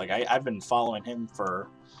of. Like, I've been following him for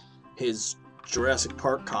his Jurassic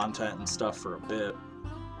Park content and stuff for a bit.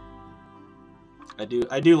 I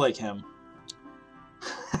do like him.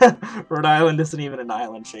 Rhode Island isn't even an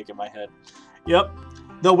island, shaking my head. Yep.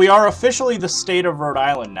 Though we are officially the state of Rhode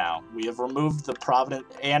Island now. We have removed the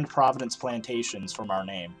Providence Plantations from our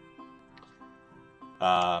name.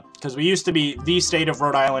 Because we used to be the state of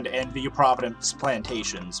Rhode Island and the Providence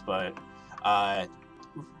Plantations, but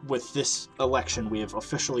with this election we have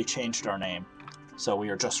officially changed our name. So we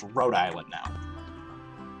are just Rhode Island now.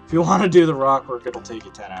 If you want to do the rock work, it'll take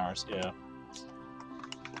you 10 hours, yeah.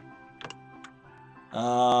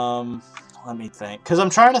 Let me think, because I'm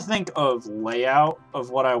trying to think of layout of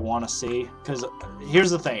what I want to see, because here's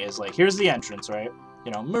the thing, is like, here's the entrance, right?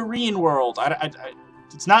 You know, Marine World,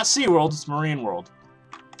 it's not Sea World, it's Marine World.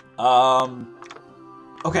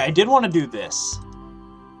 Okay, I did want to do this,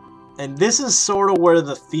 and this is sort of where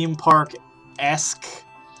the theme park-esque,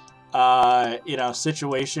 you know,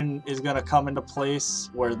 situation is going to come into place,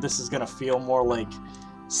 where this is going to feel more like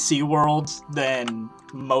SeaWorld than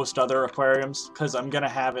most other aquariums, because I'm going to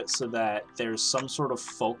have it so that there's some sort of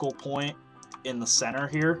focal point in the center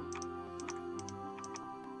here.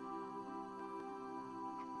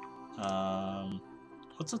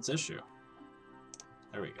 What's its issue?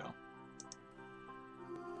 There we go.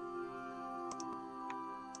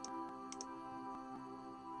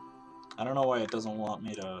 I don't know why it doesn't want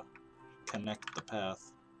me to connect the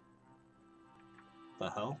path. The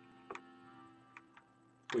hell?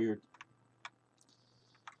 Weird.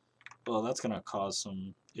 Well, that's going to cause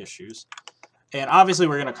some issues. And obviously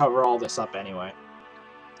we're going to cover all this up anyway.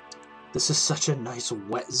 This is such a nice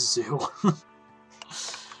wet zoo.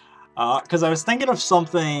 Because I was thinking of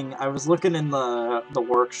something, I was looking in the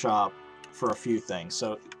workshop for a few things.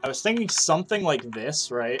 So I was thinking something like this,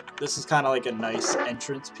 right? This is kind of like a nice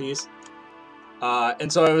entrance piece.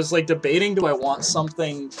 And so I was like debating, do I want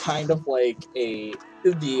something kind of like the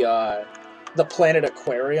Planet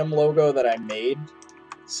Aquarium logo that I made?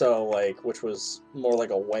 So, like, which was more like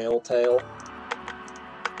a whale tail.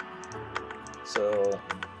 So,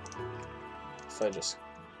 if I just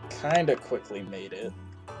kind of quickly made it.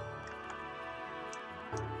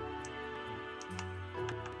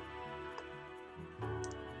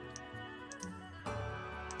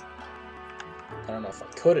 I don't know if I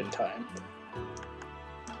could in time.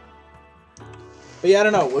 But yeah, I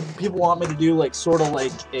don't know. Would people want me to do, like, sort of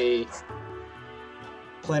like a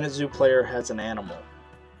Planet Zoo player has an animal?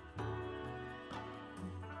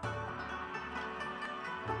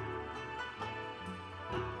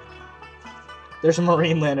 There's a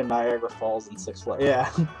marine land in Niagara Falls and Six Flags. Yeah.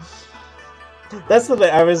 That's the thing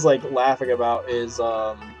I was, like, laughing about is,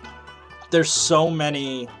 there's so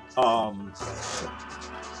many,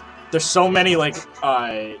 like,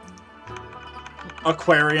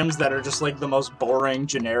 aquariums that are just, like, the most boring,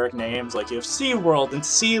 generic names. Like, you have SeaWorld and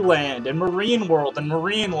Sealand and Marine World and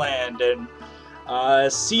Marine Land and,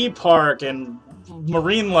 Sea Park and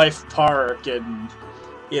Marine Life Park and,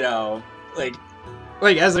 you know, like,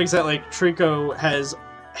 as an example, like, Trico has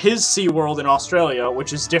his SeaWorld in Australia,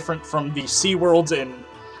 which is different from the SeaWorlds in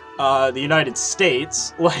the United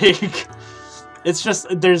States. Like, it's just,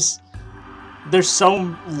 there's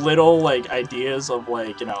so little, like, ideas of,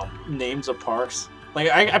 like, you know, names of parks. Like,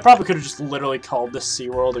 I probably could have just literally called this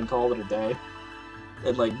SeaWorld and called it a day.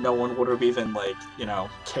 And, like, no one would have even, like, you know,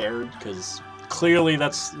 cared, because clearly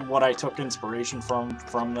that's what I took inspiration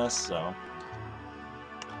from this, so...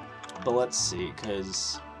 But let's see,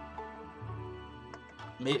 because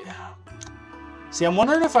See, I'm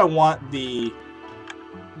wondering if I want the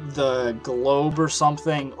globe or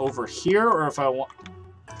something over here, or if I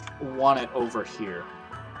want it over here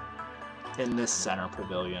in this center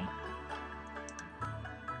pavilion.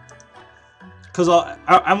 Because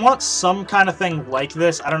I want some kind of thing like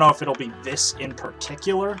this. I don't know if it'll be this in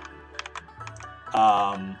particular.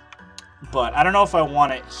 But I don't know if I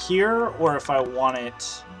want it here or if I want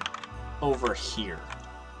it over here.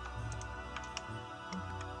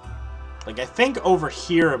 Like, I think over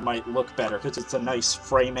here it might look better because it's a nice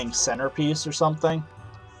framing centerpiece or something.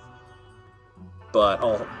 But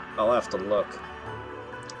I'll have to look.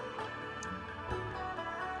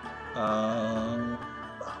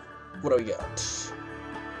 What do we got?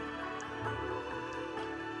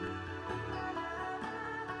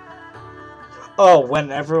 Oh, when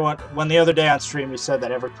the other day on stream you said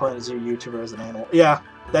that every Planet Zoo YouTuber has an animal. Yeah,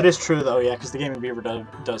 that is true though, yeah, because the Gaming Beaver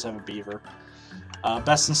does have a beaver.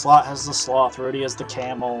 Best in Slot has the sloth, Rudy has the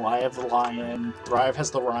camel, I have the lion, Thrive has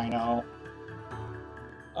the rhino.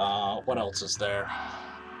 What else is there?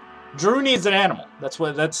 Drew needs an animal.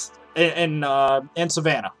 And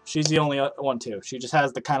Savannah. She's the only one too. She just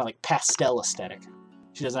has the kind of like pastel aesthetic.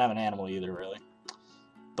 She doesn't have an animal either, really.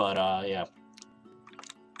 But yeah.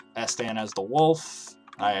 Estan has the wolf.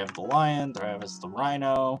 I have the lion. Thrive has the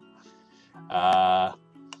rhino.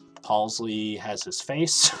 Paulsley has his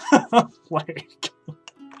face. Like,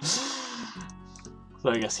 so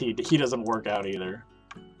I guess he doesn't work out either.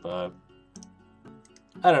 But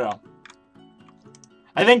I don't know.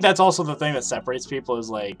 I think that's also the thing that separates people is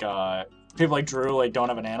like people like Drew like don't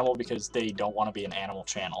have an animal because they don't want to be an animal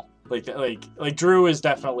channel. Like Drew is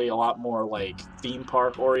definitely a lot more like theme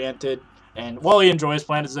park oriented, and while he enjoys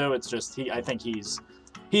Planet Zoo, it's just I think he's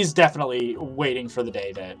definitely waiting for the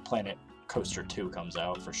day that Planet Coaster 2 comes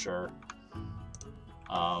out for sure.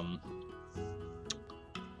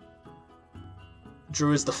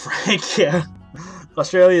 Drew is the Frank, yeah.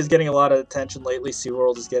 Australia is getting a lot of attention lately.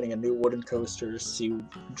 SeaWorld is getting a new wooden coaster.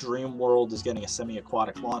 Dream World is getting a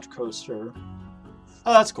semi-aquatic launch coaster.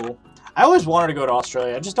 Oh, that's cool. I always wanted to go to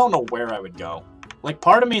Australia. I just don't know where I would go. Like,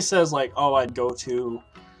 part of me says, like, oh, I'd go to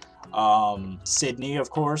Sydney, of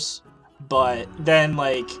course. But then,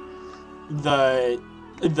 like, the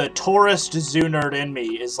tourist zoo nerd in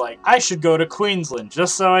me is like, I should go to Queensland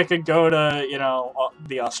just so I could go to, you know,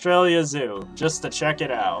 the Australia Zoo just to check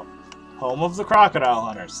it out. Home of the crocodile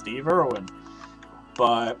hunter, Steve Irwin.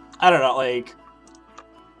 But I don't know, like,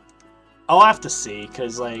 I'll have to see,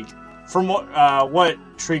 because like from what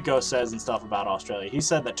Trico says and stuff about Australia, he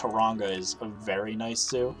said that Taronga is a very nice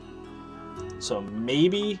zoo. So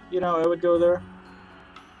maybe, you know, I would go there.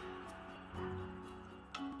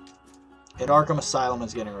 And Arkham Asylum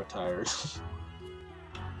is getting retired.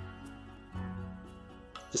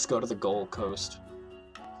 Just go to the Gold Coast.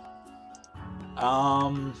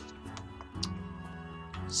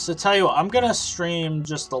 So tell you what, I'm gonna stream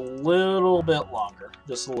just a little bit longer.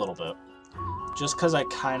 Just a little bit. Just because I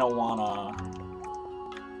kind of want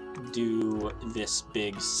to do this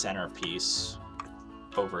big centerpiece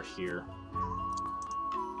over here.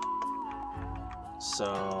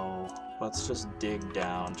 So let's just dig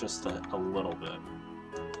down just a little bit.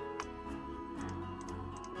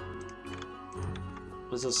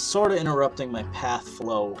 This is sort of interrupting my path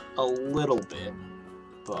flow a little bit,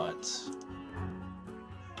 but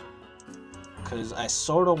because I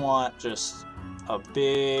sort of want just a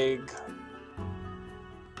big...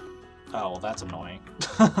 Oh, well, that's annoying.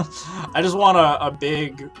 I just want a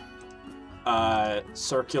big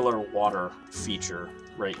circular water feature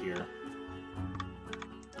right here.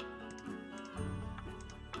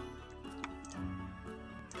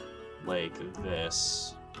 Like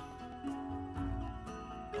this.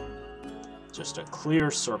 Just a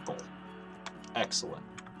clear circle. Excellent.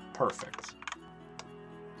 Perfect.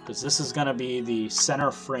 Because this is going to be the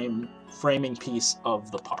center framing piece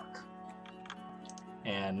of the park.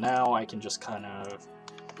 And now I can just kind of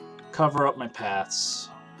cover up my paths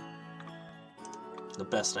the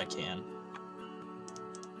best I can.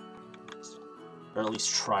 Or at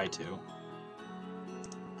least try to.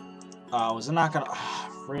 Was it not going to...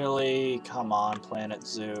 Really? Come on, Planet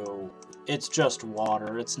Zoo. It's just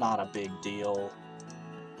water. It's not a big deal.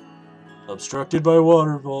 Obstructed by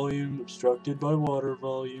water volume. Obstructed by water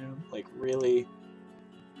volume. Like, really?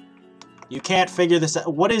 You can't figure this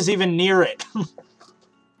out. What is even near it?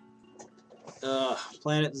 Ugh.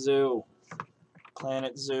 Planet Zoo.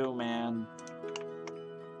 Planet Zoo, man.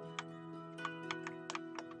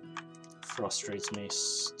 Frustrates me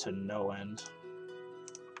to no end.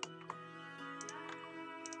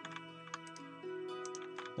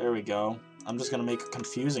 There we go. I'm just gonna make a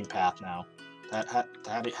confusing path now.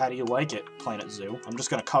 How do you like it, Planet Zoo? I'm just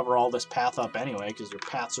gonna cover all this path up anyway, because your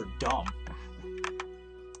paths are dumb.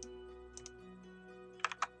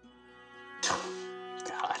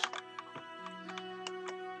 God.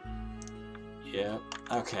 Yeah.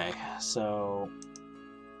 Okay. So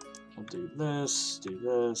we'll do this. Do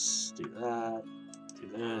this. Do that. Do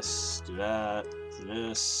this. Do that. Do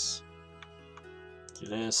this. Do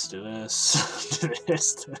this. Do this. Do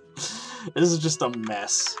this. This is just a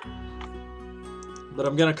mess. But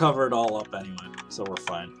I'm gonna cover it all up anyway, so we're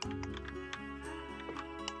fine.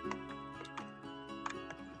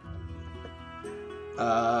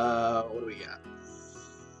 What do we got?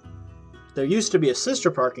 There used to be a sister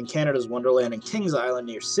park in Canada's Wonderland in Kings Island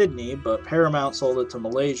near Sydney, but Paramount sold it to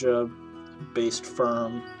Malaysia-based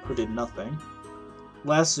firm who did nothing.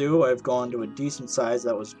 Last zoo I've gone to a decent size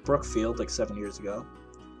that was Brookfield like 7 years ago.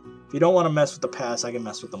 If you don't want to mess with the past, I can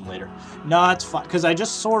mess with them later. No, it's fine, because I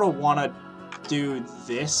just sort of want to do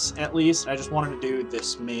this, at least. I just wanted to do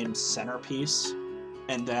this main centerpiece,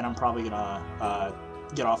 and then I'm probably gonna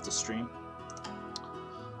get off the stream.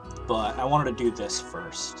 But I wanted to do this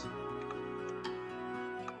first.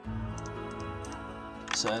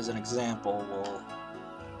 So as an example, we'll...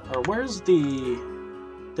 Or where's the...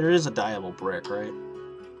 There is a dyeable brick, right?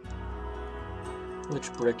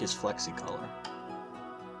 Which brick is FlexiColor?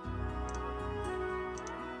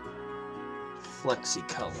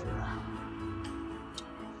 FlexiColor.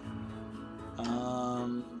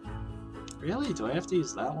 Really? Do I have to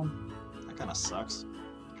use that one? That kind of sucks.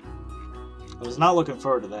 I was not looking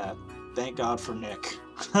forward to that. Thank God for Nick.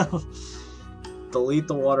 Delete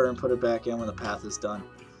the water and put it back in when the path is done.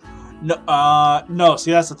 No, no, see,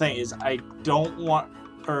 that's the thing, is I don't want...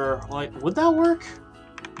 Or, like, would that work?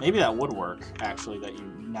 Maybe that would work, actually,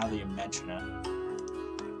 now that you mention it.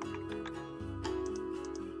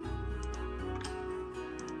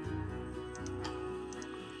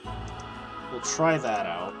 We'll try that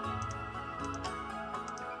out.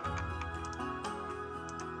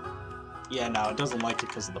 Yeah, no, it doesn't like it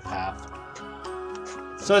because of the path.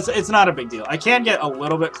 So it's not a big deal. I can get a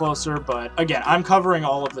little bit closer, but again, I'm covering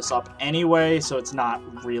all of this up anyway, so it's not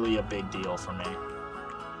really a big deal for me.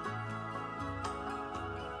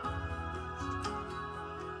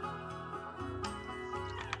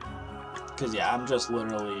 Because, yeah, I'm just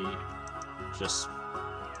literally just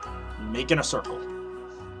making a circle.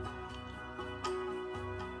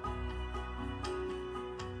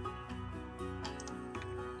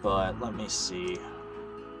 But let me see.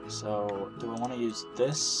 So, do I want to use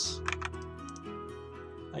this?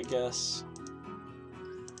 I guess.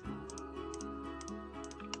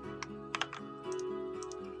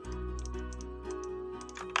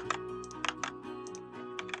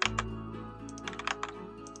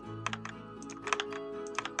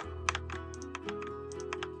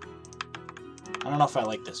 I don't know if I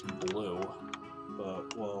like this blue,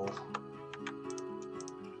 but we'll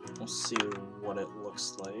see what it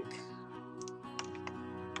looks like.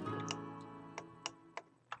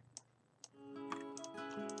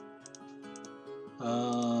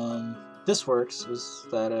 This works. Is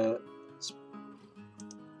that it?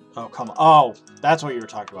 Oh, come on. Oh, that's what you were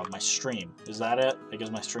talking about. My stream. Is that it? Like,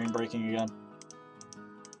 is my stream breaking again?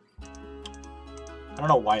 I don't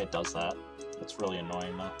know why it does that. That's really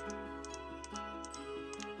annoying, though.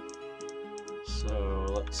 So,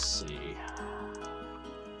 let's see.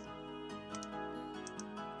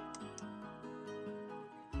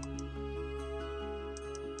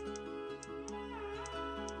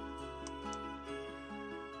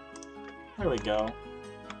 There we go.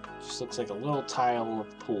 Just looks like a little tile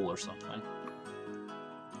of pool or something.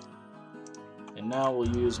 And now we'll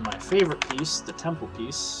use my favorite piece, the temple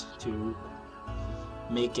piece, to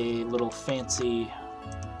make a little fancy...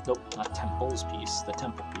 Nope, not temples piece, the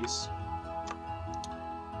temple piece.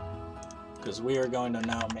 Because we are going to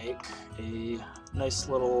now make a nice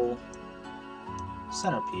little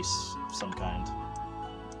centerpiece of some kind.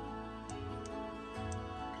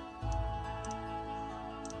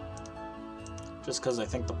 Just because I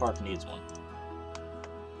think the park needs one.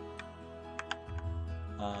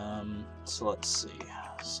 So let's see.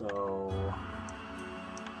 So...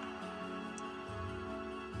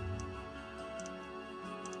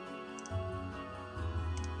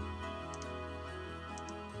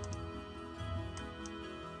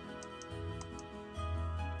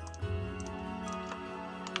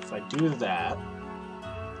 if I do that,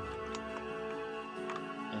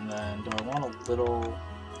 and then do I want a little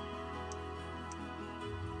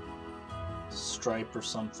stripe or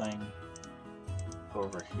something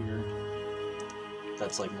over here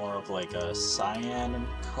that's like more of like a cyan in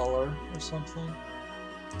color or something?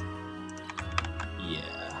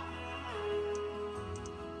 Yeah.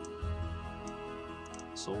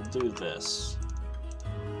 So we'll do this.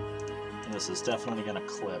 And this is definitely gonna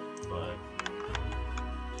clip, but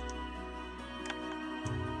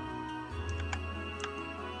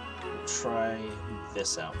try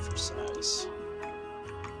this out for size.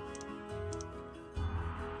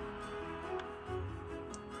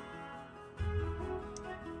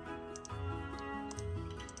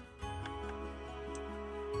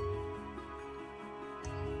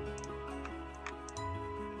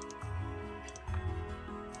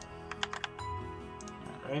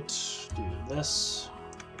 Alright, do this,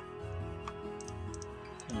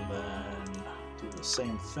 and then do the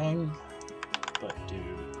same thing, but do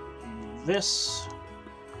this.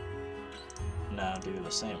 Now do the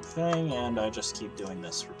same thing, and I just keep doing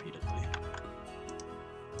this repeatedly.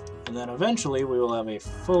 And then eventually we will have a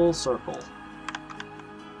full circle.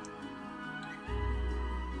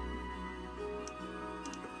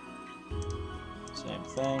 Same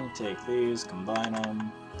thing, take these, combine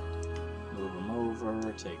them, move them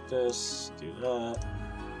over, take this, do that,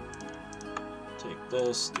 take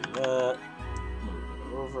this, do that, move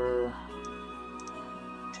it over,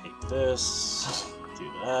 take this, do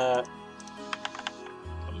that,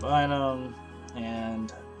 combine them,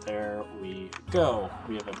 and there we go.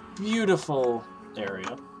 We have a beautiful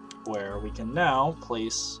area where we can now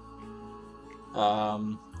place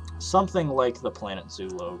something like the Planet Zoo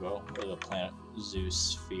logo, or the Planet Zoo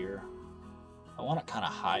sphere. I want it kind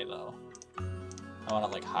of high though. I want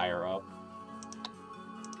it like higher up.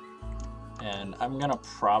 And I'm gonna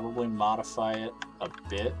probably modify it a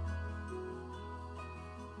bit.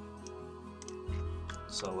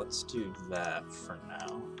 So let's do that for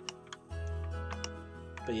now.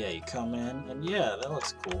 But yeah, you come in, and yeah, that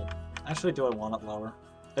looks cool. Actually, do I want it lower?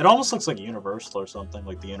 It almost looks like Universal or something,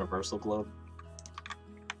 like the Universal globe.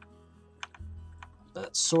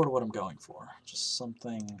 That's sort of what I'm going for. Just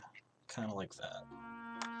something kind of like that.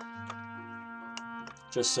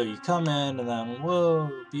 Just so you come in, and then,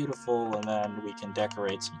 whoa, beautiful, and then we can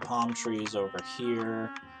decorate some palm trees over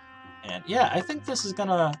here. And yeah, I think this is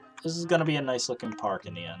gonna be a nice looking park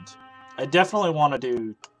in the end. I definitely want to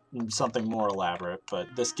do something more elaborate,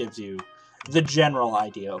 but this gives you the general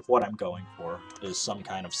idea of what I'm going for, is some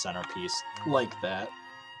kind of centerpiece like that.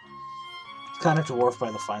 It's kind of dwarfed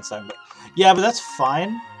by the Feinstein, but yeah, but that's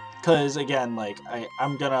fine, because again, like,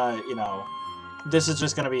 I'm gonna, you know, this is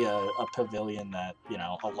just gonna be a pavilion that, you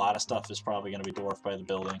know, a lot of stuff is probably gonna be dwarfed by the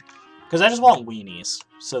building, because I just want weenies,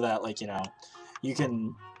 so that, like, you know, you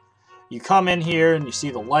come in here and you see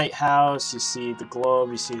the lighthouse, you see the globe,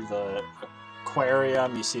 you see the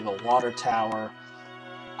aquarium, you see the water tower.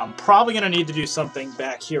 I'm probably going to need to do something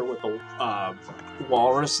back here with the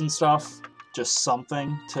walrus and stuff. Just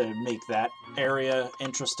something to make that area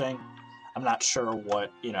interesting. I'm not sure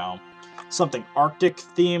what, you know, something Arctic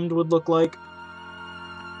themed would look like.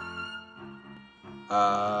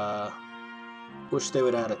 Wish they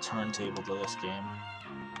would add a turntable to this game.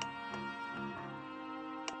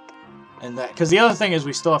 And that, because the other thing is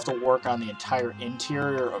we still have to work on the entire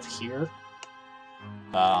interior of here.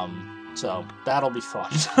 So that'll be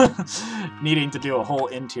fun. Needing to do a whole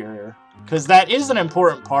interior. Because that is an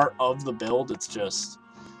important part of the build, it's just...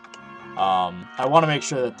 I want to make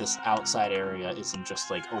sure that this outside area isn't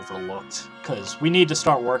just, like, overlooked. Because we need to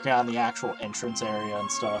start working on the actual entrance area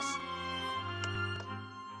and stuff.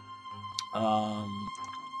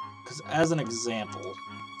 Because as an example...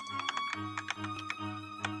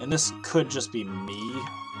 And this could just be me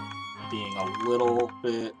being a little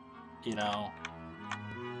bit, you know,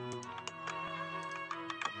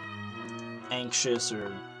 anxious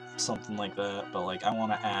or something like that, but like I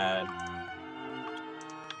want to add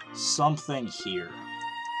something here.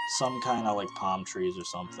 Some kind of like palm trees or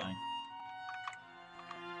something.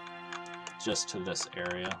 Just to this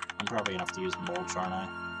area. I'm probably gonna have to use mulch, aren't I?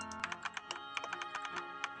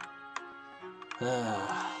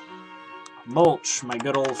 Mulch, my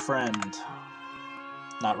good old friend.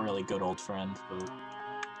 Not really good old friend, but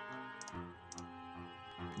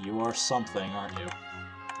you are something, aren't you?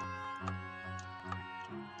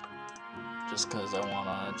 Just because I want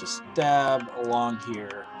to just dab along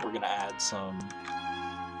here. We're going to add some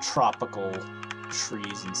tropical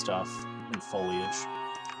trees and stuff and foliage.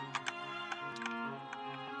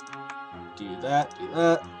 Do that, do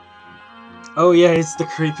that. Oh yeah, it's the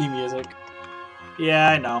creepy music. Yeah,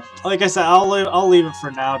 I know. Like I said, I'll leave it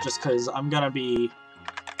for now just because I'm going to be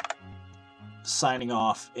signing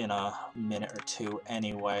off in a minute or two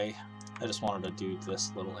anyway. I just wanted to do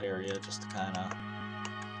this little area just to kind of...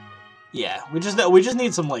 Yeah, we just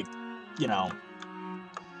need some, like, you know,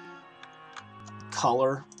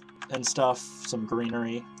 color and stuff, some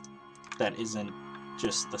greenery that isn't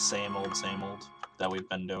just the same old, that we've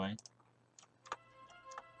been doing.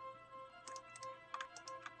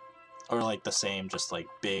 Or like the same, just like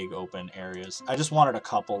big open areas. I just wanted a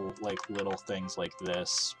couple like little things like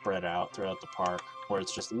this spread out throughout the park, where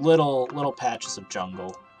it's just little patches of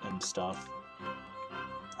jungle and stuff.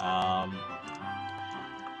 That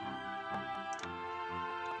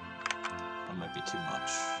might be too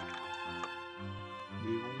much.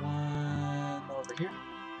 Maybe one over here.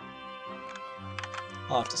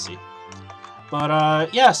 I'll have to see.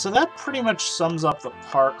 But yeah, so that pretty much sums up the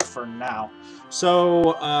park for now.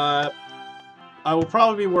 So I will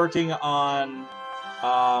probably be working on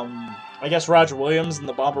I guess Roger Williams and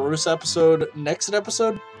the Bombaroosa episode next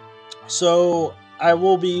episode. So I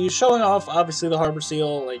will be showing off obviously the Harbor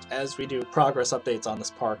Seal, like as we do progress updates on this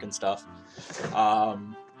park and stuff.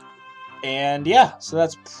 And yeah, so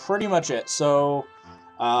that's pretty much it. So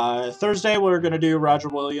Thursday we're gonna do Roger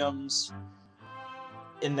Williams.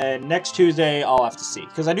 And then next Tuesday, I'll have to see.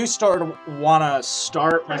 Because I do want to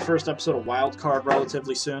start my first episode of Wildcard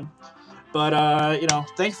relatively soon. But, you know,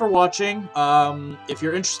 thanks for watching. If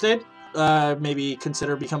you're interested, maybe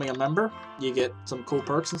consider becoming a member. You get some cool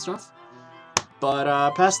perks and stuff.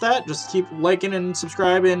 But past that, just keep liking and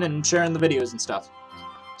subscribing and sharing the videos and stuff.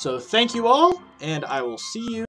 So thank you all, and I will see you